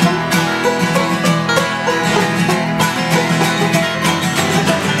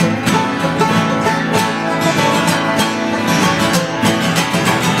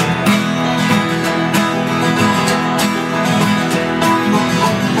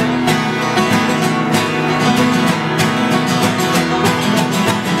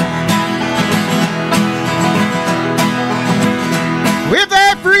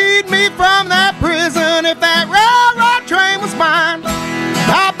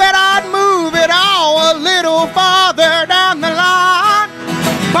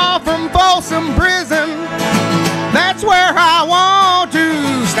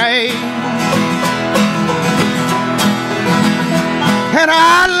 and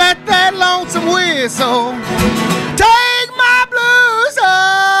I let that lonesome whistle take my blues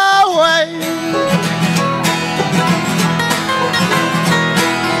away.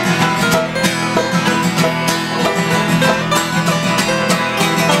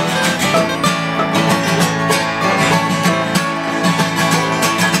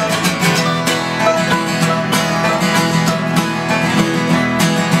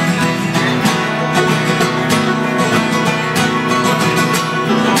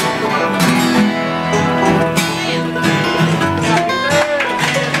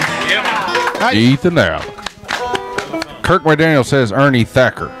 Ethan out. Kirk McDaniel says Ernie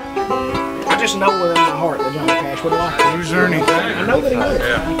Thacker. I just know within my heart that Johnny Cash would like it. Who's Ernie? I know that he would.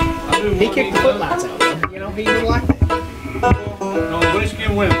 Yeah. He kicked the footlights out. You know, he would like that. No, whiskey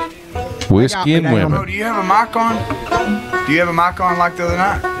and women. Whiskey and women. Oh, do you have a mic on? Do you have a mic on like the other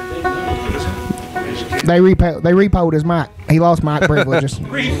night? They repoed his mic. He lost mic privileges.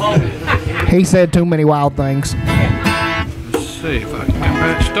 He said too many wild things. Let's see if I can get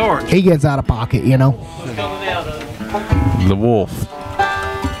that started. He gets out of pocket, you know. The wolf.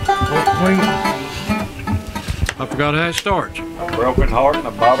 I forgot how it starts. A broken heart and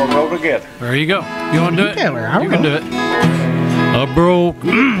a bottle go together. There you go. You want to do it? Yeah, you can do it. A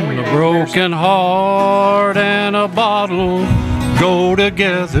broken heart and a bottle go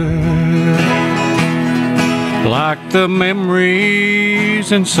together like the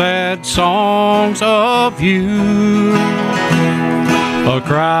memories and sad songs of you. A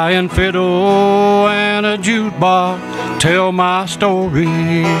crying fiddle and a jukebox tell my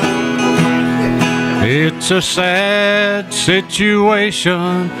story. It's a sad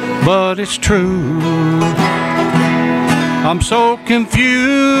situation, but it's true. I'm so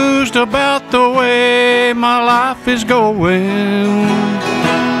confused about the way my life is going.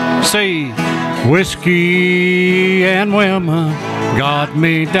 See, whiskey and women got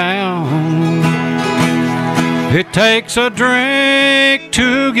me down. It takes a drink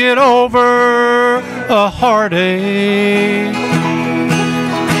to get over a heartache,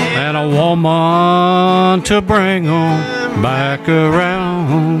 and a woman to bring 'em back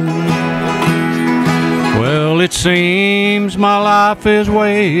around. Well, it seems my life is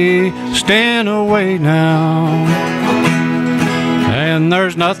wasting away now, and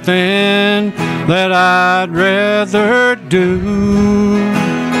there's nothing that I'd rather do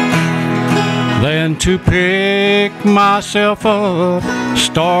than to pick myself up,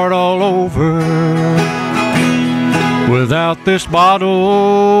 start all over, without this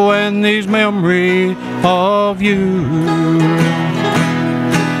bottle and these memories of you.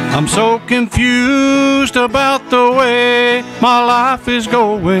 I'm so confused about the way my life is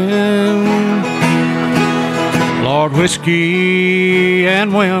going. Lord, whiskey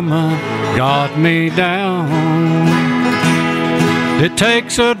and women got me down. It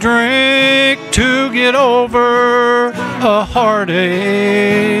takes a drink to get over a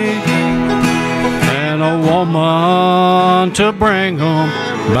heartache, and a woman to bring 'em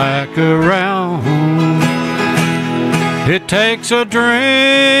back around. It takes a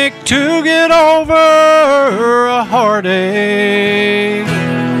drink to get over a heartache,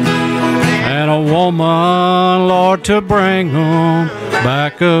 and a woman, Lord, to bring 'em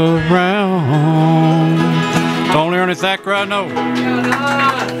back around. It's only Ernie Thacker I know.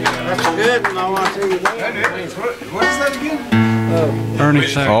 That's good, and I want to tell you that. What is that again? Ernie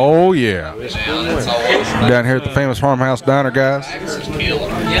Thacker. Oh, yeah. Down here at the famous Farmhouse Diner, guys.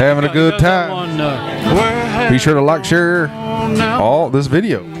 Having a good time. Be sure to like, share all this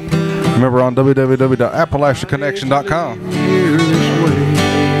video. Remember on www.appalachiaconnection.com.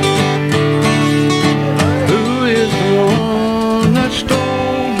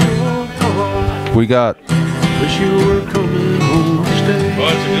 We got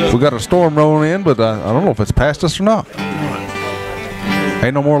a storm rolling in, but I don't know if it's past us or not.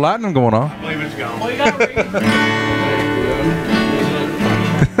 Ain't no more lightning going on. I believe it's gone.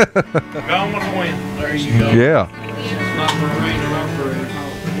 Gone with the wind. There you go. Yeah.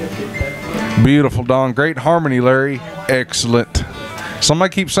 Beautiful, Don. Great harmony, Larry. Excellent.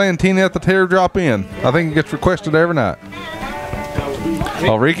 Somebody keeps saying Tina at the Teardrop Inn. I think it gets requested every night.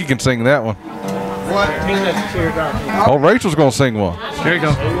 Oh, Ricky can sing that one. What? Oh, Rachel's going to sing one. There you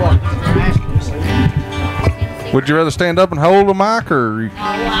go. Would you rather stand up and hold the mic, or? Oh,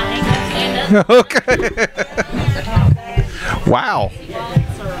 I ain't gonna stand up. Okay. Wow.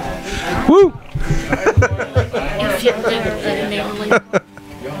 Woo.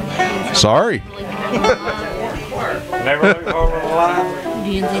 Sorry. Never look over the line.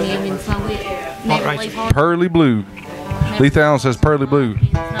 Pearly blue. Lee Allen says pearly blue.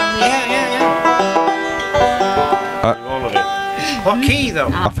 What key though?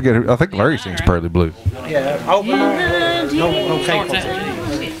 I forget. I think Larry sings Pearly Blue. Yeah, open. No capo.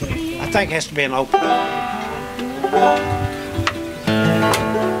 I think it has to be an open.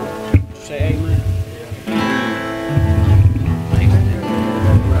 Say amen.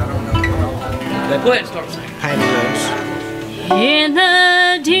 Go ahead, start singing. In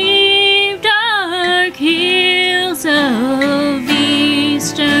the deep dark hills of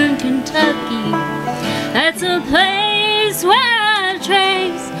eastern Kentucky, that's a place where I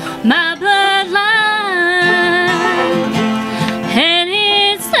trace my bloodline. And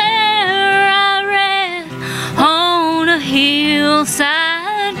it's there I read on a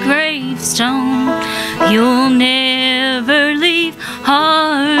hillside gravestone, you'll never leave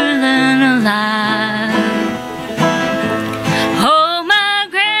Harlan alive. Oh, my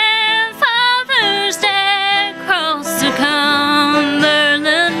grandfather's dad crossed the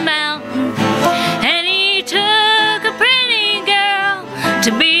Cumberland Mountain, and he took a pretty girl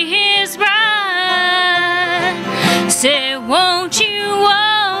to be his bride. Said, won't you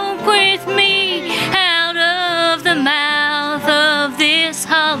walk with me out of the mouth of this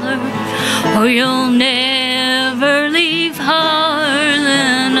holler, or you'll never leave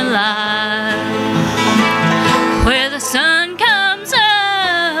Harlan alive. Where the sun comes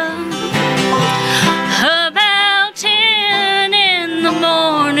up about 10 in the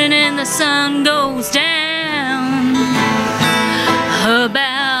morning and the sun goes down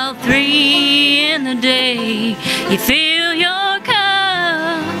about 3 in the day, you fill your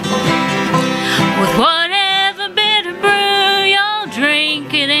cup with whatever bitter brew you'll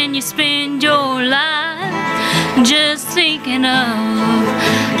drink it, and you spend your life just thinking of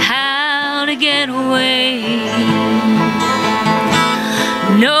how to get away.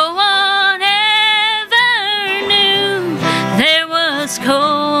 No one ever knew there was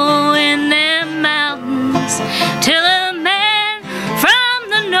coal in them mountains till a man from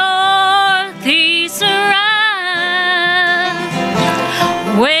the northeast arrived,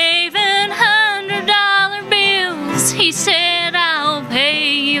 waving $100 bills. He said, I'll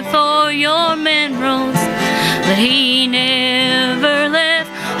pay you for your minerals, but he never left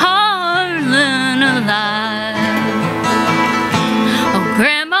Harlan alive. Oh,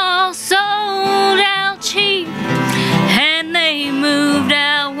 Grandma sold out cheap, and they moved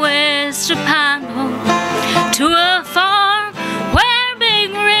out west of Pineville to a farm where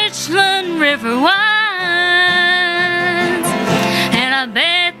Big Richland River winds. And I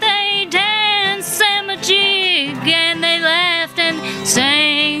bet they danced them a jig, and they laughed and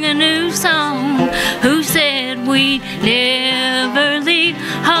sang a new song. Who said we'd never leave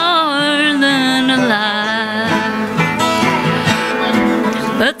Harlan alive?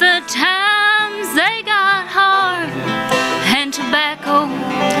 But the times they got hard, and tobacco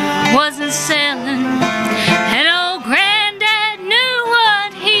wasn't selling, and old Granddad knew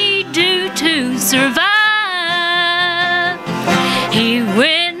what he'd do to survive. He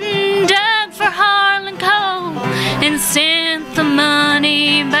went and dug for Harlan coal and sent the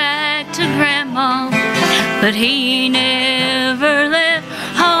money back to Grandma, but he never left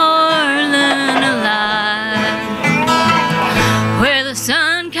Harlan alive. Where the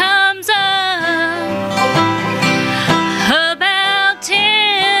sun comes up about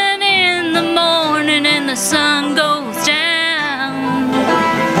 10 in the morning and the sun goes down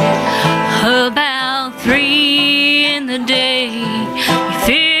about 3 in the day, you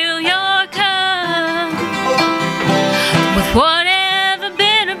fill your cup with whatever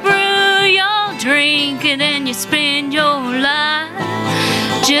bitter brew you're drinking, and you spend your life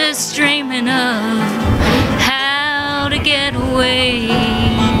just dreaming of how to get away.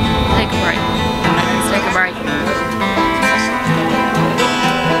 Take a break. Let's take a break.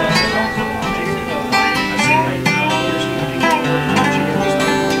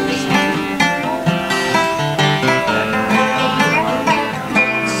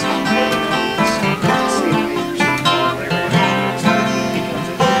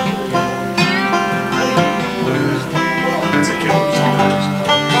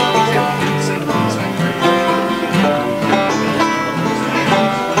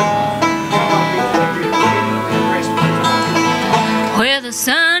 Where the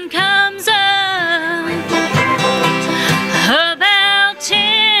sun comes up about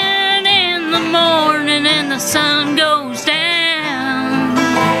 10 in the morning and the sun goes down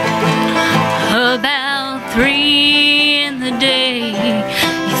about 3 in the day,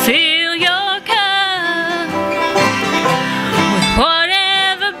 you fill your cup with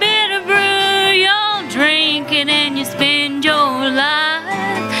whatever bitter brew you're drinking, and you spend your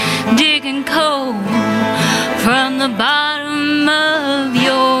life digging coal from the bottom of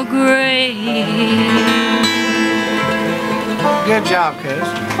your grave. Good job, cuz.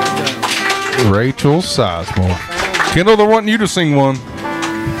 Rachel Sizemore. Kendall, they're wanting you to sing one.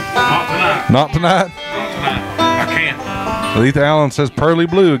 Not tonight. Not tonight? I can't. Letha Allen says Pearly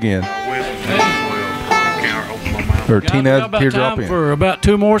Blue again. Or Tina Teardrop In. For about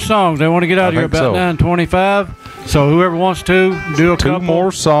 2 more songs. They want to get out of here about 9:25. So whoever wants to do a couple. 2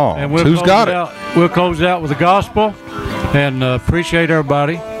 more songs. And we'll Who's got it? We'll close it out with the gospel. And appreciate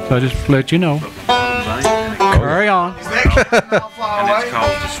everybody. So just let you know. Carry on.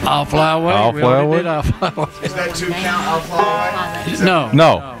 I'll fly away. I'll fly away. I'll fly away. Is that 2 count? I'll fly away? No.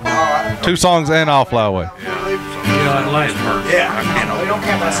 No. 2 songs and I'll Fly Away. Yeah. We don't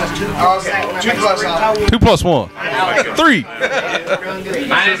count that as 2. Okay. 2 plus 2 plus 1. 3.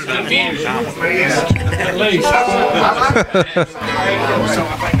 At least.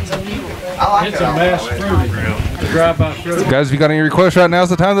 It's a mass fruity. Drive-by fruity. Guys, if you got any requests right now, is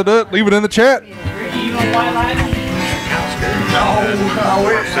the time to do it. Leave it in the chat.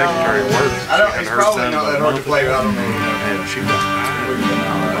 Secretary of Works. He's probably not that hard to play, but I don't know.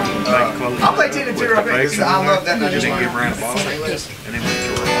 I'll play Tina Teardrop In because I love that. Just didn't give around a ball. And then went to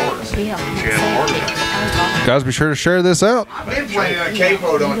her heart. She had a heart attack. Guys, be sure to share this out. I've been playing a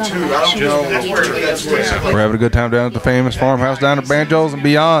K-Pod on 2. I don't know. That's We're having a good time down at the famous Farmhouse Diner, Banjos and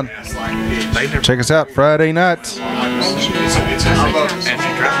beyond. Check us out Friday nights. And she tried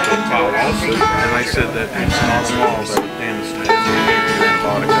to file a lawsuit, and they said that it's not a law that damaged the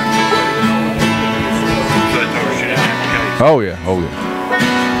antibiotic. So they told her she didn't have a case. Oh, yeah. Oh, yeah.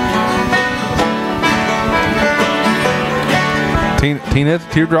 Tina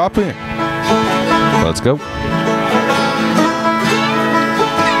Teardrop In. Let's go.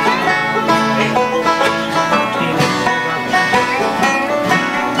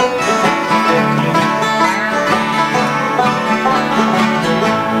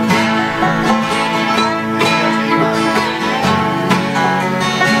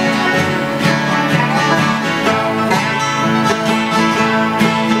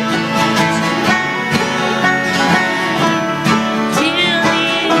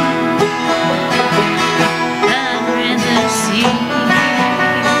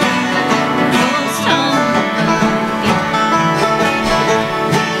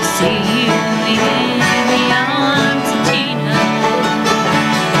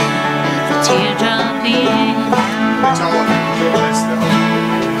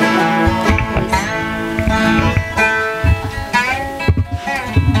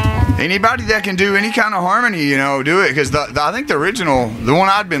 Anybody that can do any kind of harmony, you know, do it. Because I think the original, the one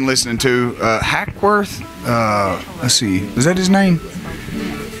I'd been listening to, Hackworth, let's see, is that his name?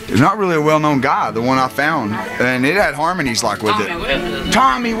 He's not really a well-known guy, the one I found. And it had harmonies like with it.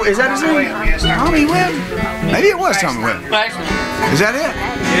 Tommy, is that his name? Tommy Webb? Maybe it was Tommy Webb. Is that it?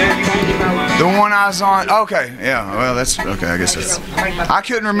 The one I was on, okay, yeah, well, that's, okay, I guess that's, I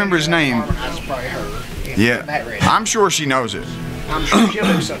couldn't remember his name. Yeah, I'm sure she knows it. I'm sure she'll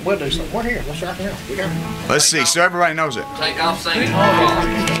do something. We'll do something. We're here. Let's rock and roll. We got it. Let's see, so everybody knows it. Take off singing.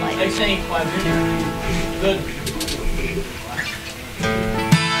 They sing quite good.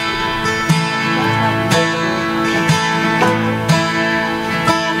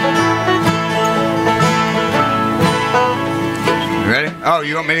 You ready? Oh,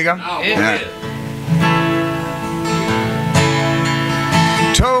 you want me to go? Oh, yeah.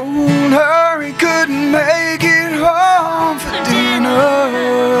 Told her he couldn't make it home for dinner.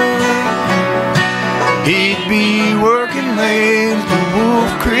 He'd be working late at the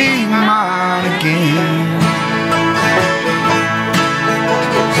Wolf Creek mine again.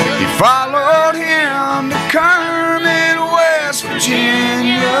 He followed him to Kermit, West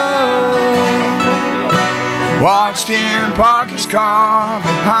Virginia. Watched him park his car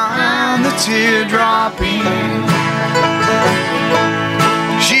behind the Teardrop Inn.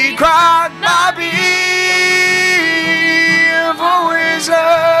 She cried, Bobby, I've always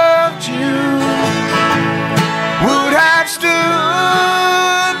loved you. Would have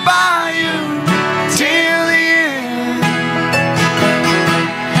stood by you till the end.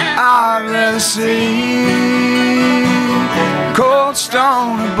 I'd rather see cold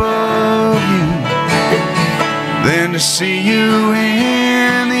stone above you than to see you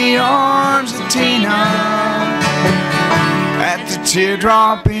in the arms of Tina at the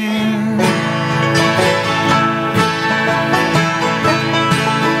Teardrop Inn.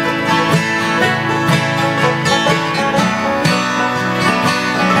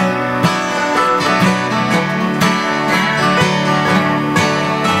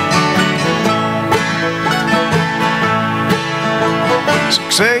 So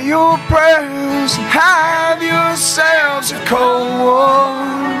say your prayers and have yourselves a cold war.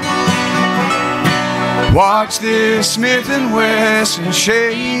 Watch this Smith & Wesson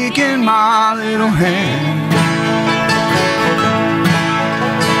shaking my little hand.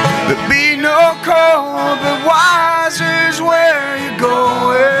 There be no cold, but wiser's where you're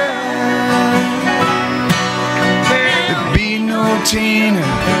going. There be no Tina,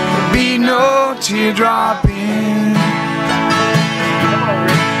 there be no teardrop in.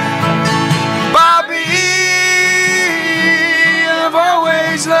 Bobby, I've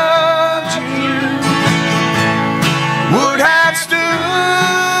always loved you. Would have stood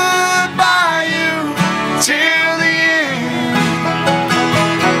by you till the end.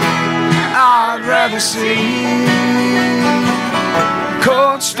 I'd rather see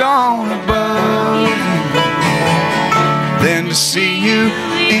cold stone above you than to see you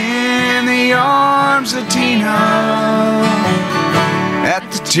in the arms of Tina at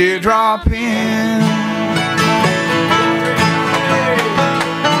the Teardrop Inn.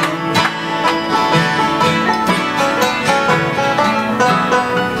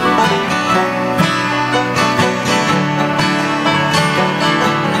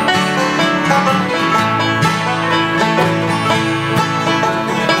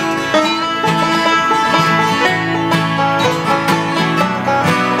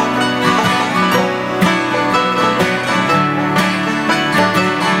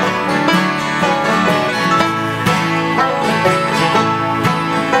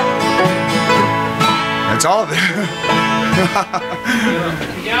 That's all of it.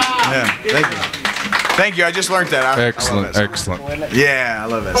 Yeah, thank you. Thank you. I just learned that. Excellent, excellent. Yeah, I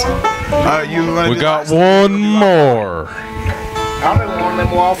love that song. We got one more. I'll do one,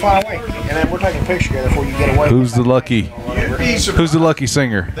 then we'll all fly away. And then we're taking a picture together before you get away. Who's the lucky? Who's the lucky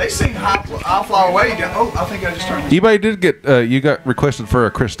singer? They sing I'll Fly Away. Oh, I think I just turned. EBay did get you got requested for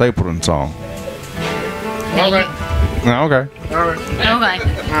a Chris Stapleton song. Okay. No, okay. Okay.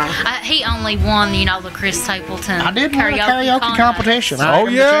 He only won, you know, the Chris Stapleton I did win the karaoke competition. Oh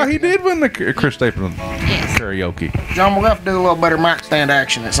yeah, he did win the Chris Stapleton karaoke. John, we'll have to do a little better mic stand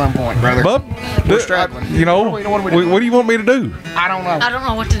action at some point, brother. Bub, we're struggling. You know, what do you want me to do? I don't know. I don't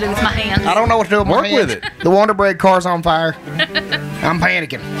know what to do with my hands. I don't know what to do with my Work hands. with it. The Wonder Bread car's on fire. I'm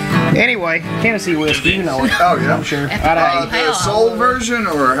panicking. Anyway, Tennessee whiskey, you know it. Oh yeah, I'm sure. The soul version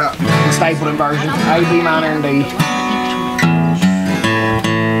or how? The Stapleton version. A, B minor, and D.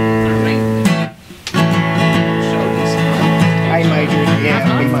 A major, yeah,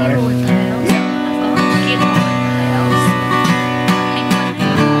 B minor.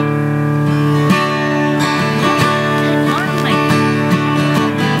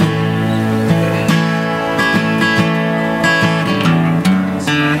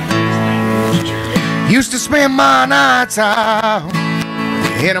 Used to spend my nights out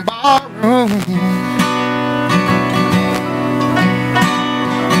in a barroom.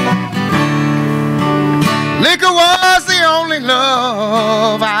 Liquor was the only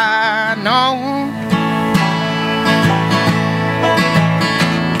love I know.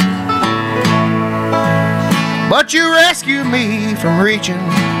 But you rescued me from reaching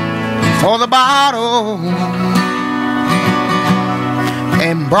for the bottle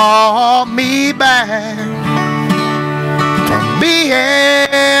and brought me back from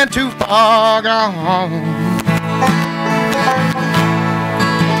being too far gone.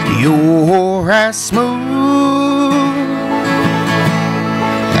 You're as smooth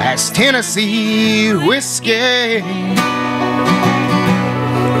as Tennessee whiskey.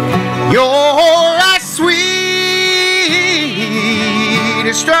 You're as sweet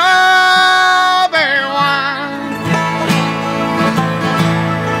as strawberry wine.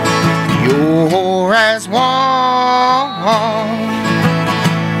 You're as warm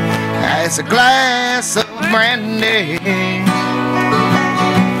as a glass of brandy.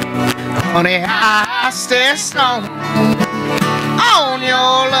 Honey, I stay strong on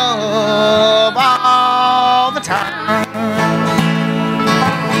your love all the time.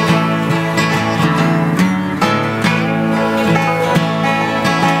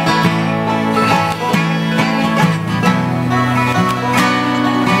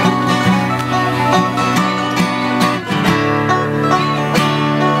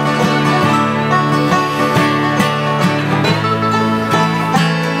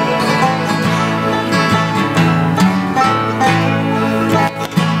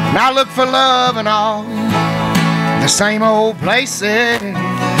 I look for love in all the same old places.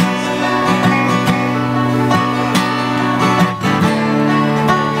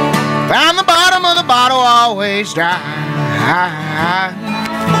 Found the bottom of the bottle always dry.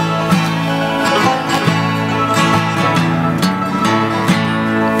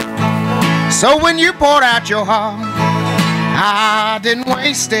 So when you poured out your heart, I didn't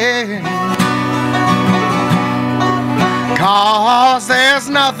waste it. 'cause there's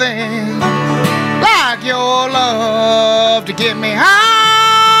nothing like your love to get me high.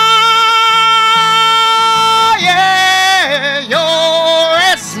 Yeah, you're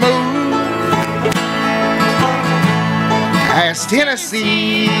as smooth as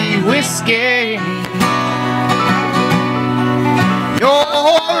Tennessee whiskey.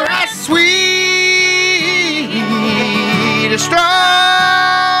 You're as sweet as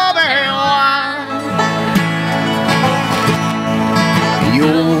strawberry wine.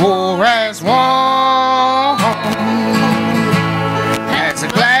 You're as warm as a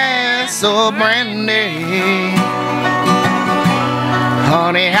glass of brandy.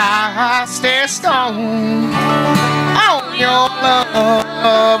 Honey, I stare stone on your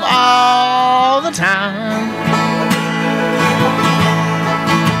love all the time.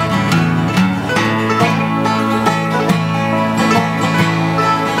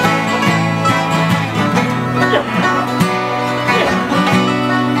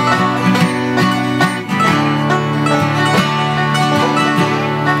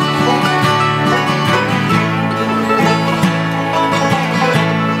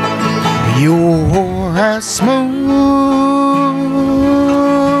 You're as smooth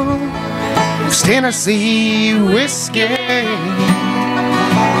as Tennessee whiskey.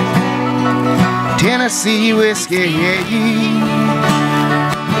 Tennessee whiskey.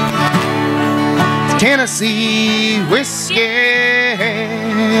 Tennessee whiskey.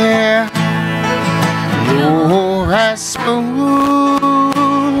 You're as smooth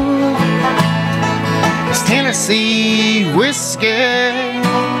as Tennessee whiskey.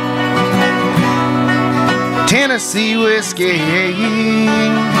 Tennessee whiskey.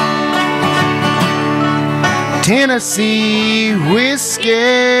 Tennessee whiskey.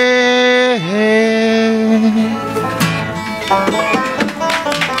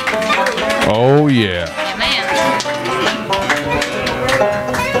 Oh yeah.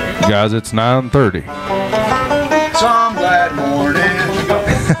 Guys, it's 9:30. Some glad morning.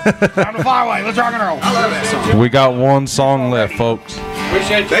 Time to fly away. Let's rock and roll. I love that song. We got one song left, folks. They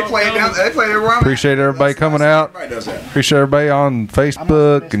play it down. They play it everywhere. Appreciate everybody coming out. Everybody does that. Appreciate everybody on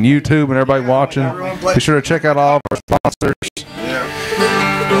Facebook and YouTube and everybody watching. Be sure to check out all of our sponsors.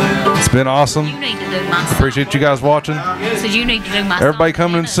 It's been awesome. You need to do my song. Appreciate you guys watching. So you need to do my Everybody song.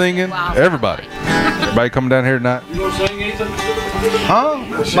 coming and singing. Everybody. Everybody coming down here tonight. Huh?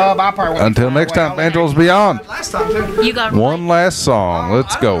 Bob, I probably won't. Until next time, Banjos Beyond. Last time too. You got One last song.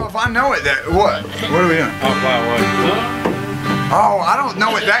 Let's I don't know go. if I know it that. What? What are we doing? I'll fly away. Oh, I don't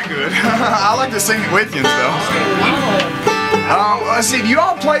know it that good. I like to sing it with you though. Let's see. Do you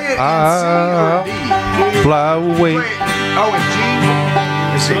all play it in C or D? Fly away. Wait. Oh, in G.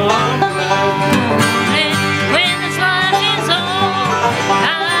 Let's see. when this life is over,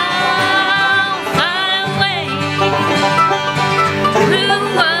 I'll fly away. Through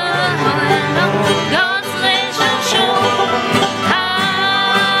God's leisure shore,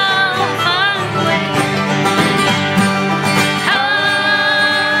 I'll fly away.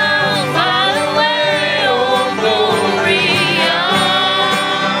 I'll fly away, oh glory,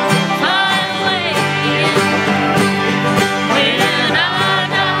 I'll fly away. When I die,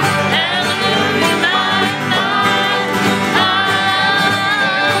 hallelujah, my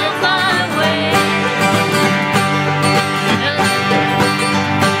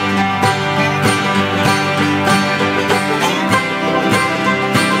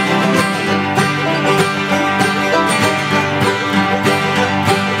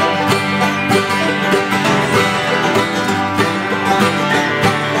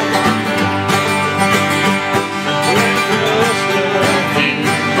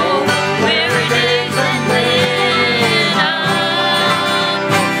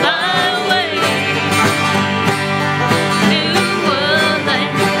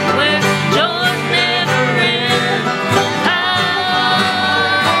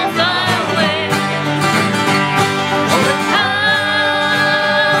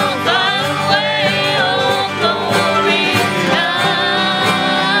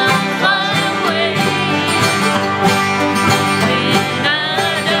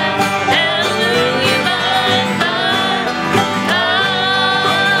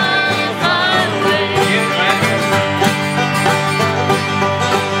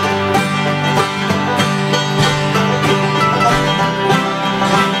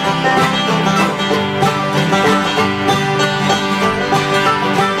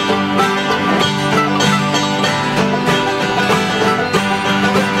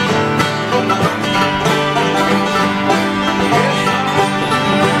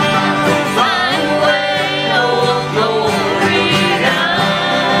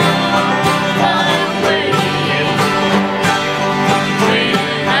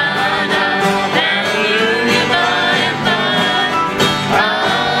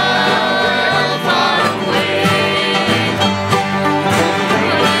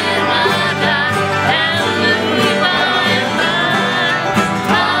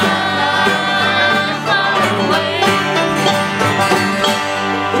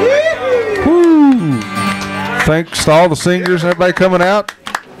Thanks to all the singers and everybody coming out.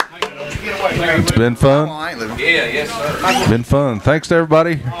 It's been fun. Yeah, yes, sir. Been fun. Thanks to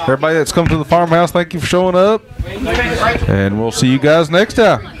everybody that's come to the farmhouse. Thank you for showing up. And we'll see you guys next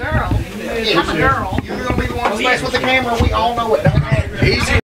time. You're going to be the one that's with the camera. We all know it. Easy.